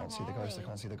around in I the can't see the hallway. ghost. I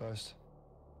can't see the ghost.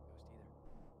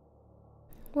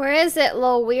 Where is it,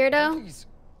 little weirdo? Please.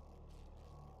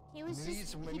 He was Maybe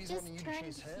just, maybe he he's just wanting you to turned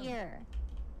chase him. here.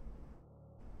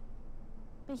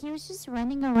 But he was just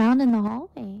running around in the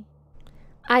hallway.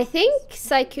 I think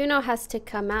Sykkuno has to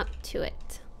come out to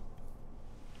it.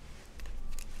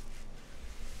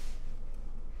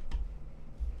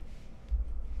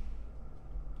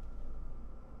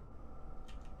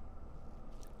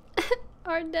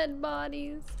 Our dead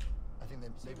bodies. I think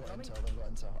they've got intel. They've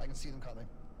got intel. I can see them coming.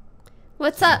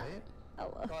 What's up?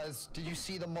 Guys, did you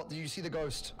see the did you see the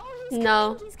ghost? Oh, he's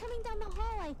No. coming. He's coming down the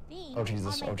hall, I think. Oh,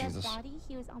 Jesus. On my Oh, dead Jesus. body.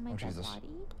 He was on my Oh, dead Jesus. body.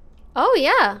 Oh,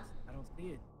 yeah. I don't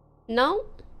see it. No?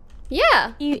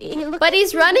 Yeah. He looked But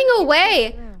he's running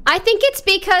away. room. I think it's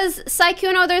because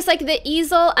Sykkuno, there's like the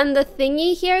easel and the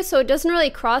thingy here, so it doesn't really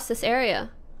cross this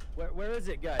area. Where is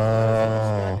it, guys?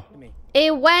 Oh. To me.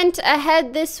 It went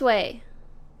ahead this way.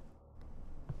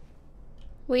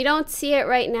 We don't see it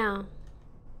right now.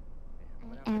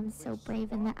 I am so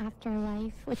brave in the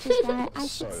afterlife, which is why I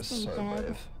should stay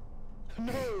dead.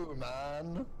 brave. No,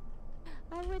 man.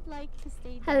 I would like to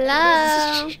stay dead.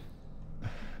 Hello?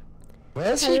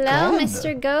 Where's he Hello, gone?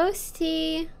 Mr.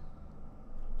 Ghosty.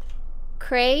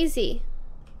 Crazy.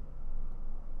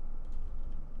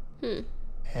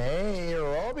 Hey,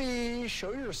 Robbie,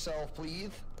 show yourself,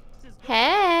 please.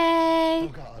 Hey. Oh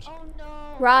God. Oh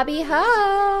no. Robbie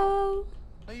Ho.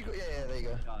 No, you go. Yeah, there you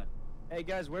go. God. Hey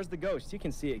guys, where's the ghost? You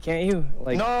can see it, can't you?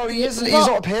 Like No, he isn't. He's Well,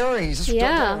 not appearing. He's just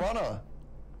yeah. a runner.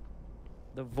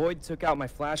 the void took out my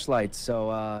flashlight, so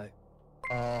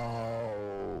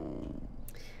Oh.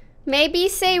 Maybe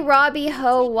say Robbie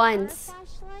Ho once.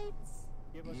 Flashlights?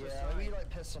 give us Yeah, a sign. maybe like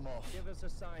piss piss him off. Give us a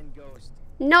sign, Ghost.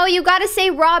 No, you gotta say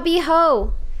Robbie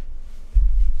Ho.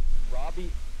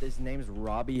 Robbie, his name's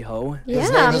Robbie Ho. Yeah,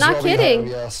 His name I'm is not Robbie kidding. Ho,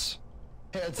 yes.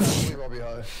 Yeah, it's actually Robbie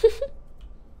Ho.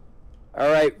 All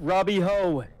right, Robbie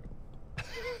Ho.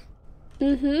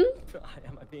 Mm-hmm.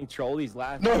 Am I being trolled? He's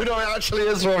laughing. No, it actually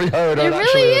is Robbie Ho. No, It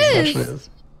really is. It actually is.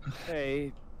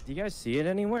 Hey, do you guys see it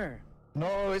anywhere?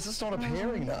 No, it's just not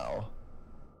appearing now.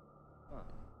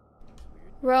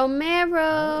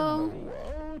 Romero.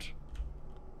 What?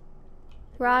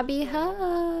 Robbie Ho.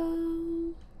 I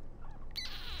mean,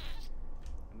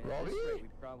 at this Robbie? rate, we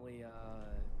probably,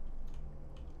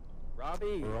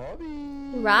 Robbie.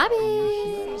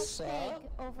 Robbie. Yes, sir.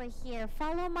 Over here.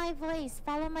 Follow my voice.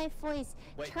 Follow my voice.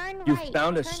 Wait, Turn you right.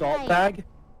 found a turn salt right. bag?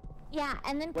 Yeah,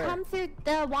 and then Where? come through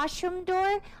the washroom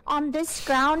door on this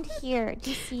ground here. Do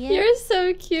you see it? You're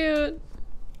so cute.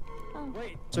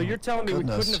 Wait, so you're telling me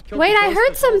Goodness. we couldn't have killed Wait, the I ghost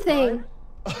heard this whole something. time?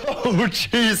 Oh,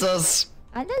 Jesus.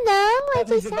 I don't know. I That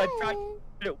means just if said. I tried,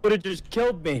 it would have just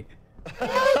killed me. You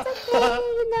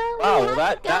know, Wow, we well,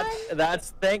 have a gun.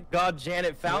 that's thank God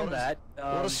Janet found What a-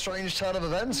 that. What a strange turn of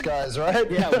events, guys, right?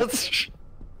 Yeah,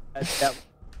 that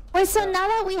Wait, so now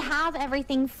that we have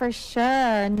everything for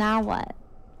sure, now what?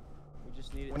 we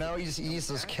just needed. Well, now he needs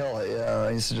to just kill it, yeah.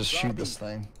 He needs to just shoot this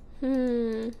thing.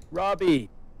 Robbie,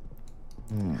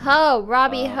 Ho,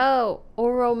 Robbie Ho,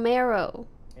 or Romero.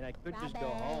 and I could just go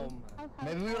home.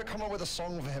 Maybe we gotta come up with a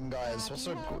song for him, guys. What's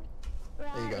a...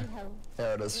 There you go.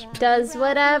 There it is. Does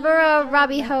whatever a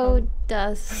Robbie Ho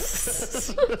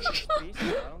does.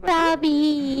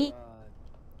 Robbie.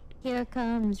 Here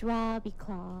comes Robbie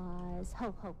Claus.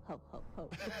 Ho, ho, ho, ho, ho.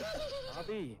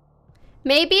 Robbie,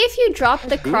 Maybe if you drop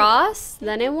the cross,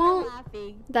 then it won't.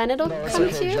 Laughing. Then it'll No, it's come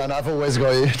to okay, you. Jen. I've always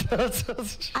got you.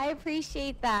 I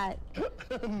appreciate that.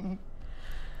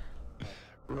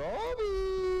 Robbie.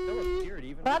 still appeared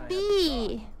even when I had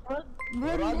the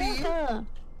Robbie. Robbie.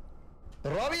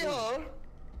 Robbie, huh?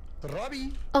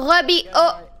 Robbie. Robbie, Yeah,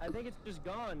 oh. I think it's just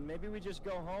gone. Maybe we just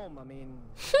go home. I mean,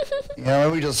 Yeah,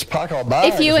 maybe we just pack our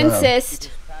bags. If you man. insist.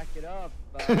 just pack it up.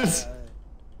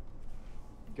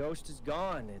 Ghost is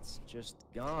gone. It's just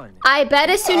gone. I bet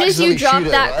as soon as you Actually drop shoot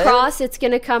it, that right? cross, it's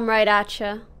gonna come right at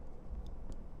you.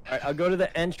 Alright, I'll go to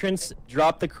the entrance,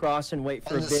 drop the cross, and wait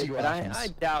for And a just see bit. what But happens. I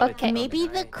doubt it. Okay. Maybe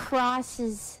the Alright. cross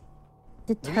is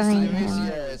Maybe deterring it's- him.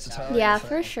 yeah, it's a terrible Yeah, thing.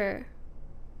 for sure.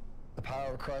 The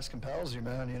power of Christ compels you,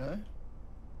 man, you know?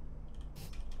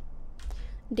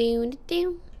 Down,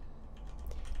 down.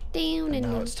 Down, And and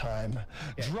now down. it's time.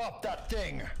 Drop that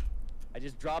thing! I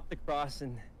just drop the cross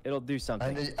and it'll do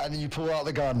something. And then you pull out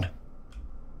the gun.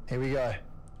 Here we go.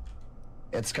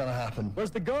 It's gonna happen.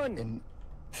 Where's the gun? In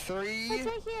 3, It's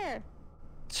right here.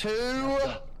 2,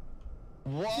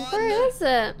 1, Where is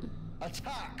it?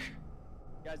 attack!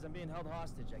 Guys, I'm being held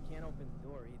hostage. I can't open the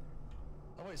door either.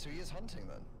 Oh wait, so he is hunting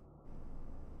then?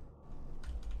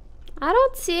 I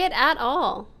don't see it at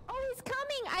all. Oh, he's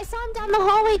coming. I saw him down the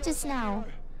hallway just now.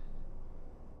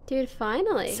 Dude, I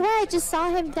finally. swear I just saw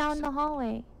him down the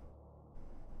hallway.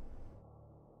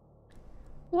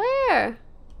 Where?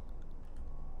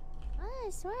 I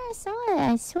swear I saw it.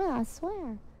 I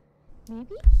swear.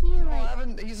 Maybe he No, I like...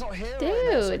 haven't, he's not here Dude.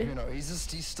 right now, so, you know,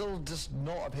 he's still just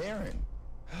not appearing.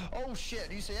 Oh shit,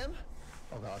 do you see him?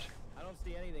 Oh god. I don't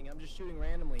see anything. I'm just shooting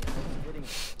randomly. I'm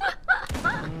just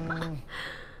hitting it.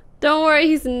 Don't worry,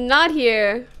 he's not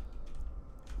here.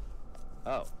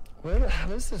 Oh. Where the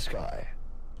hell is this guy?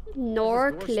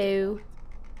 Nor This door's clue.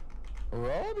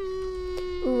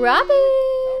 Robbie! Robbie!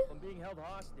 Oh, I'm being held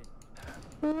hostage.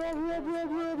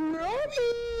 Robbie!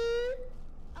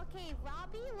 Okay,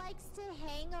 Robbie likes to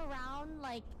hang around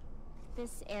like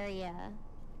this area.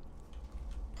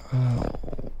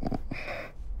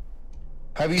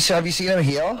 Have you seen him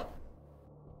here?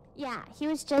 Yeah, he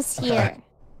was just Okay. here.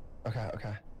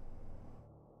 Okay.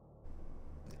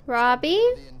 Robbie?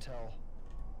 The intel.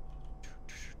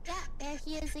 Yeah, there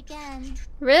he is again.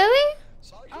 Really?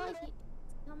 Oh, he's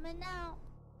coming out.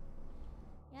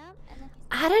 Yep, and then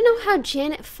I don't know how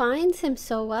Janet finds him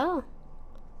so well.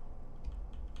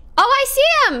 Oh, I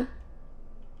see him!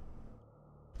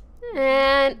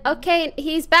 And, okay,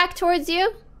 he's back towards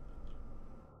you.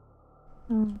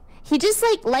 he just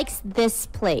like likes this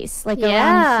place, like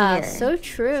Yeah, around here. so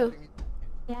true.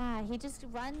 Yeah, he just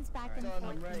runs back and Done,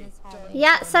 forth in ready, this done. hallway.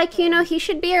 Yeah, Sykkuno, he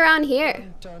should be around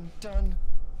here. Done.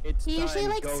 It's He usually time,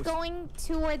 likes Ghost. going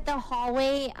toward the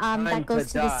hallway Time that goes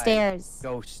to the die. stairs.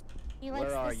 Ghost, He likes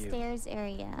where are the you? stairs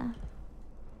area.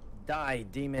 Die,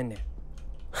 demon.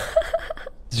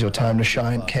 This is your time to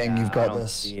shine, King. You've I got don't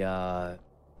this. see,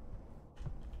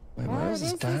 Wait, where is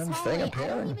this damn thing hallway. I don't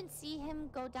appearing? even see him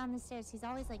go down the stairs. He's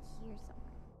always like here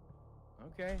somewhere.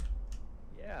 Okay.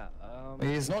 Yeah.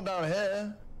 He's not down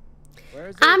here. Where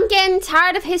is he? I'm getting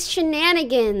tired of his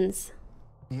shenanigans.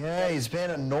 Yeah, he's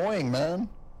been annoying, man.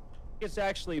 It's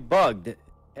actually bugged,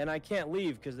 and I can't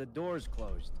leave because the door's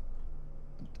closed.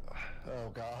 Oh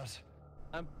God.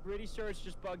 I'm pretty sure it's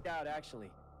just bugged out, actually.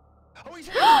 Oh, he's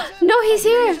here. No, he's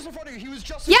here. Just in front of you. He was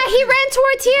just. Yeah, he ran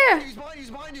towards here. He's behind you.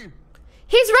 He's behind you.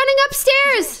 He's running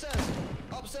upstairs.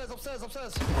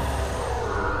 Upstairs.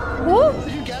 Whoa.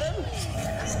 Did you get him?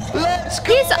 Let's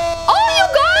go. Oh, you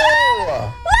got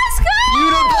him. Let's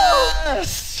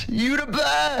go. You the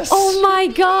best. Oh my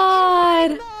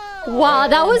God. Wow,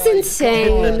 that was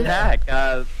insane. Attack.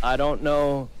 I don't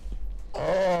know.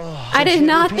 Oh, I did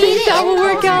not think that would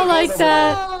work out like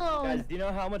that. Guys, do you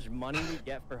know how much money we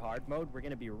get for hard mode? We're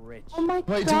gonna be rich. Oh my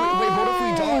Wait, god. what if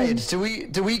we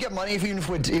died? Do we get money even if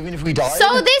we died?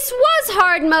 So this was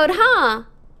hard mode, huh?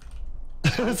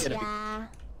 Yeah.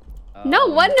 No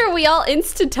wonder we all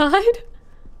insta died.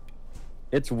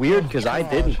 It's weird because I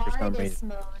didn't for some Hardest reason.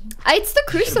 mode. It's the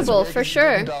Crucible for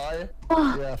sure.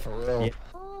 Yeah, for real. Yeah.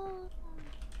 Oh.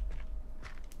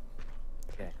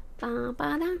 Okay.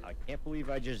 Ba-ba-da. I can't believe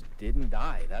I just didn't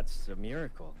die. That's a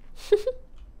miracle.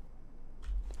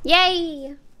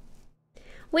 Yay!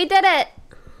 We did it!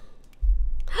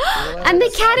 And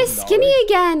the cat is skinny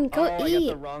again! Go I got the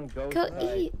eat! wrong goat. Go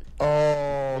Right. eat!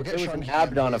 Oh, It get was Sean an Keaton,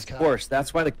 Abaddon, of please, course.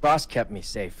 That's why the cross kept me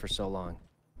safe for so long.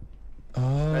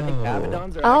 Oh. I think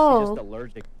Abaddons are Oh. actually just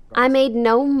allergic. I made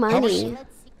no money. much-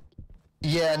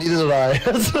 Yeah, neither did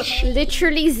I.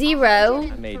 Literally zero.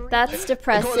 I made. That's I got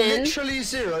depressing. literally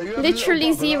zero. You have a Literally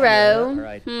little bubble zero. All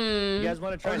right. You guys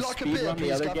want to try and like a speed beer, run the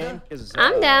please, other Captain? game? 'Cause,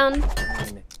 I'm down.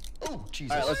 Oh,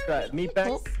 Jesus. All right, let's try it. Meat back.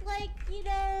 Just like, you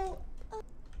know.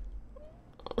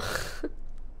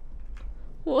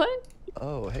 What?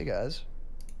 Oh, hey guys.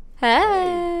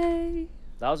 Hey!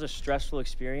 That was a stressful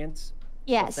experience.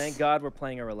 Yes. Thank God we're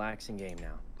playing a relaxing game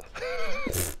now.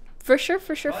 For sure,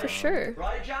 for sure, for sure.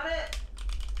 Right, Janet?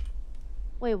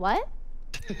 Wait, what?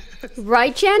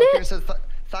 Right, Okay, Janet? so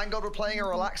thank God we're playing a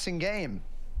relaxing game.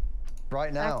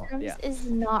 Right now. Backrooms Yeah. is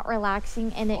not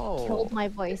relaxing and it Oh. killed my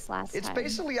voice last It's time.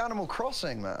 basically Animal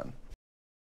Crossing, man.